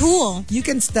 us. Pretty cool. You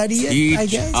can study it, I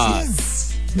Teach guess. us.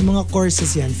 Yeah. May mga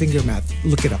courses yan, finger math.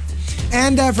 Look it up.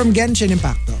 And from Genshin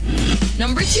Impacto.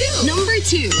 Number 2.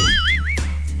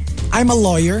 I'm a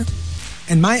lawyer,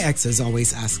 and my exes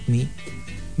always ask me,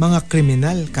 mga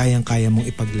kriminal, kayang-kaya mong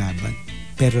ipaglaban.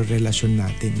 Pero relasyon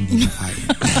natin, hindi na kaya.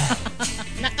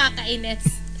 Nakakainis.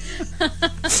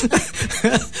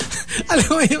 Alam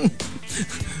mo yung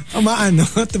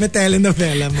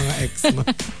tumetelenovela mga ex mo.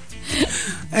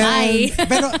 Ay.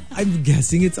 Pero I'm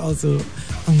guessing it's also,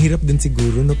 ang hirap din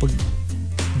siguro no pag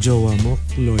jowa mo,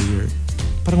 lawyer.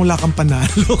 Parang wala kang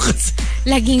panalo kasi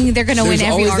Laging they're gonna win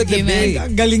There's every always the argument.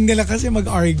 debate. galing nila kasi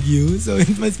mag-argue. So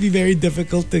it must be very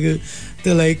difficult to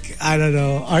like, I don't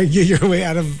know, argue your way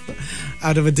out of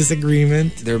a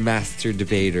disagreement. They're master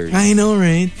debaters. I know,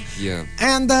 right? Yeah.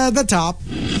 And the top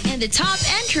And the top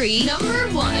entry, number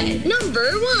 1.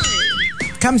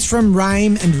 comes from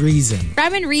Rhyme and Reason.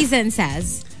 Rhyme and Reason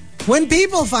says, When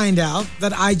people find out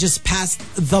that I just passed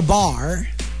the bar,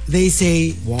 they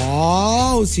say,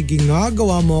 wow, sige nga,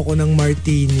 gawa mo ako ng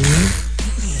martini.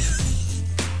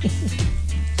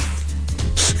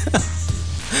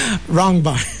 Wrong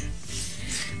bar.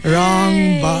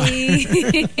 Wrong bar.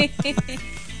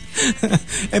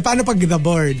 Paano pag the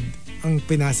board ang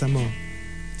pinasa mo?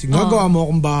 Sige nga, gawa mo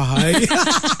akong bahay.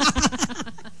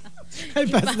 I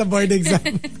passed the board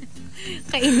exam.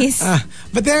 kainis.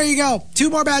 But there you go. 2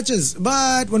 more batches.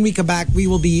 But when we come back, we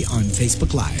will be on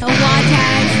Facebook Live. So watch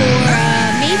out for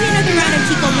maybe another round of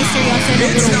Chico Misterioso in a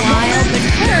little while. But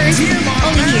first,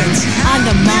 only here on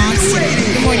the Monster.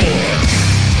 Good morning.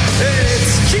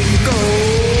 It's Chico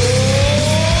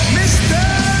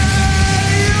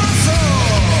Misterioso.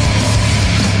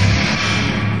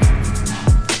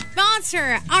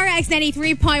 Monster RX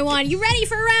 93.1. You ready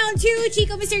for round 2,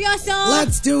 Chico Misterioso?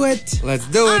 Let's do it. Let's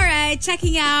do it. All right,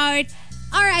 checking out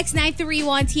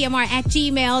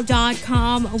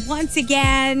rx931tmr@gmail.com. Once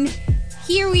again,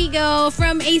 here we go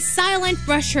from a silent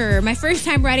rusher. My first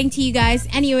time writing to you guys.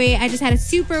 Anyway, I just had a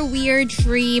super weird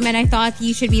dream and I thought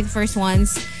you should be the first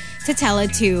ones to tell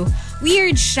it to.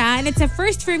 Weird siya, and it's a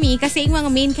first for me kasi yung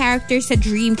mga main characters sa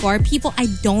dream ko are people I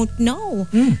don't know.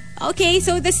 Okay,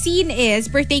 so the scene is,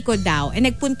 birthday ko daw, and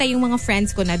nagpunta yung mga friends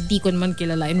ko na di ko naman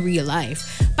kilala in real life.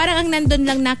 Parang ang nandun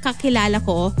lang nakakilala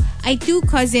ko ay 2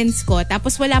 cousins ko,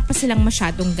 tapos wala pa silang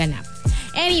masyadong ganap.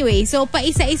 Anyway, so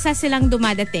paisa-isa silang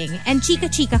dumadating, and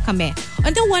chika-chika kami.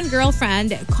 Until one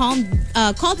girlfriend called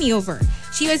me over.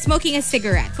 She was smoking a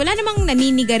cigarette. Wala namang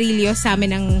naninigarilyo sa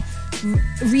amin ng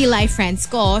real-life friends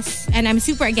ko, and I'm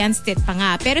super against it pa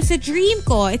nga. Pero sa dream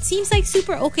ko, it seems like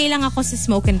super okay lang ako sa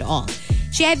smoke and all.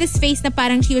 She had this face na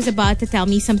parang she was about to tell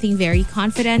me something very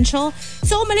confidential.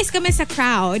 So umalis kami sa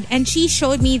crowd, and she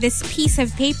showed me this piece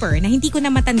of paper na hindi ko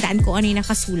na matandaan kung ano yung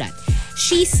nakasulat.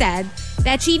 She said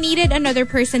that she needed another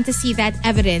person to see that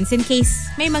evidence in case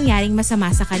may mangyaring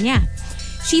masama sa kanya.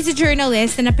 She's a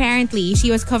journalist and apparently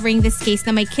she was covering this case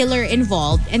na may killer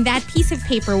involved, and that piece of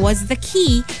paper was the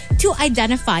key to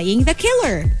identifying the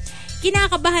killer.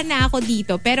 Kinakabahan na ako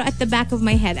dito, pero at the back of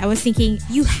my head, I was thinking,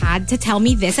 you had to tell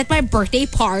me this at my birthday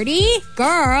party?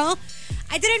 Girl!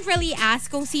 I didn't really ask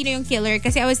kung sino yung killer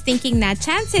kasi I was thinking na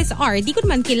chances are, di ko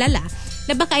naman kilala.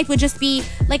 Na baka it would just be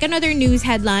like another news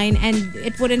headline and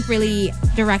it wouldn't really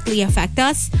directly affect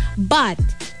us. But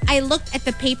I looked at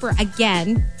the paper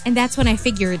again and that's when I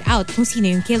figured out kung sino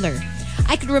yung killer.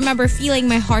 I could remember feeling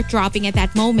my heart dropping at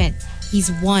that moment.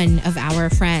 He's one of our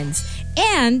friends.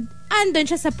 And andun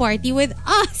siya sa party with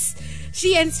us.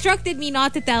 She instructed me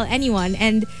not to tell anyone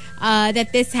and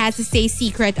that this has to stay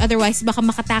secret. Otherwise, baka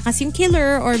makatakas yung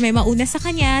killer or may mauna sa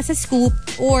kanya sa scoop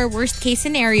or worst case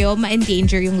scenario,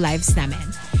 ma-endanger yung lives namin.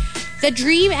 The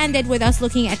dream ended with us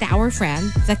looking at our friend,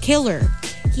 the killer.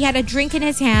 He had a drink in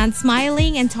his hand,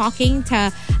 smiling and talking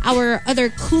to our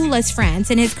other clueless friends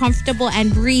in his comfortable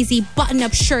and breezy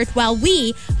button-up shirt while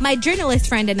we, my journalist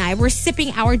friend and I, were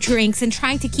sipping our drinks and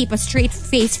trying to keep a straight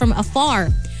face from afar.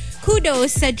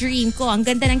 Kudos sa dream ko. Ang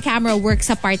ganda ng camera work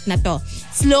sa part na to.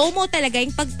 Slow-mo talaga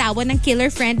yung pagtawa ng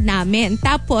killer friend namin.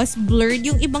 Tapos, blurred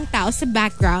yung ibang tao sa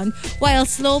background while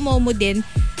slow-mo din,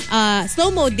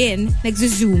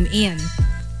 nagzo-zoom in.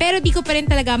 Pero di ko pa rin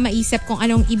talaga maisip kung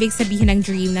anong ibig sabihin ng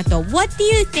dream na to. What do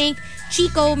you think,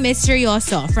 Chico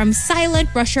Misterioso from Silent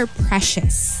Rusher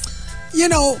Precious? You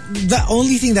know, the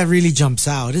only thing that really jumps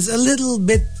out is a little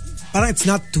bit, parang it's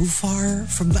not too far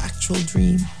from the actual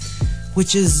dream,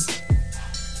 which is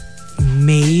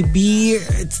maybe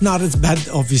it's not as bad,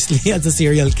 obviously, as a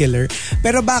serial killer.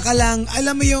 Pero baka lang,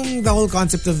 alam mo yung the whole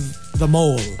concept of the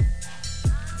mole.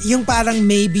 Yung parang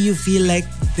maybe you feel like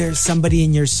there's somebody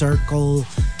in your circle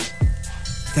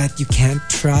that you can't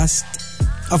trust.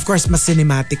 Of course, mas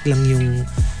cinematic lang yung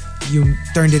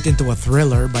turned it into a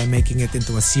thriller by making it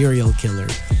into a serial killer.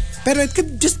 Pero it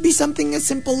could just be something as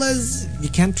simple as you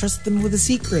can't trust them with a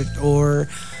secret, or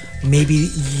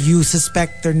maybe you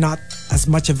suspect they're not as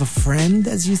much of a friend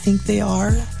as you think they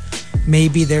are.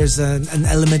 Maybe there's an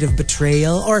element of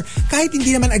betrayal, or kahit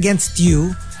hindi naman against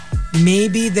you,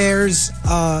 maybe there's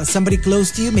somebody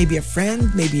close to you, maybe a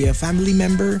friend, maybe a family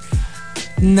member,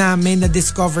 na may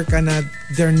na-discover ka na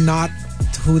they're not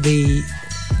who they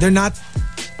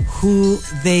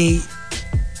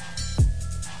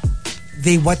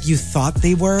what you thought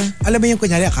they were. Alam mo yung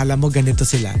kunyari, akala mo ganito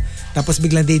sila. Tapos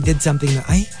biglang they did something na,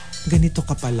 ay, ganito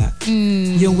ka pala.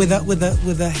 Yung with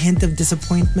a hint of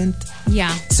disappointment. Yeah.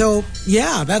 So,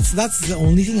 yeah, that's the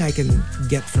only thing I can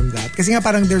get from that. Kasi nga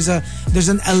parang there's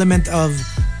an element of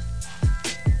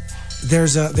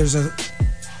there's a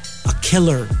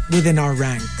killer within our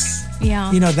ranks.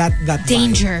 Yeah. You know, that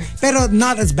danger. Vibe. Pero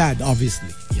not as bad,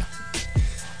 obviously. Yeah.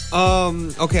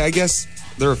 Okay, I guess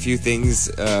there are a few things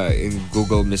in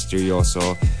Google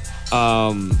Misterioso.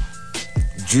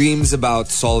 Dreams about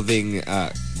solving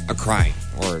a crime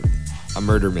or a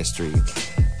murder mystery.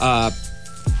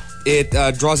 It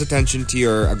draws attention to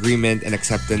your agreement and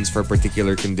acceptance for a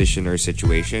particular condition or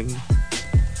situation.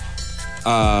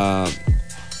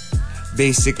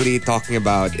 Basically talking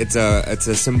about it's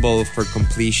a symbol for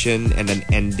completion and an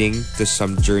ending to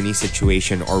some journey,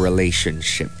 situation, or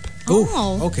relationship.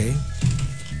 Oh, okay.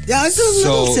 Yeah, it's a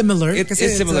little similar. It's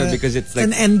similar because it's like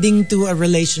an ending to a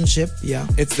relationship. Yeah,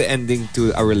 it's the ending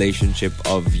to a relationship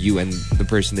of you and the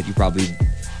person that you probably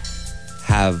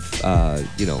have, a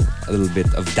little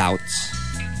bit of doubts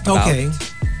about, okay,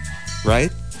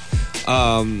 right?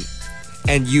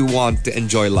 And you want to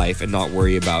enjoy life and not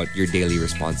worry about your daily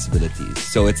responsibilities.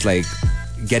 So it's like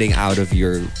getting out of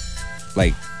your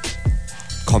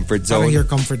comfort zone. Out of your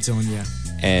comfort zone, yeah.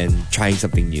 And trying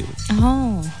something new.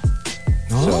 Oh.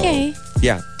 So, okay.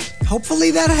 Yeah.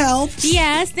 Hopefully that helps.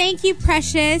 Yes, thank you,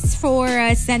 Precious, for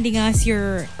sending us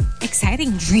your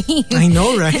exciting dream. I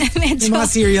know, right? Medyo yung mga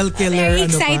serial killer. Very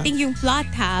exciting yung plot,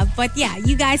 ha? But yeah,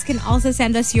 you guys can also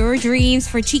send us your dreams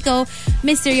for Chico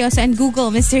Misterioso and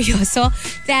Google Misterioso.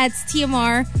 That's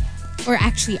TMR, or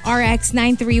actually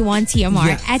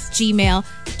RX931TMR at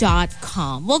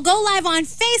gmail.com. We'll go live on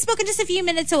Facebook in just a few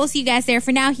minutes, so we'll see you guys there.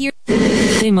 For now, here.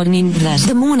 The Morning Rush.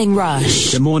 The Morning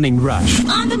Rush. The Morning Rush.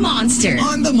 On the Monster.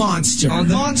 On the Monster. On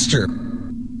the Monster.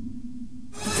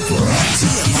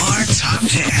 TMR Top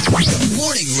 10. The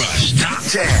Morning Rush Top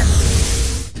 10.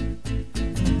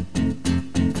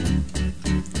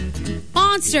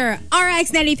 Monster RX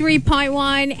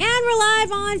 93.1, and we're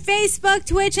live on Facebook,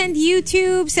 Twitch, and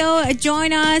YouTube. So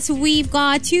join us. We've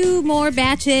got 2 more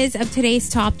batches of today's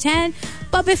Top 10.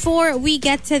 But before we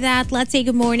get to that, let's say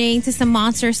good morning to some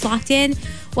monsters locked in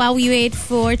while we wait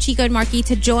for Chico and Marky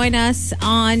to join us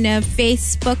on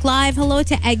Facebook Live. Hello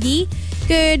to Eggy.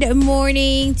 Good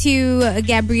morning to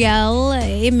Gabrielle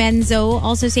Imenzo.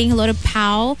 Also saying hello to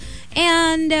Pau.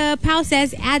 And Pau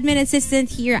says, admin assistant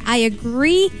here. I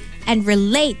agree and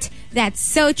relate. That's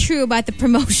so true about the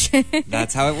promotion.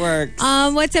 That's how it works.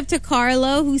 What's up to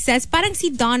Carlo, who says, parang si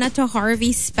Donna to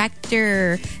Harvey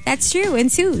Specter. That's true, in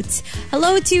Suits.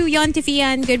 Hello to Yon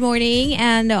Tifian, good morning.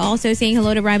 And also saying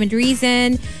hello to Rhyme and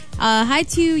Reason. Hi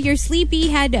to your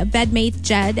sleepyhead bedmate,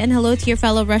 Jed. And hello to your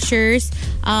fellow rushers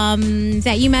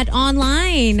that you met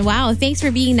online. Wow, thanks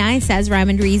for being nice, says Rhyme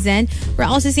and Reason. We're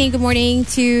also saying good morning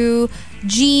to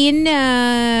Jean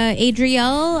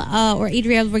Adriel or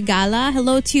Adriel Regala.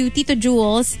 Hello to Tito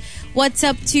Jules. What's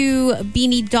up to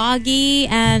Beanie Doggy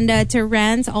and to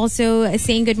Renz. Also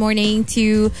saying good morning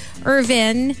to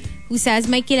Irvin, who says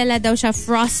may kilala daw siya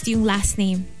Frost yung last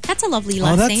name. That's a lovely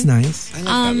last name. Oh, that's nice. I like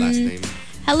that last name.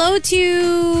 Hello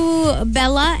to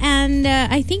Bella, and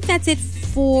I think that's it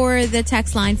for the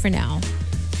text line for now.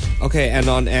 Okay, and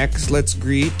on X, let's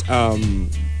greet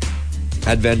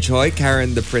Advenchoy,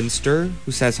 Karen the Prinster,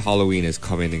 who says Halloween is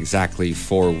coming exactly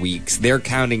 4 weeks. They're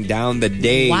counting down the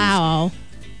days. Wow.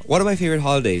 One of my favorite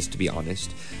holidays, to be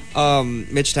honest.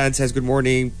 Mitch Tan says, good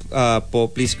morning po.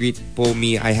 Please greet po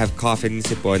me. I have cough and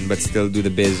sipon but still do the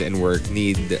biz and work.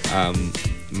 Need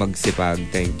magsipag.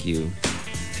 Thank you.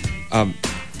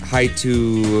 Hi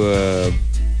to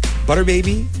Butter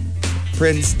Baby,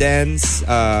 Prince Dance,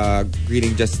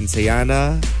 greeting Justin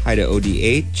Sayana. Hi to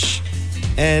ODH.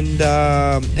 And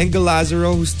Engel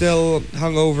Lazaro, who's still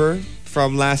hungover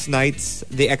from last night's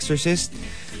The Exorcist.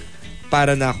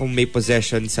 Para na akong may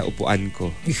possession sa upuan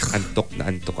ko. Antok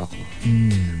na antok ako.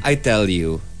 I tell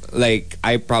you, like,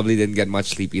 I probably didn't get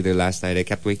much sleep either last night. I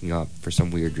kept waking up for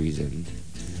some weird reason.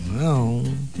 Wow,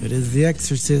 it is The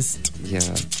Exorcist. Yeah.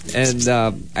 And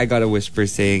I got a whisper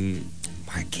saying,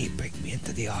 Marky, bring me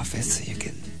into the office so you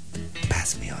can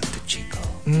pass me on to Chico.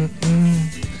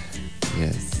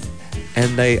 Yes.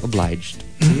 And I obliged.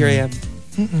 So here I am.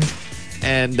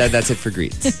 And that's it for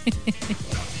greets.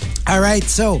 All right,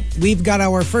 so we've got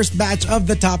our first batch of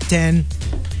the top 10.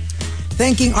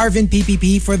 Thanking Arvin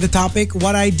PPP for the topic,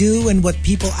 what I do and what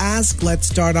people ask. Let's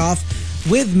start off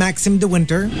with Maxim De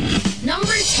Winter.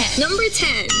 Number 10.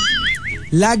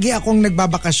 Lagi akong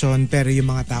nagbabakasyon pero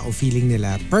yung mga tao feeling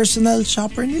nila personal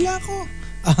shopper nila ako.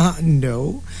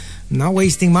 No. I'm not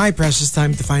wasting my precious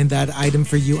time to find that item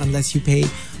for you unless you pay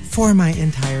for my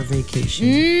entire vacation.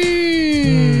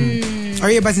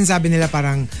 Or yung ba sinasabi nila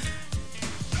parang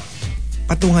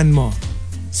patungan mo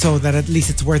so that at least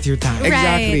it's worth your time.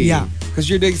 Exactly. Yeah. Because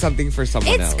you're doing something for someone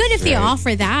else. It's good if they right?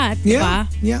 offer that. Yeah. Diba?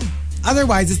 Yeah.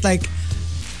 Otherwise, it's like,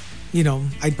 you know,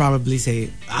 I'd probably say,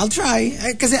 I'll try.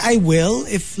 Because I will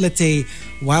if, let's say,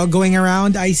 while going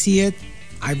around, I see it.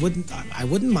 I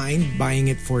wouldn't mind buying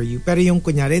it for you. Pero yung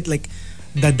kunyari, like,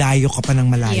 dadayo ka pa ng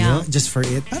malayo just for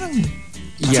it. Parang,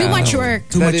 Too much work.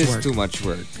 Too That much is work. too much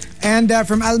work. And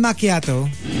from Al Macchiato,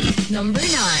 Number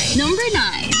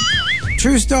 9.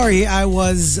 true story, I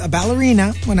was a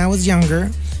ballerina when I was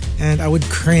younger and I would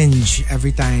cringe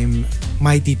every time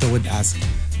my tito would ask,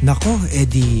 Nako,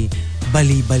 edi,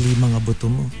 bali-bali mga buto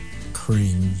mo.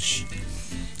 Cringe.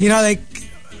 You know, like,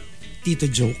 tito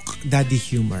joke, daddy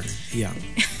humor. Yeah.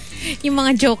 Yung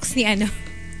mga jokes ni ng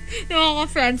mga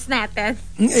friends natin.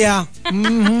 Yeah.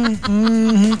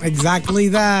 Exactly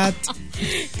that.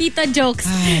 Tita jokes.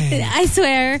 I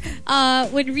swear,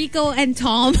 when Rico and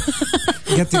Tom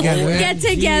Get together.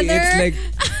 It's like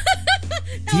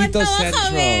Tito tawa-tawa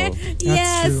Central. kami.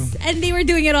 Yes. true. And they were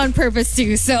doing it on purpose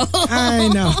too. So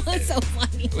I know. it's so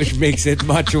funny. Which makes it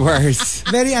much worse.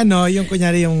 Very yung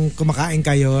kunyari yung kumakain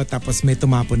kayo tapos may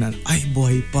tumapunan. Ay,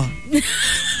 buhay pa.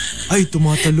 Ay,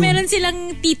 tumatalong. Meron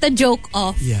silang tita joke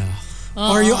off. Yeah.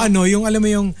 Or yung yung alam mo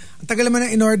yung, ang tagal naman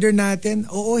ng in-order natin,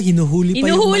 oo, hinuhuli pa yung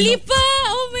Inuhuli manok. pa!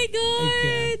 Oh my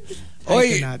God!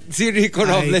 Oy, cannot. si Rico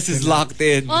Robles is locked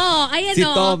in. Oh, ayan Si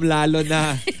o. Tom lalo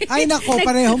na. Ay nako,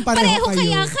 parehong-pareho kayo.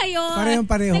 kaya kayo.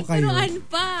 Parehong-pareho kayo. Nagturuan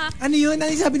pa. Ano yun? Ano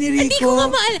yung sabi ni Rico? Hindi ko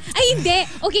nga Ay, hindi.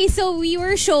 Okay, so we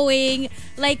were showing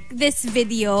like this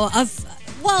video of,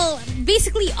 well,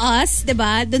 basically us,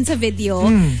 diba? Dun sa video.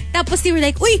 Tapos they were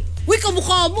like, uy,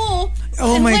 kamukha mo.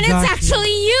 Oh and my when God. it's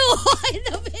actually you in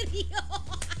the video.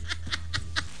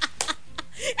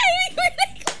 And we were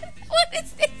like, what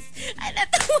is this?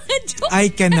 Joke. I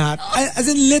cannot. As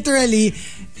in literally,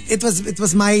 it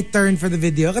was my turn for the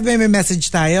video. Kasi may message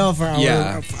tayo for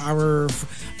our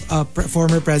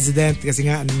former president kasi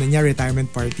nga ano niya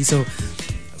retirement party. So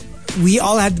we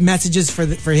all had messages for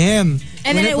him.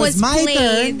 And when then it was my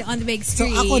played turn, on the big so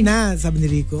screen. ako na, sabi ni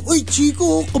Rico, uy,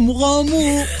 Chico, kamukha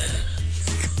mo.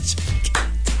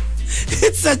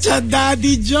 It's such a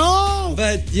daddy joke.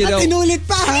 But, you know, At inulit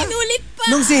pa, ha? Inulit pa.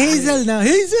 Nung si Hazel na,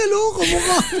 Hazel,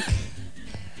 kamukha mo.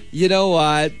 you know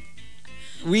what?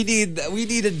 We need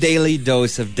a daily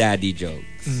dose of daddy jokes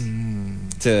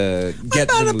to get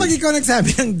Paano the pag mood. ikaw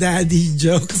nagsabi ng daddy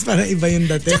jokes, parang iba yung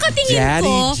dating? Tsaka tingin Daddy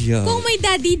ko, joke. kung may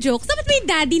daddy jokes, dapat may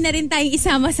daddy na rin tayong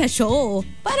isama sa show.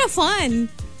 Para fun.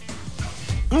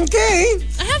 Okay.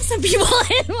 I have some people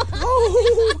in mind.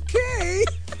 Oh, okay.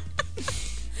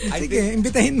 Sige,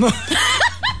 imbitahin mo.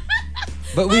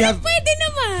 But we have Pwede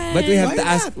naman. but we have Why to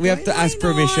ask not? we have to ask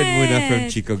permission muna from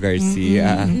Chico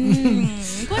Garcia.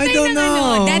 Kung I tayo don't ng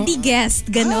know. daddy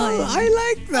guest, ganon. Oh, I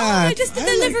like that. Just to I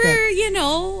like deliver,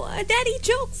 that. a daddy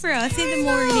joke for us in the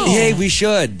morning. Hey, we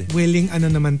should. Willing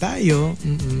naman tayo.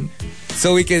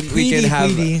 So we can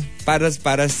have Pwede.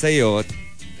 para sa'yo,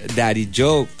 daddy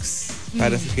jokes.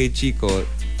 Para sa kay Chico,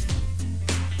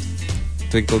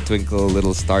 twinkle twinkle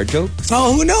little star jokes.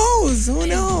 Oh, who knows? Who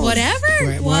knows?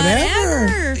 Whatever.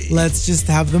 Whatever. Let's just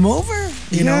have them over.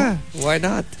 You know? Why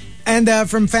not? And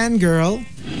from Fangirl,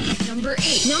 Number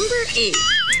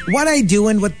 8. what I do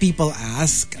and what people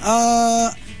ask,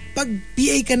 pag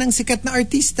PA ka ng sikat na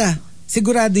artista,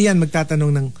 sigurado yan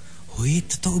magtatanong ng, Uy,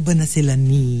 totoo ba na sila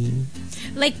ni...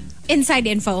 Like, inside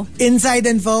info. Inside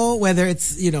info, whether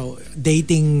it's,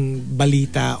 dating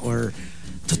balita or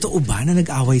totoo ba na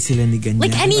nag-away sila ni ganyan?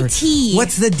 Like any Or tea.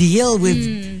 What's the deal with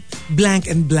blank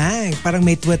and blank? Parang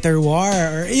may Twitter war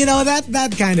or,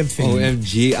 that kind of thing.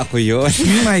 OMG, ako yun.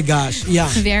 Oh my gosh, yeah.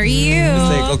 Very you.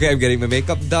 It's like, okay, I'm getting my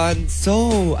makeup done.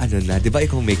 So, di ba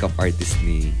ikaw makeup artist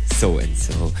ni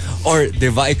so-and-so? Or, di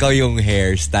ba ikaw yung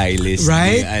hairstylist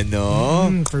Right?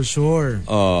 ni For sure.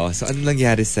 Oh, so ano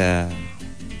nangyari sa...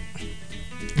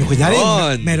 Yung kunyari,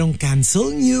 Yun. merong cancel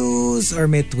news or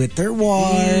may Twitter war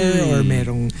or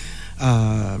merong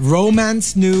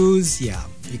romance news. Yeah,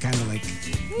 you kind of like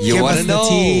You give wanna us the know.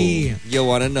 tea. You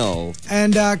wanna know.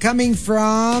 And coming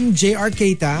from JR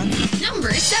Keita,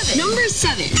 Number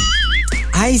 7.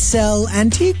 I sell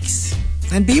antiques.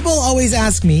 And people always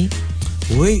ask me,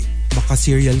 Uy, baka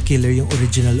serial killer yung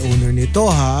original owner nito,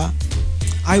 ha?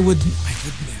 I would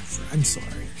never. I'm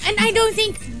sorry. And I don't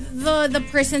think the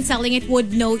person selling it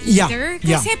would know Yeah, either.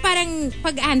 yeah. Kasi parang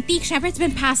pag antique, syempre it's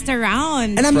been passed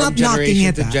around. And I'm From not knocking generation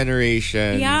it, to ha?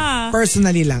 generation. Yeah.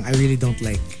 Personally lang, I really don't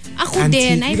like Ako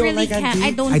antique. din. I You don't really like can't. antique?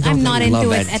 I don't. I don't I'm not like into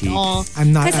love it at antiques. all.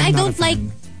 I'm not- Because I'm I not don't a like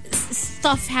fan.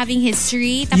 stuff having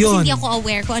history. Tapos Yun. hindi ako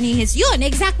aware kung ano yung history. Yun,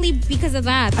 exactly because of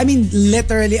that. I mean,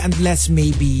 literally, unless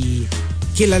maybe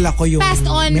kilala ko yung Passed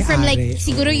on from like may-ari.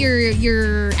 siguro Oo.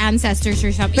 your ancestors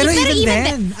or something. Pero Pero even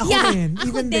then, ako yeah, din. ako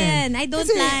Even din. then. I don't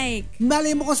Kasi, like.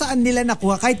 malay mo kung saan nila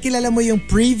nakuha. Kahit kilala mo yung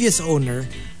previous owner,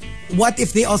 what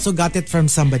if they also got it from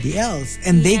somebody else?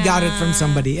 And they got it from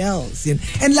somebody else. Yun.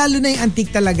 And lalo na yung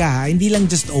antique talaga, ha? Hindi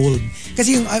lang just old.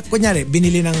 Kasi yung, kunyari,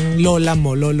 binili ng lola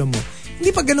mo, lolo mo.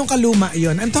 Hindi pa ganun kaluma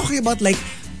yun. I'm talking about like,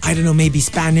 I don't know, maybe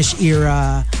Spanish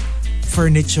era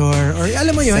furniture or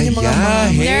alam mo yun, yung mga Yeah,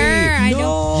 hey. There, I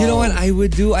don't. You know what I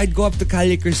would do? I'd go up to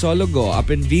Calle Crisologo up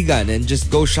in Vigan and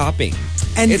just go shopping.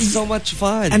 And it's so much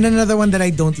fun. And another one that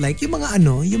I don't like, yung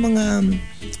mga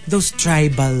those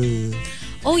tribal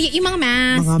Oh, yung mga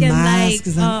masks. mga and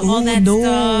masks. like, all that no,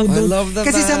 stuff. I love the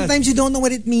Kasi mask. sometimes you don't know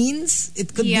what it means.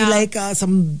 It could Yeah. be like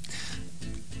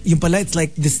yung pala, it's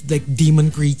like this like demon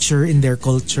creature in their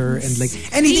culture and like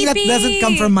anything that Creepy. doesn't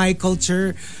come from my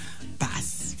culture,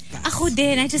 pass. Ako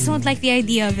din. I just don't like the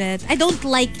idea of it. I don't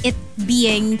like it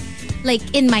being like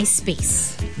in my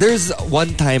space. There's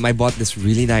one time I bought this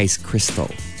really nice crystal.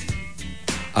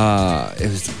 It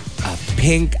was a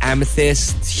pink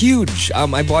amethyst, huge.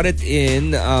 I bought it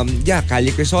in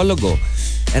Calle Crisologo,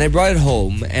 and I brought it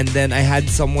home. And then I had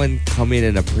someone come in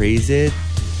and appraise it,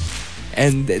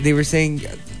 and they were saying,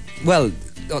 well,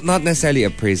 not necessarily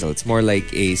appraisal. It's more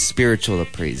like a spiritual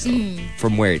appraisal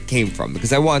from where it came from,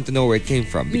 because I want to know where it came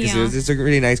from, because Yeah. it's a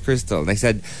really nice crystal. And I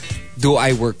said, do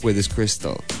I work with this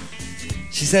crystal?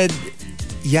 She said,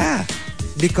 yeah,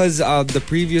 because the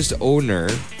previous owner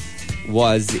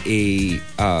was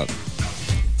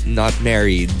not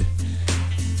married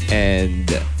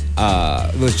and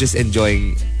was just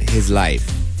enjoying his life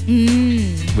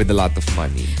with a lot of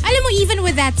money. Alam mo, even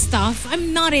with that stuff,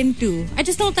 I'm not into. I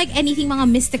just don't like anything mga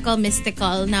mystical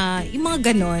na yung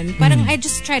mga ganon. Parang I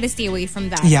just try to stay away from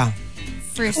that. Yeah.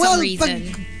 For some Well,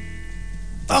 reason.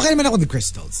 Okay naman ako with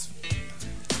crystals.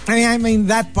 I mean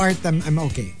that part I'm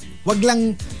okay. Wag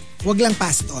lang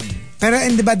passed on. Pero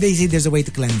and diba they say there's a way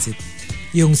to cleanse it.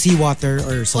 Yung seawater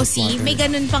or salt water. May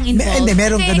ganun pang involved. Hindi,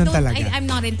 meron Kasi ganun talaga. I'm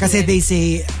not into Kasi it. they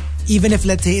say, even if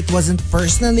let's say it wasn't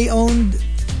personally owned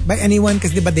by anyone,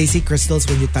 kasi diba they say crystals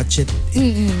when you touch it,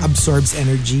 it absorbs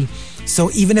energy. So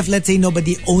even if let's say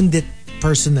nobody owned it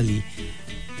personally,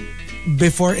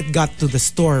 before it got to the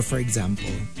store, for example,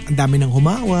 ang dami nang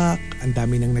humawak, ang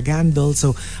dami nang nag-handle.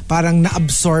 So parang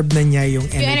na-absorb na niya yung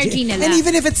energy. energy nila. And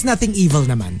even if it's nothing evil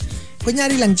naman,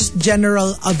 kunyari lang, just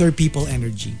general other people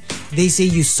energy. They say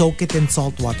you soak it in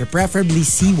salt water, preferably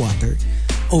seawater,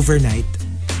 overnight.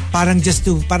 Parang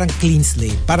parang clean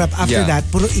slate. Para after Yeah. that,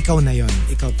 puro ikaw na yon.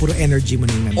 Ikaw, puro energy mo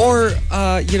na yung nandun. Or,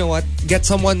 you know what? Get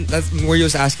someone. That's where you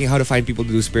was asking how to find people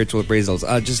to do spiritual appraisals.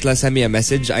 Just send me a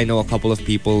message. I know a couple of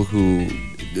people who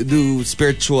do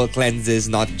spiritual cleanses,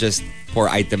 not just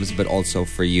for items, but also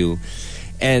for you.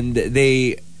 And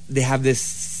they have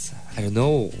this, I don't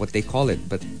know what they call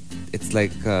it, but it's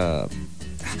like,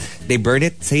 they burn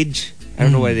it, sage. I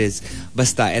don't know what it is.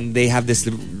 Basta, and they have this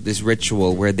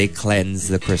ritual where they cleanse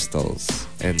the crystals.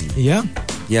 And Yeah.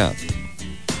 yeah.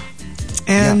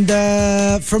 And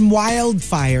from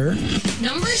Wildfire,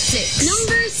 Number 6.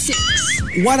 Number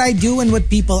 6. what I do and what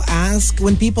people ask,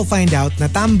 when people find out na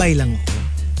tambay lang ako,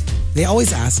 they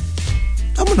always ask,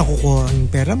 saan mo nakukuha ang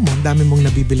pera mo? Ang dami mong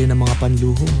nabibili ng mga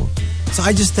panluho mo. So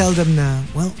I just tell them na,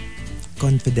 well,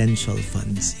 confidential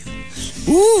funds yun.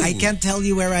 Ooh. I can't tell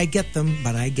you where I get them,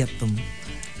 but I get them.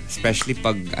 Especially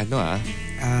pag,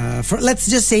 Let's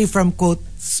just say from, quote,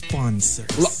 sponsors.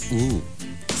 ooh.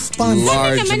 Sponsors.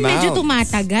 Large Naman medyo amounts.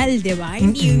 tumatagal, di ba?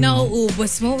 Hindi yung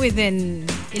nauubos mo within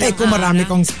ilang Eh, kung marami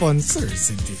araw. kong sponsors,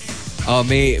 hindi. Oh,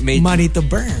 may Money to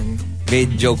burn.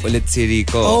 joke ulit si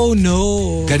Rico. Oh,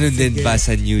 no. Ganun din Sige. ba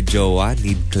sa new jowa?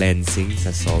 Need cleansing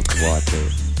sa salt water?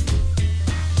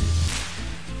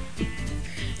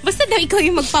 Basta daw ikaw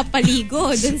yung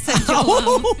magpapaligo dun sa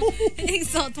jowa.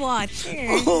 Salt water.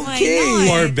 Why not?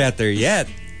 Or better yet,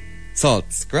 salt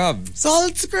scrub.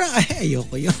 Salt scrub. Ay,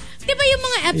 ayoko yun. Di ba yung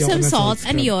mga Epsom Ayoko na salt, salt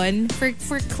ano scrub. yun?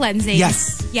 For cleansing?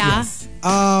 Yes. Yeah? Yes.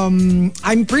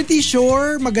 I'm pretty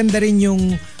sure maganda rin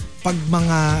yung pag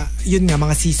mga, yun nga,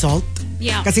 mga sea salt.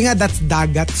 Yeah. Kasi nga, that's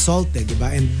dagat salt eh, di ba?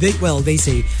 And they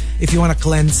say, if you wanna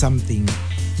cleanse something,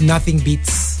 nothing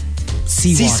beats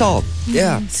seawater. Sea salt.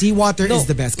 Yeah. Seawater No, is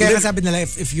the best. Kaya live- sabi nila,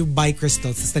 if you buy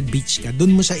crystals, tapos nag-beach ka,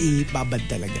 dun mo siya ibabad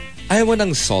talaga. Ayaw mo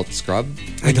ng salt scrub?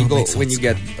 I don't like salt when you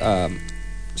get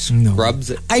No.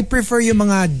 scrubs. I prefer yung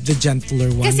mga the gentler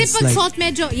ones. Kasi pag like, salt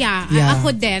medyo, yeah. Yeah.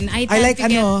 Ako din. I I like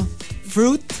tend to get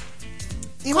fruit.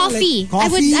 You know, Coffee.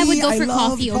 like I would go for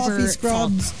love coffee over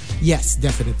scrubs. Yes,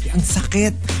 definitely. Ang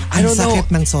sakit. I Ang don't know. sakit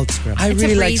ng salt scrub. I It's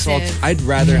really like salt. abrasive. I'd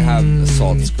rather have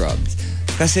salt scrubs.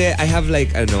 Kasi I have like,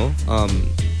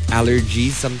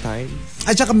 allergies sometimes.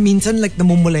 At saka minsan like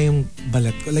namumula yung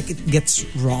balat ko. Like it gets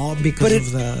raw because But of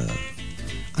the...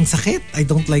 Ang sakit. I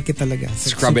don't like it talaga. It's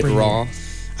like Scrub it super raw.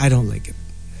 I don't like it.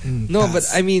 No, pass. but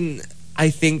I mean, I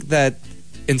think that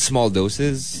in small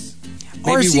doses,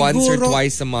 Or maybe once or siguro-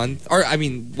 twice a month, or I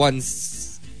mean,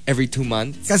 once every 2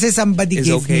 months. Kasi somebody Is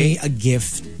gave okay? me a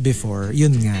gift before.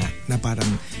 Yun nga, na parang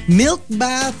milk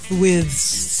bath with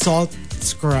salt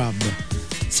scrub.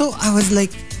 So I was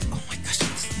like, oh my gosh,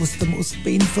 this was the most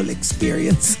painful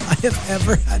experience I have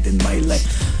ever had in my life.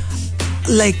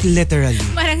 Like literally.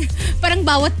 parang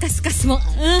bawat kaskas mo.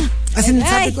 As in,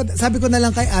 Ay! sabi ko na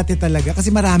lang kay ate talaga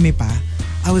kasi marami pa.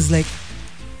 I was like,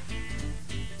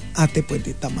 ate,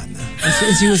 pwede tama na.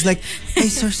 And she was like, ay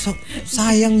sir,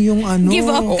 sayang yung ano. Give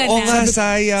up ka Oo na. nga,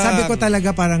 sayang. Sabi ko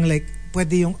talaga parang like,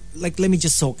 pwede yung, like, let me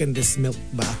just soak in this milk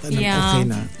bath. And Yeah. okay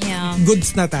na. Yeah.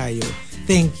 Goods na tayo.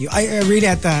 Thank you. I really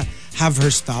had to have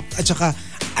her stop. At saka,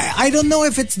 I don't know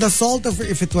if it's the salt or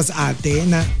if it was ate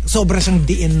na sobra siyang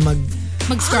diin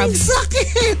Mag-scrub. Ang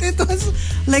sakit! It was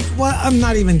like, I'm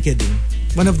not even kidding.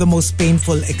 One of the most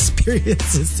painful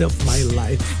experiences of my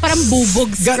life. Parang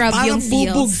bubog scrub yung Parang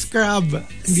bubog feels. scrub.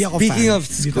 Hindi ako Speaking fan. of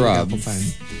Hindi talaga ako scrubs, fan.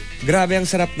 grabe ang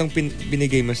sarap ng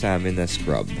binigay mo sa amin na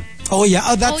scrub. Oh yeah,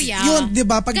 that's Oh, yeah. yun, 'di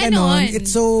ba? Pag Ganon.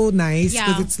 it's so nice Yeah.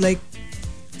 because it's like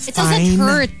It doesn't fine.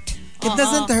 hurt. It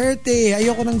doesn't hurt eh.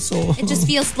 Ayoko ng so. It just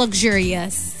feels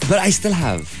luxurious. But I still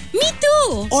have. Me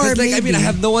too! Or 'Cause, like, I mean, I maybe-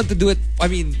 have no one to do it. I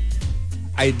mean,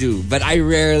 I do, but I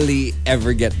rarely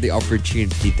ever get the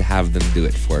opportunity to have them do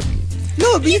it for me.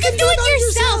 No, but You can do it on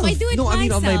yourself. I do it No, I mean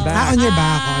on my myself. back. On your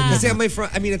back. On your Kasi back. on my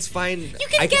front, I mean, it's fine. You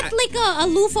can get like a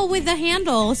loofah with a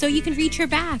handle so you can reach your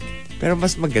back. Pero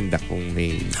mas maganda kung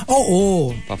may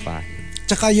Oo. papahin.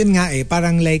 Tsaka yun nga eh,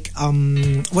 parang like,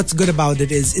 what's good about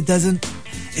it is it doesn't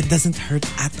hurt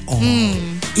at all.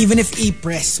 Even if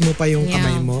i-press mo pa yung Yeah.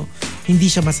 kamay mo, hindi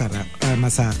siya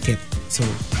masakit. So,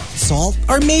 salt,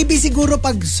 or maybe siguro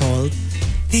pag salt,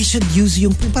 they should use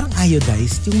yung parang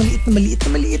iodized, yung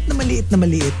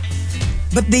maliit.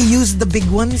 But they use the big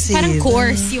ones eh. Parang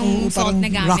coarse yung Oo, salt parang na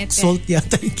gamit rock eh. salt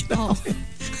yata yung Oo. ginamit.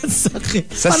 Ang sakit.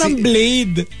 Sa Parang si-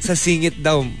 blade. Sa singit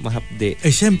daw, mahapde.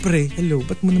 Eh, syempre. Hello,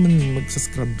 ba't mo naman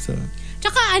magsascrub sa...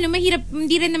 Tsaka mahirap,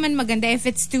 hindi rin naman maganda if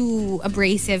it's too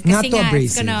abrasive. Not Kasi too nga, abrasive.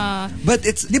 it's gonna, But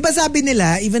it's, Di ba sabi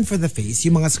nila, even for the face,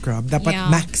 yung mga scrub, dapat Yeah.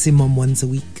 maximum once a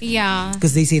week. yeah.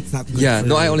 Because they say it's not good yeah, for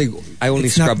no, you. I only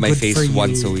It's not scrub my good face for you.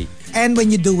 once a week. And when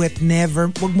you do it,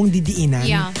 wag mong didiinan.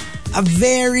 Yeah. A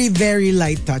very, very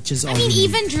light touch is all I mean, you need.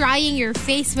 even drying your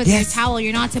face with Yes. your towel,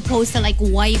 you're not supposed to like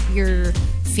wipe your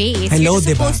face. Hello, you're just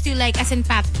diba? supposed to like, as in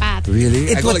pat. Really?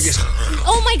 It I go was- like this.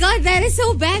 Oh my God, that is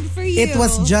so bad for you. It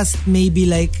was just maybe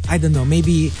like, I don't know,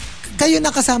 maybe kayo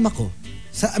na kasama ko.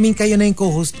 Kayo na yung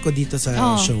co-host ko dito sa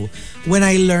show. When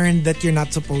I learned that you're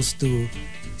not supposed to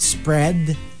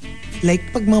spread, like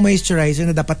pag moisturizer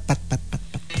na dapat pat.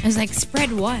 I was like,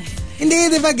 spread what? Hindi,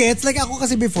 di ba gets? Like ako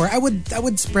kasi before, I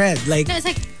would spread. Like, No, it's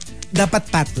like, dapat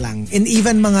pat lang. And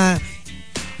even mga,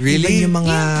 Really? even yung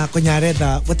mga, kunyari,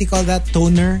 what do you call that?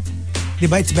 Toner? Di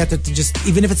ba? It's better to just,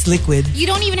 even if it's liquid, you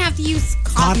don't even have to use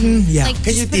Cotton? Yeah. Like,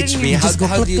 Can you just put it teach in me? your- How just go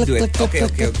do you click, do it? click, Okay.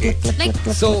 click, click, click, Like,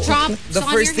 So, drop the on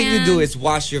first your thing you do hands. is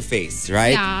wash your face,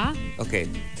 right? Yeah. Okay.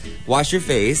 Wash your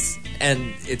face,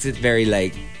 and it's very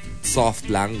like soft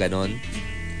lang, ganon?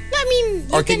 I mean,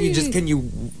 Or can you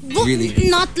Well, really?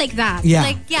 not like that. Yeah.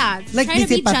 Like, yeah. Like, try to they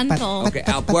be say pat, pat, gentle. pat. Okay,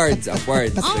 upwards,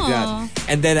 like Oh. that.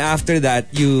 And then after that,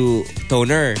 you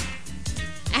toner.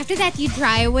 After that, you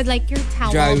dry with like your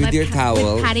towel. Dry with but your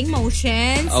towel. With patting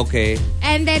motions. Okay.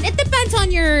 And then it depends on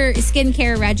your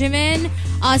skincare regimen.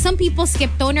 Some people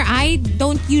skip toner. I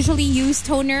don't usually use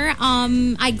toner.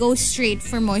 I go straight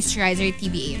for moisturizer,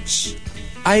 TBH.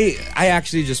 I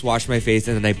actually just wash my face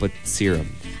and then I put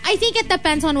serum. I think it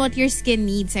depends on what your skin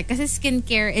needs. Because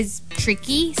skincare is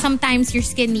tricky. Sometimes your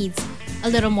skin needs a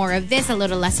little more of this, a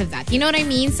little less of that. You know what I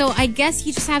mean? So I guess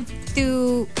you just have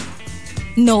to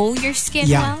know your skin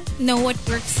Yeah. well. Know what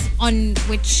works on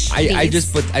which I days.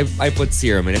 just put I put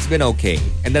serum and it's been okay.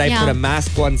 And then I Yeah. put a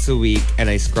mask once a week and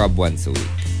I scrub once a week.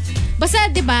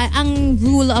 Basta, di ba, ang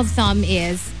rule of thumb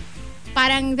is,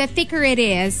 parang the thicker it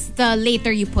is, the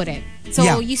later you put it. So,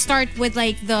 Yeah. you start with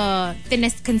like the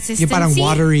thinnest consistency. Yung parang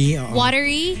watery. oo.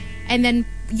 Watery, and then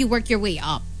you work your way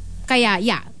up. Kaya,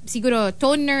 yeah, siguro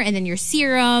toner and then your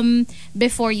serum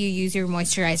before you use your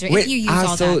moisturizer. If you use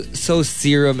all that. so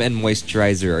serum and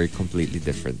moisturizer are completely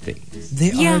different things.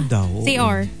 They Yeah, are though. they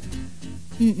are.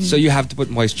 So you have to put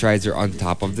moisturizer on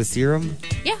top of the serum?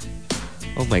 Yeah.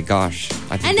 Oh my gosh.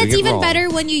 I think And doing it's it even wrong. better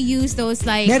when you use those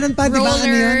like Meron pa, di ba, ano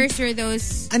yun? rollers or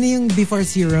those... Ano yung before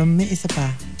serum? May isa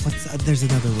pa. There's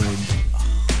another word.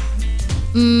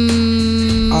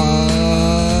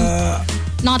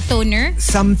 Not toner.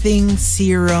 Something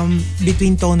serum,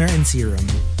 between toner and serum.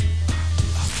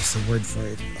 Oh, there's a word for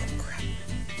it. Oh, crap.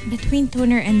 Between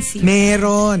toner and serum.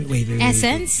 Meron. Wait.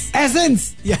 Essence?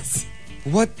 Essence! Yes.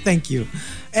 What? Thank you.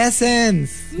 Essence.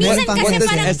 Minsan Meron pang kasi does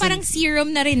parang, essence- parang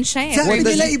serum na rin siya eh. Sabi What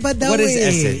does- nila iba daw what is eh.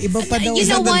 essence? Iba pa daw. You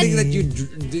know sa what? Thing dali. that you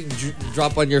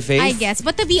drop on your face? I guess.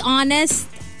 But to be honest,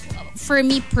 for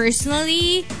me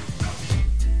personally,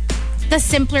 the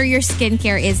simpler your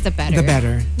skincare is, the better. The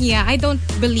better. Yeah, I don't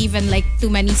believe in like too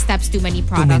many steps, too many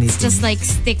products. many Just things. like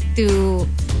stick to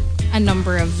a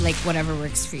number of like whatever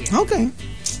works for you. Okay.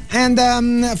 And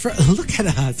look at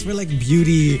us. We're like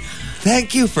beauty.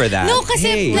 Thank you for that. No, kasi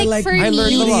Hey, like, We're like for I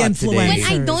learned a me, lot influencers. today. when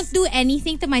I don't do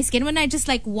anything to my skin, when I just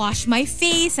like wash my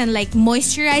face and like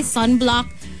moisturize,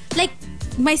 sunblock, like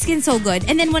my skin's so good.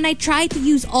 And then when I try to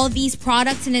use all these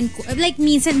products and then like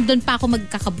minsan doon pa ako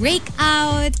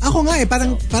magkaka-breakout. Ako nga eh,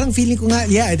 parang feeling ko nga,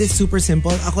 yeah, it is super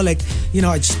simple. Ako like, you know,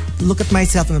 I just look at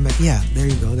myself and I'm like, yeah, there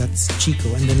you go, that's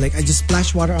Chico. And then like, I just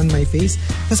splash water on my face.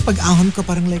 Tapos pag ahon ko,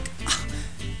 parang like,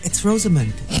 it's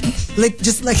Rosamund. Like,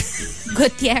 just like,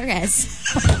 Gutierrez.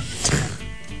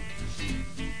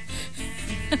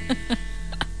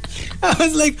 I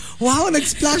was like, wow,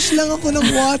 nag-splash lang ako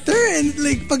ng water and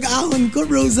like, pag ahon ko,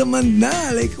 Rosamund na.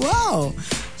 Like, wow.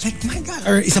 Like, my God.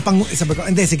 Or isa pa ko,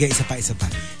 hindi, sige, isa pa. Isa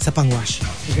pang wash.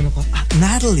 You're gonna call,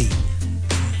 Natalie.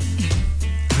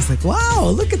 I was like,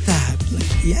 wow, look at that. Like,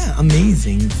 yeah,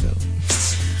 amazing. So,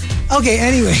 okay,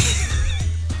 anyway.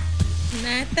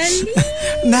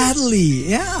 Natalie,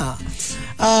 yeah.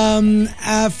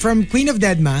 From Queen of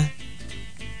Deadma.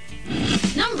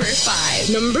 Number 5.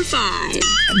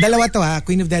 Dalawa to ha,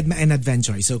 Queen of Deadma and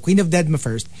Adventure. So Queen of Deadma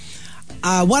first.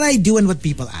 What I do and what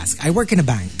people ask. I work in a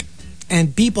bank.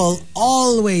 And people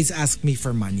always ask me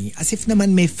for money as if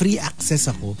naman may free access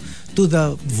ako to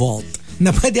the vault.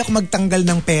 Na pwede ako magtanggal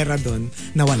ng pera doon.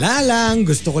 Na wala lang,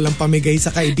 gusto ko lang pamigay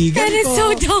sa kaibigan That is ko. so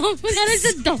dumb. That is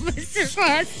the dumbest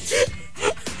request.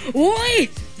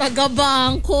 Uy!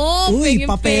 Taga-bangko. Uy,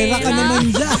 pingin papera ka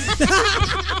naman dyan.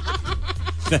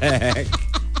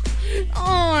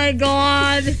 Oh my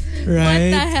God. What Right?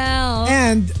 the hell?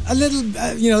 And a little,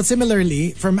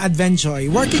 similarly, from Adventure,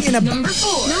 working in a... Number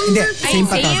 4. Hindi, same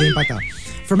pa to.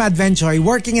 From Adventure,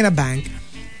 working in a bank,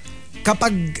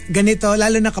 kapag ganito,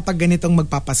 lalo na kapag ganitong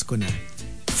magpapasko na,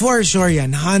 for sure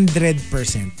yan, 100%.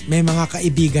 May mga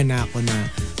kaibigan na ako na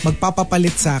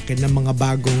magpapapalit sa akin ng mga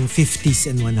bagong 50s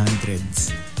and 100s.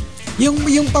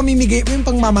 Yung pamimigay, yung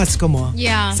pangmamasko mo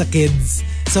Yeah. sa kids.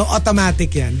 So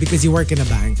automatic yan because you work in a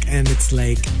bank and it's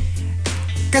like,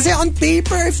 kasi on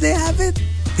paper if they have it,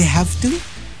 they have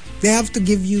to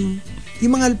give you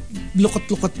yung mga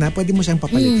lukot-lukot na, pwede mo siyang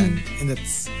papalitan. And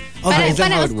that's But, is that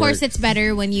how of it course, works? it's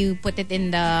better when you put it in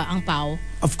the angpao.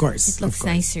 of course. It looks of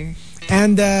course. nicer.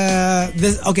 And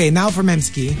okay, now for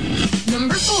Memski.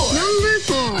 Number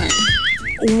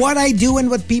 4. What I do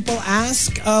and what people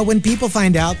ask when people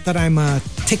find out that I'm a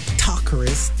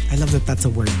TikTokerist. I love that that's a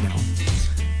word now.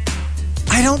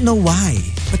 I don't know why,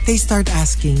 but they start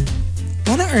asking,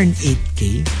 wanna earn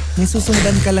 8K? May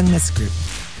susundan ka lang na script.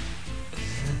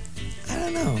 I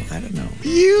don't know.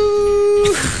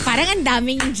 Parang ang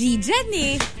daming G dyan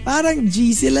eh. Parang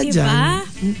G sila Diba?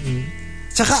 dyan.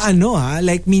 Tsaka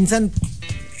like minsan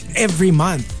every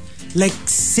month. Like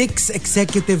 6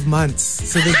 executive months.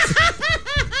 So they...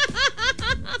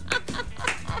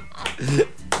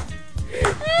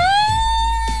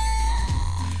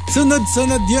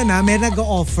 Sunod-sunod yun ha. May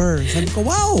nag-offer. Sabi ko,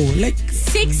 wow. Like,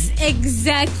 6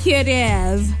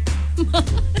 executive.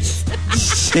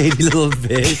 Shady little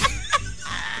bitch.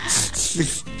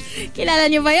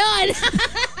 Kilala niyo ba yun?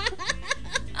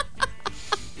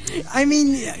 I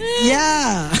mean,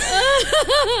 yeah.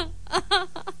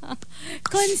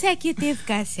 Consecutive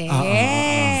kasi.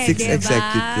 6 diba?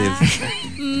 executive.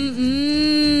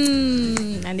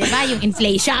 Diba? Yung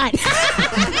inflation.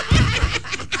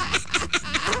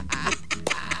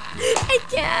 I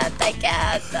can't.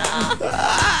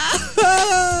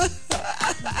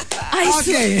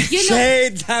 Okay. You know,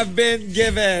 Shades have been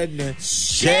given.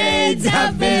 Shades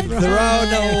have been thrown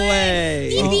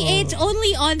away. PBH,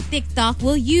 only on TikTok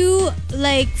will you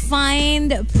like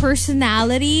find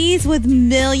personalities with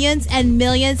millions and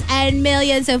millions and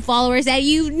millions of followers that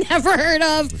you've never heard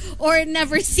of or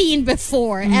never seen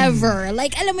before ever.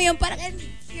 Like alam mo yun, parang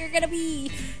you're gonna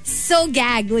be so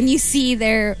gagged when you see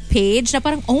their page na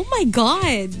parang, oh my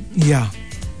God. Yeah.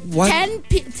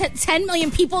 10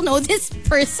 million people know this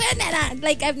person and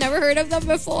I've never heard of them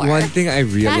before. One thing I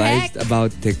realized heck?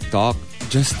 about TikTok,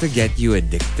 just to get you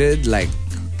addicted,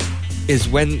 is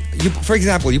when you, for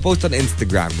example, you post on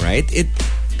Instagram, right? It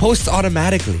posts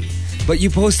automatically. But you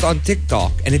post on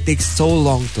TikTok and it takes so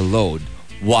long to load.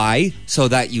 Why? So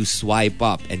that you swipe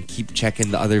up and keep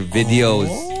checking the other videos.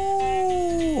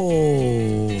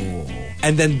 Oh.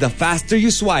 And then the faster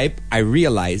you swipe, I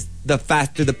realized, the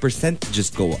faster the percentages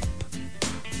go up.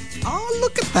 Oh,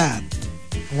 look at that.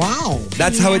 Wow.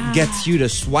 That's how it gets you to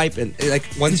swipe and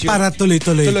once you're Para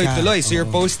tuloy-tuloy ka. tuloy. So you're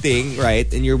posting,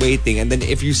 right? And you're waiting. And then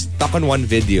if you're stuck on one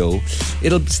video,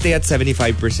 it'll stay at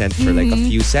 75% for a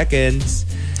few seconds.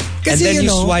 And Kasi, then you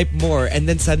know, swipe more. And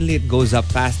then suddenly it goes up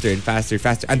faster and faster and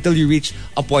faster until you reach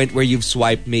a point where you've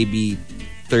swiped maybe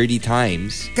 30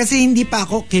 times. Kasi hindi pa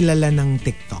ako kilala ng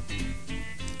TikTok.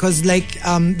 Because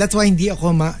that's why hindi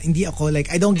ako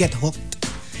I don't get hooked.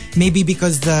 Maybe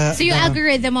because So yung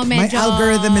algorithm mo my medyo...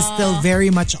 algorithm is still very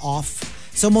much off.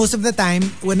 So most of the time,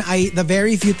 the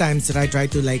very few times that I try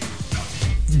to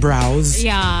browse,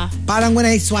 Yeah. parang when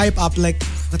I swipe up,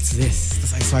 what's this?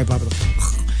 Tapos I swipe up.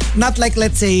 Not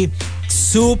let's say,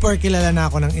 super kilala na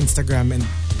ako ng Instagram and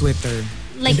Twitter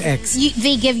Like, and X.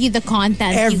 they give you the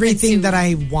content Everything you that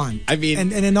I want. I mean,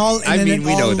 and in all,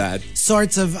 we know that.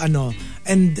 sorts of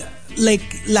and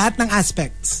lahat ng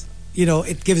aspects,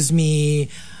 it gives me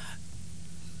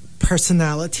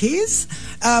personalities,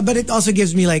 but it also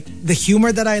gives me the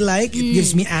humor that I like. It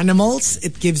gives me animals.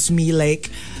 It gives me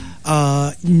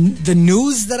the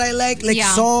news that I like.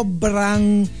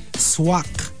 Sobrang swak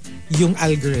yung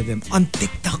algorithm. On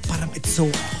TikTok, parang it's so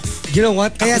off. You know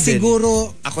what? Kaya Ako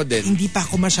siguro, din. hindi pa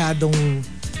ako masyadong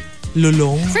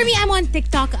lulong. For me, I'm on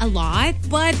TikTok a lot,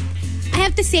 but I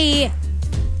have to say,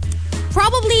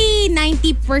 probably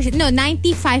 95%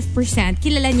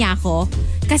 kilala niya ako.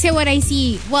 Kasi what I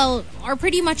see, are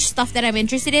pretty much stuff that I'm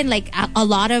interested in, a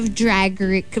lot of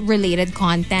drag-related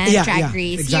content. Yeah, drag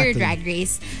race exactly. here, drag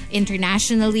race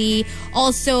internationally.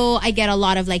 Also, I get a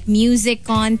lot of music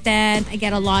content. I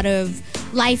get a lot of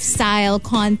lifestyle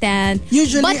content.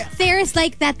 Usually, but there's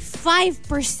that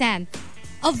 5%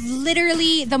 of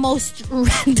literally the most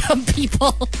random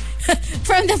people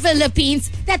from the Philippines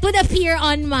that would appear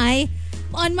on my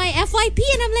FYP,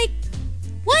 and I'm like,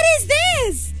 what is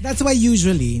this? That's why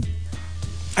usually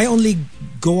I only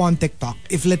go on TikTok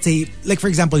if, let's say, for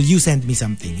example, you send me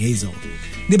something, Hazel.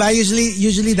 Diba?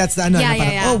 Usually that's the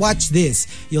Yeah. oh, watch this.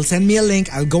 You'll send me a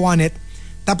link, I'll go on it.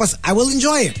 Tapos I will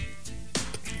enjoy it.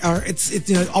 Or it's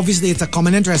obviously it's a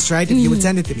common interest, right? If you would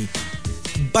send it to me.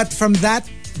 But from that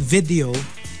video,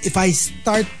 if I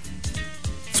start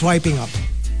swiping up,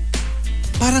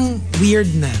 parang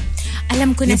weird na.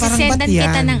 Alam ko na, Parang sisendan ba't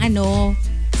yan? kita ng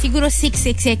siguro 6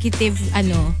 executive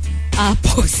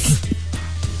post.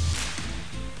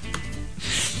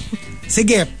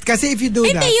 Sige, kasi if you do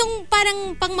that... Hindi, yung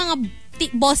parang pang mga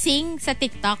bossing sa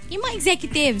TikTok, yung mga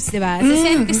executives, di ba?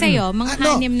 Sasend ko sa'yo, mga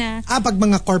anim na... pag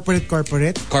mga corporate?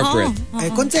 Corporate.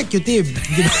 Consecutive.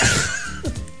 Di ba?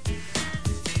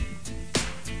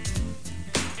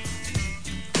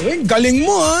 Galing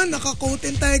mo ha.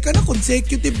 Naka-quote-and-tie ka na.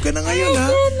 Consecutive ka na ngayon ha.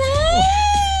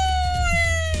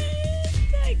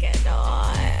 I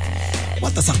cannot.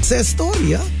 What a success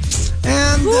story ha.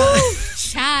 And...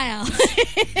 Child.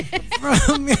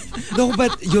 No,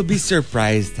 but you'll be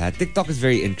surprised, ha? TikTok is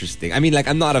very interesting. I mean, like,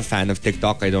 I'm not a fan of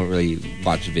TikTok. I don't really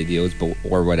watch videos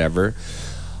or whatever.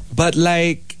 But,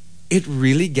 like, it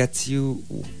really gets you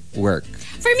work.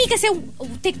 For me, kasi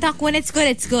TikTok, when it's good,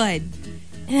 it's good.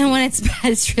 And then when it's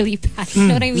bad, it's really bad. You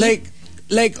know what I mean?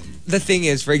 Like, the thing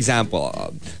is, for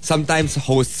example, sometimes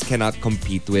hosts cannot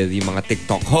compete with yung mga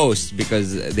TikTok hosts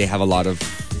because they have a lot of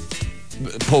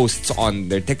posts on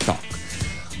their TikTok.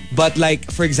 But like,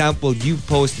 for example, you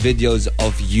post videos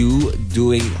of you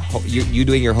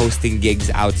doing your hosting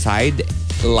gigs outside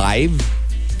live.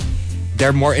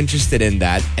 They're more interested in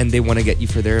that, and they want to get you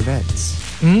for their events.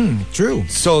 True.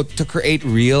 So to create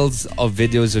reels of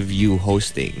videos of you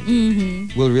hosting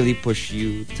will really push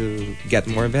you to get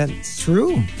more events.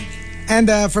 True. And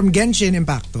from Genshin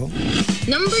Impacto.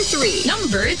 Number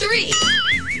three.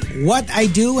 What I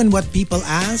do and what people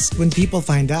ask when people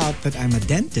find out that I'm a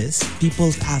dentist, people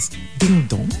ask, ding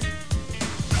dong?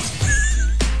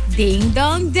 Ding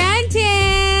dong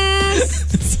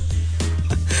dentist!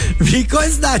 Rico,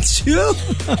 is that you?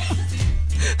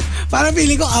 Parang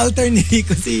feeling ko alter ni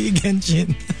Rico si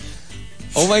Genshin.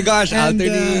 Oh my gosh, And,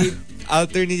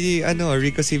 alter ni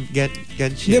Rico si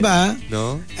Genshin. Diba?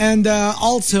 No? And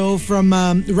also from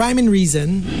Rhyme and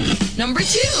Reason. Number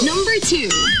two.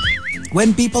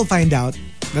 When people find out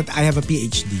that I have a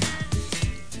PhD,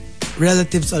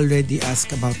 relatives already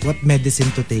ask about what medicine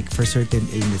to take for certain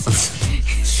illnesses.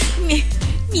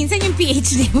 Minsan yung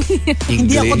PhD mo.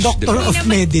 Hindi ako doctor Hindi of naman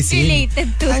medicine. related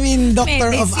to I mean,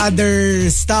 doctor of medicine.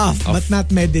 other stuff, but not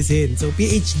medicine. So,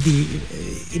 PhD,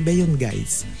 iba yun,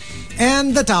 guys.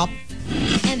 And the top,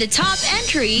 And the top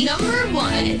entry, number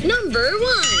one.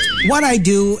 what I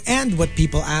do and what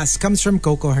people ask comes from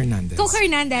Coco Hernandez. Coco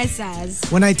Hernandez says,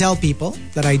 When I tell people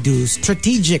that I do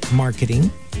strategic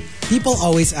marketing, people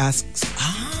always ask,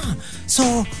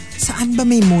 so saan ba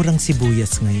may murang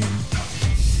sibuyas ngayon?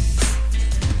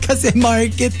 Kasi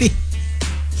marketing.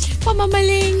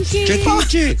 pamamalengke.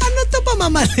 Strategic. Ano to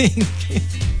pamamalengke?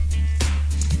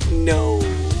 No,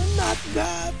 not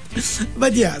that.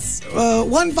 But yes,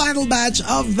 one final batch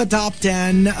of the top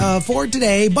 10 for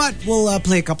today. But we'll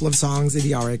play a couple of songs in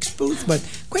the RX booth. But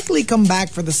quickly come back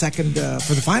for the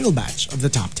final batch of the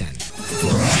top 10.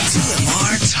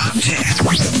 TMR Top 10.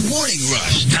 Morning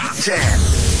Rush Top 10.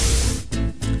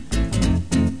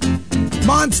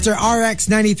 Monster RX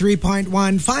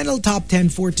 93.1. Final top 10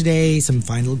 for today. Some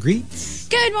final greets.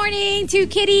 Good morning to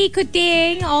Kitty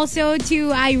Kuting, also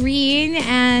to Irene,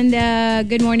 and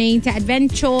good morning to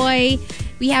Advenchoy.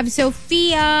 We have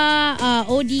Sophia,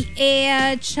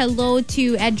 ODH, hello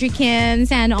to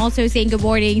Edrikins, and also saying good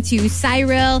morning to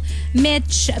Cyril,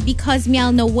 Mitch, Because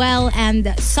Miel, Noel,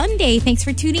 and Sunday. Thanks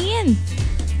for tuning in.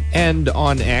 And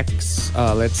on X,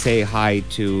 let's say hi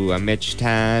to Mitch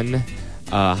Tan,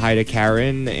 hi to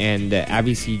Karen, and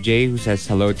Abby CJ, who says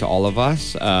hello to all of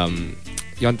us.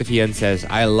 Yontafian says,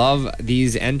 I love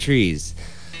these entries.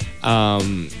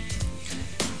 Who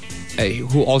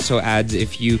also adds,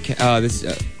 if you can, this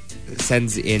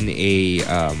sends in a,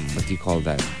 what do you call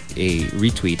that? A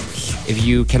retweet. If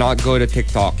you cannot go to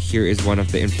TikTok, here is one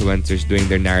of the influencers doing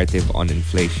their narrative on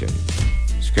inflation.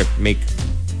 Script, make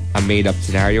a made-up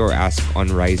scenario or ask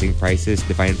on rising prices,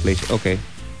 define inflation. Okay.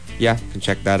 Yeah, can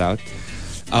check that out.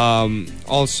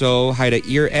 Also, hi to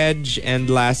Ear Edge. And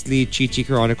lastly, Chichi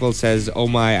Chronicle says, oh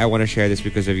my, I want to share this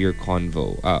because of your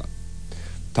convo.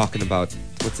 Talking about,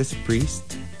 what's this, a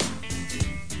priest?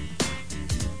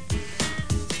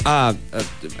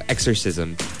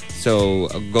 Exorcism. So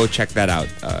go check that out.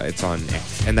 It's on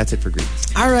X. And that's it for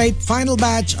greets. All right, final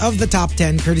batch of the top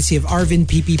 10, courtesy of Arvin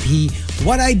PPP.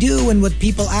 What I do and what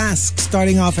people ask,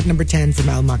 starting off at number 10 from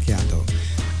Al Macchiato.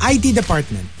 IT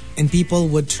department. And people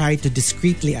would try to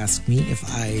discreetly ask me if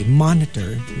I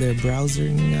monitor their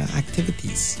browsing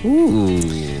activities. Ooh.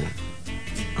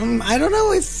 I don't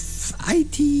know if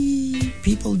IT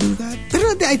people do that.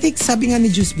 Pero I think sabi nga ni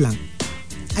Juice Blanc,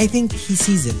 I think he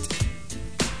sees it.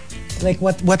 Like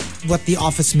what the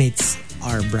office mates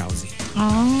are browsing.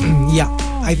 Oh. Yeah,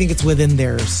 I think it's within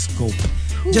their scope.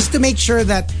 Just to make sure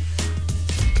that,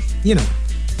 you know,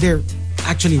 they're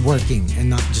actually working and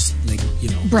not just like, you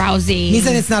know. Browsing.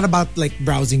 Minsan it's not about like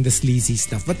browsing the sleazy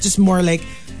stuff, but just more like,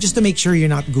 just to make sure you're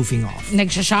not goofing off.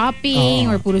 Nagsha-shopping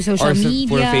or puro social Or media.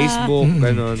 for Facebook,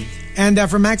 ganon. And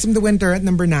from Maxim the Winter at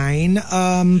number 9,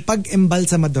 pag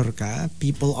embalsamador ka,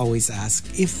 people always ask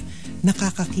if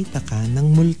nakakakita ka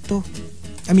ng multo.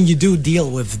 I mean, you do deal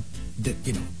with, the,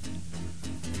 you know,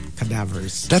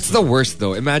 cadavers. That's the worst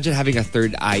though. Imagine having a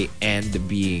third eye and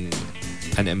being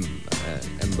an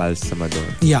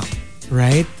embalsamador. Yeah,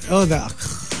 right? Oh,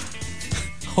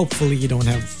 hopefully you don't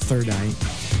have third eye.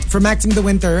 For Maxim the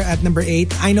Winter at number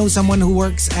 8, I know someone who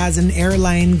works as an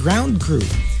airline ground crew.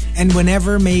 And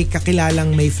whenever may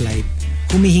kakilalang may flight,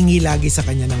 humihingi lagi sa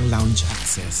kanya ng lounge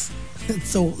access.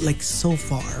 It's so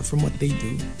far from what they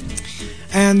do.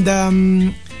 And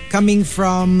coming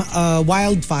from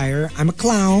Wildfire, I'm a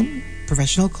clown,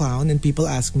 professional clown, and people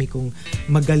ask me kung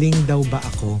magaling daw ba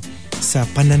ako sa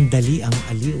panandali ang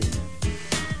aliw.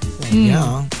 So,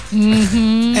 yeah.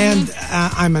 Mm-hmm. And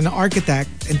I'm an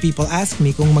architect, and people ask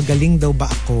me kung magaling daw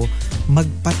ba ako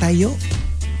magpatayo.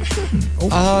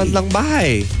 Okay. Lang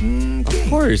bahay. Okay. Of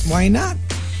course. Why not?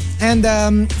 And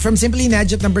from Simply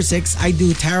Nadj at number 6, I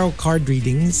do tarot card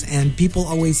readings, and people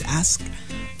always ask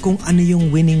kung ano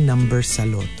yung winning number sa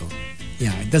loto.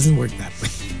 Yeah, it doesn't work that way.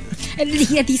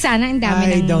 At sana ang dami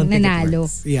I ng don't think nanalo. it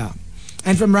works. Yeah.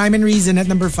 And from Rhyme and Reason at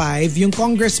number 5, yung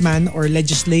congressman or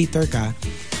legislator ka,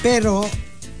 pero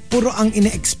puro ang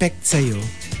ina-expect sa'yo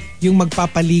yung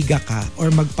magpapaliga ka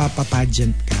or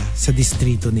magpapapageant ka sa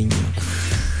distrito ninyo.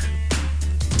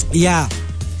 Yeah.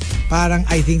 Parang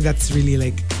I think that's really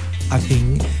like a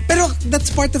thing. Pero that's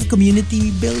part of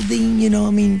community building, you know.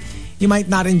 I mean, you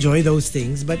might not enjoy those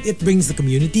things, but it brings the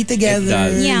community together.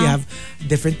 It does. Yeah. You have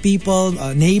different people,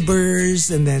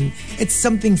 neighbors, and then it's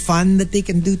something fun that they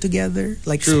can do together,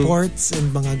 like True. sports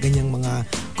and mga ganyang mga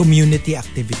community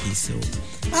activities. So,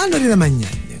 ano rin naman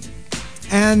yan.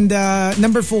 And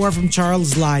number 4 from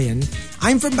Charles Lyon,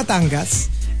 I'm from Batangas,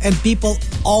 and people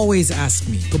always ask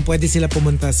me kung pwede sila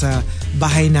pumunta sa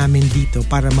bahay namin dito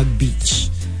para mag-beach.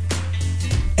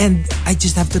 And I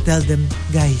just have to tell them,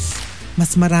 guys,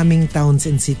 mas maraming towns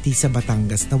and cities sa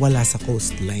Batangas na wala sa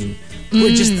coastline.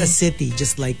 We're just a city,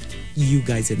 just like you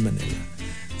guys in Manila.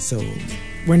 So,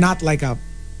 we're not like a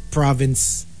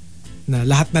province na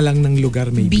lahat na lang ng lugar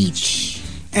may beach.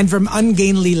 And from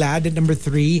Ungainly Lad at number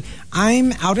 3,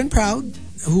 I'm out and proud,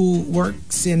 who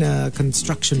works in a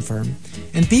construction firm.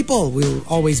 And people will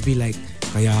always be like,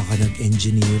 kaya ka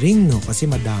nag-engineering, no? Kasi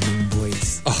madaming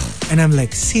boys. And I'm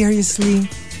like, seriously?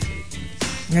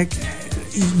 Like,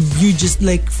 you just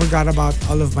like forgot about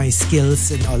all of my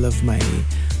skills and all of my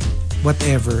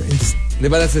whatever. And just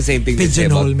Diba that's the same thing they say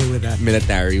about pigeonhole me with that.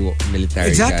 military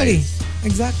Exactly. guys.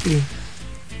 Exactly.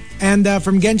 And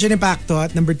from Genshin Impacto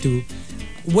at number 2,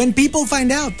 when people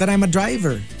find out that I'm a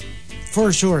driver,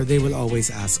 for sure, they will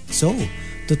always ask, so,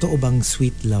 totoo bang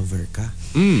sweet lover ka?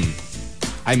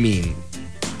 I mean,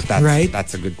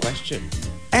 that's a good question.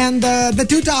 And the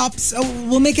two tops,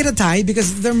 we'll make it a tie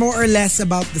because they're more or less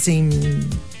about the same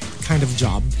kind of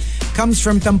job. Comes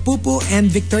from Tampupo and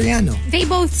Victoriano. They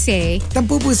both say,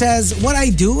 Tampupo says, what I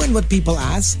do and what people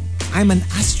ask, I'm an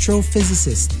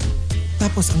astrophysicist.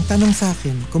 Tapos, ang tanong sa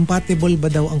akin, compatible ba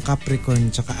daw ang Capricorn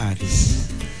tsaka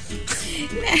Aries?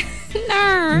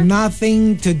 nah.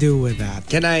 Nothing to do with that.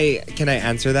 Can I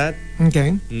answer that?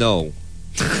 Okay. No.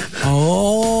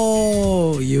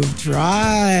 Oh, you've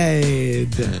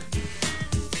tried.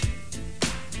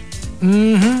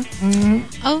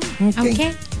 Oh,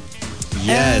 okay.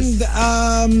 Yes.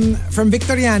 And from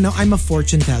Victoriano, I'm a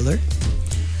fortune teller.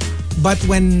 But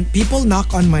when people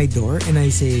knock on my door and I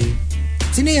say,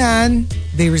 sino yan?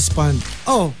 They respond,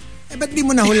 oh, ba't di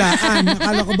mo nahulaan?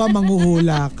 Akala ko ba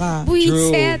manghuhula ka?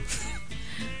 Buisit.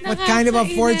 What kind of a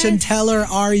fortune teller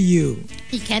are you?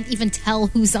 You can't even tell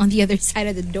who's on the other side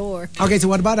of the door. Okay, so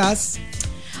what about us?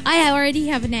 I already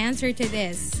have an answer to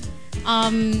this.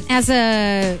 As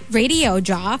a radio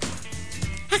jock,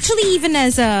 actually even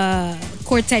as a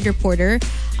courtside reporter,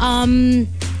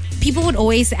 people would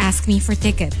always ask me for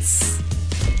tickets.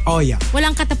 Oh, yeah.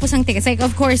 Walang katapusang tickets. Like,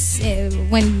 of course,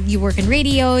 when you work in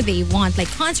radio, they want like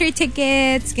concert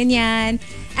tickets, ganyan.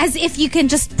 As if you can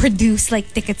just produce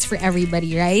like tickets for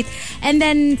everybody, right? And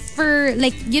then for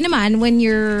like, yun naman, when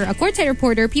you're a courtside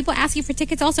reporter, people ask you for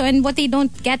tickets also. And what they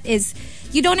don't get is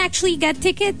you don't actually get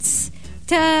tickets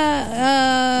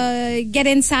to get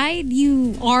inside,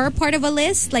 you are part of a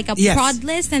list, like a Yes. prod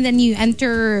list, and then you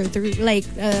enter through like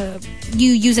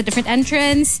you use a different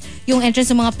entrance. Yung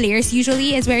entrance ng mga players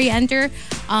usually is where you enter,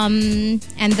 and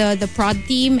the prod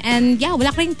team, and yeah,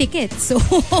 wala ka ring tickets, so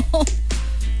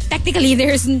technically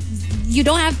you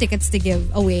don't have tickets to give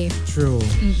away. True.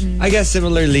 I guess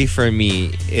similarly for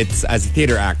me, it's as a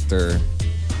theater actor.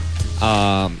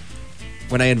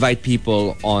 When I invite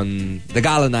people on the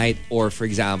gala night or, for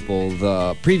example,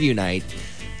 the preview night,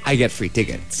 I get free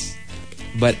tickets.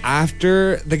 But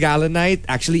after the gala night,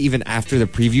 actually even after the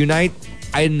preview night,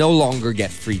 I no longer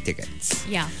get free tickets.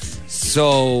 Yeah.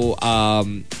 So,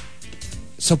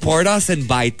 support us and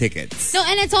buy tickets. No,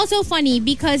 and it's also funny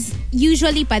because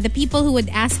usually the people who would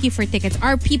ask you for tickets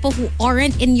are people who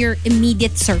aren't in your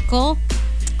immediate circle.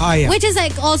 Oh, yeah. Which is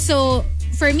like also,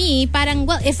 for me, parang,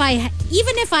 well,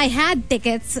 even if I had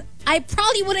tickets, I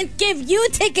probably wouldn't give you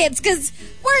tickets because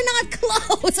we're not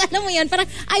close. Alam mo yun? Parang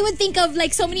I would think of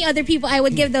like so many other people I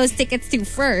would give those tickets to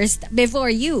first before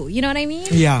you. You know what I mean?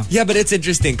 Yeah. Yeah, but it's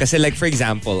interesting because, like, for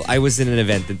example, I was in an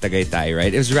event in Tagaytay,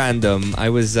 right? It was random. I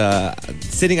was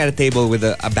sitting at a table with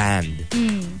a band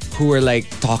who were, like,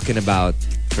 talking about,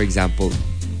 for example,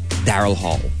 Daryl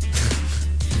Hall.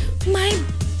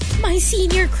 My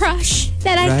senior crush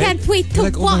that I Right? can't wait to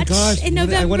Like, oh watch my gosh, in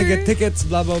November. I want to get tickets,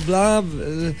 blah, blah, blah.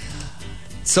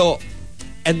 So,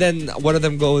 and then one of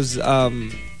them goes,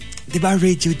 diba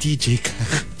radio DJ ka?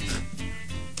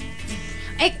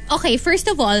 Okay, first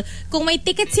of all, kung may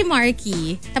ticket si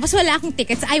Marky, tapos wala akong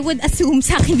tickets, I would assume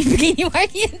sa akin bibigay ni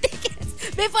Marky yung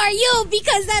tickets before you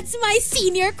because that's my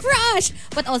senior crush.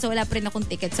 But also, wala pa rin akong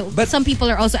tickets. So, But- some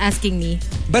people are also asking me.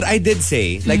 But I did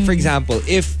say, like, for example,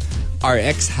 if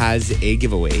RX has a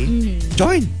giveaway,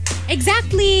 join.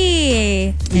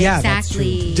 Exactly. Yeah, that's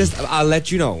exactly. Just, I'll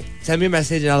let you know. Send me a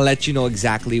message and I'll let you know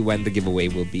exactly when the giveaway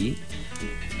will be.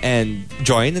 And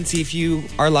join and see if you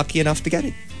are lucky enough to get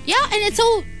it. Yeah, and it's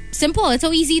so simple. It's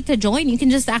so easy to join. You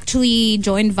can just actually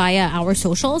join via our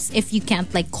socials if you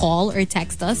can't like call or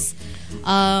text us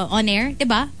on air,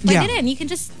 diba? Yeah. Pwede rin. You can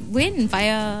just win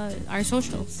via our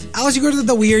socials. Ako siguro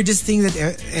the weirdest thing that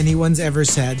anyone's ever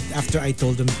said after I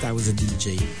told them that I was a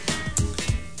DJ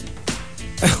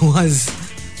was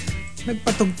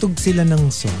nagpatugtog sila ng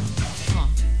song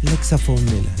like sa phone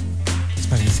nila. Tapos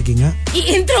parang, sige nga.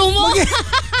 I-intro mo!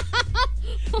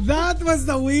 That was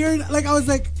the weird, like I was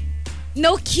like,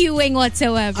 No queuing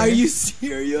whatsoever. are you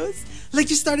serious? Like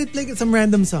you started playing some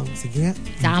random song. Sige nga.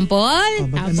 Sample?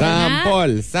 mag- Sample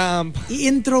na. Sample.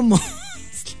 I-intro mo.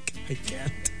 I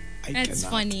can't. I That's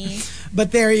cannot. funny.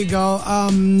 But there you go.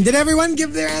 Did everyone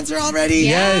give their answer already?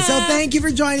 Yes. So thank you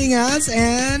for joining us,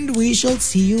 and we shall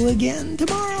see you again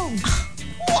tomorrow.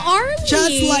 Who are we?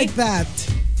 Just like that.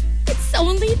 It's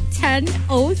only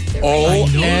 10:03.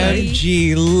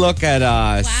 OMG, look at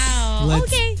us. Wow.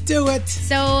 Let's Okay. do it.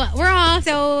 So we're off.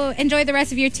 So enjoy the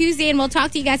rest of your Tuesday, and we'll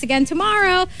talk to you guys again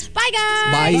tomorrow. Bye,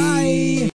 guys. Bye.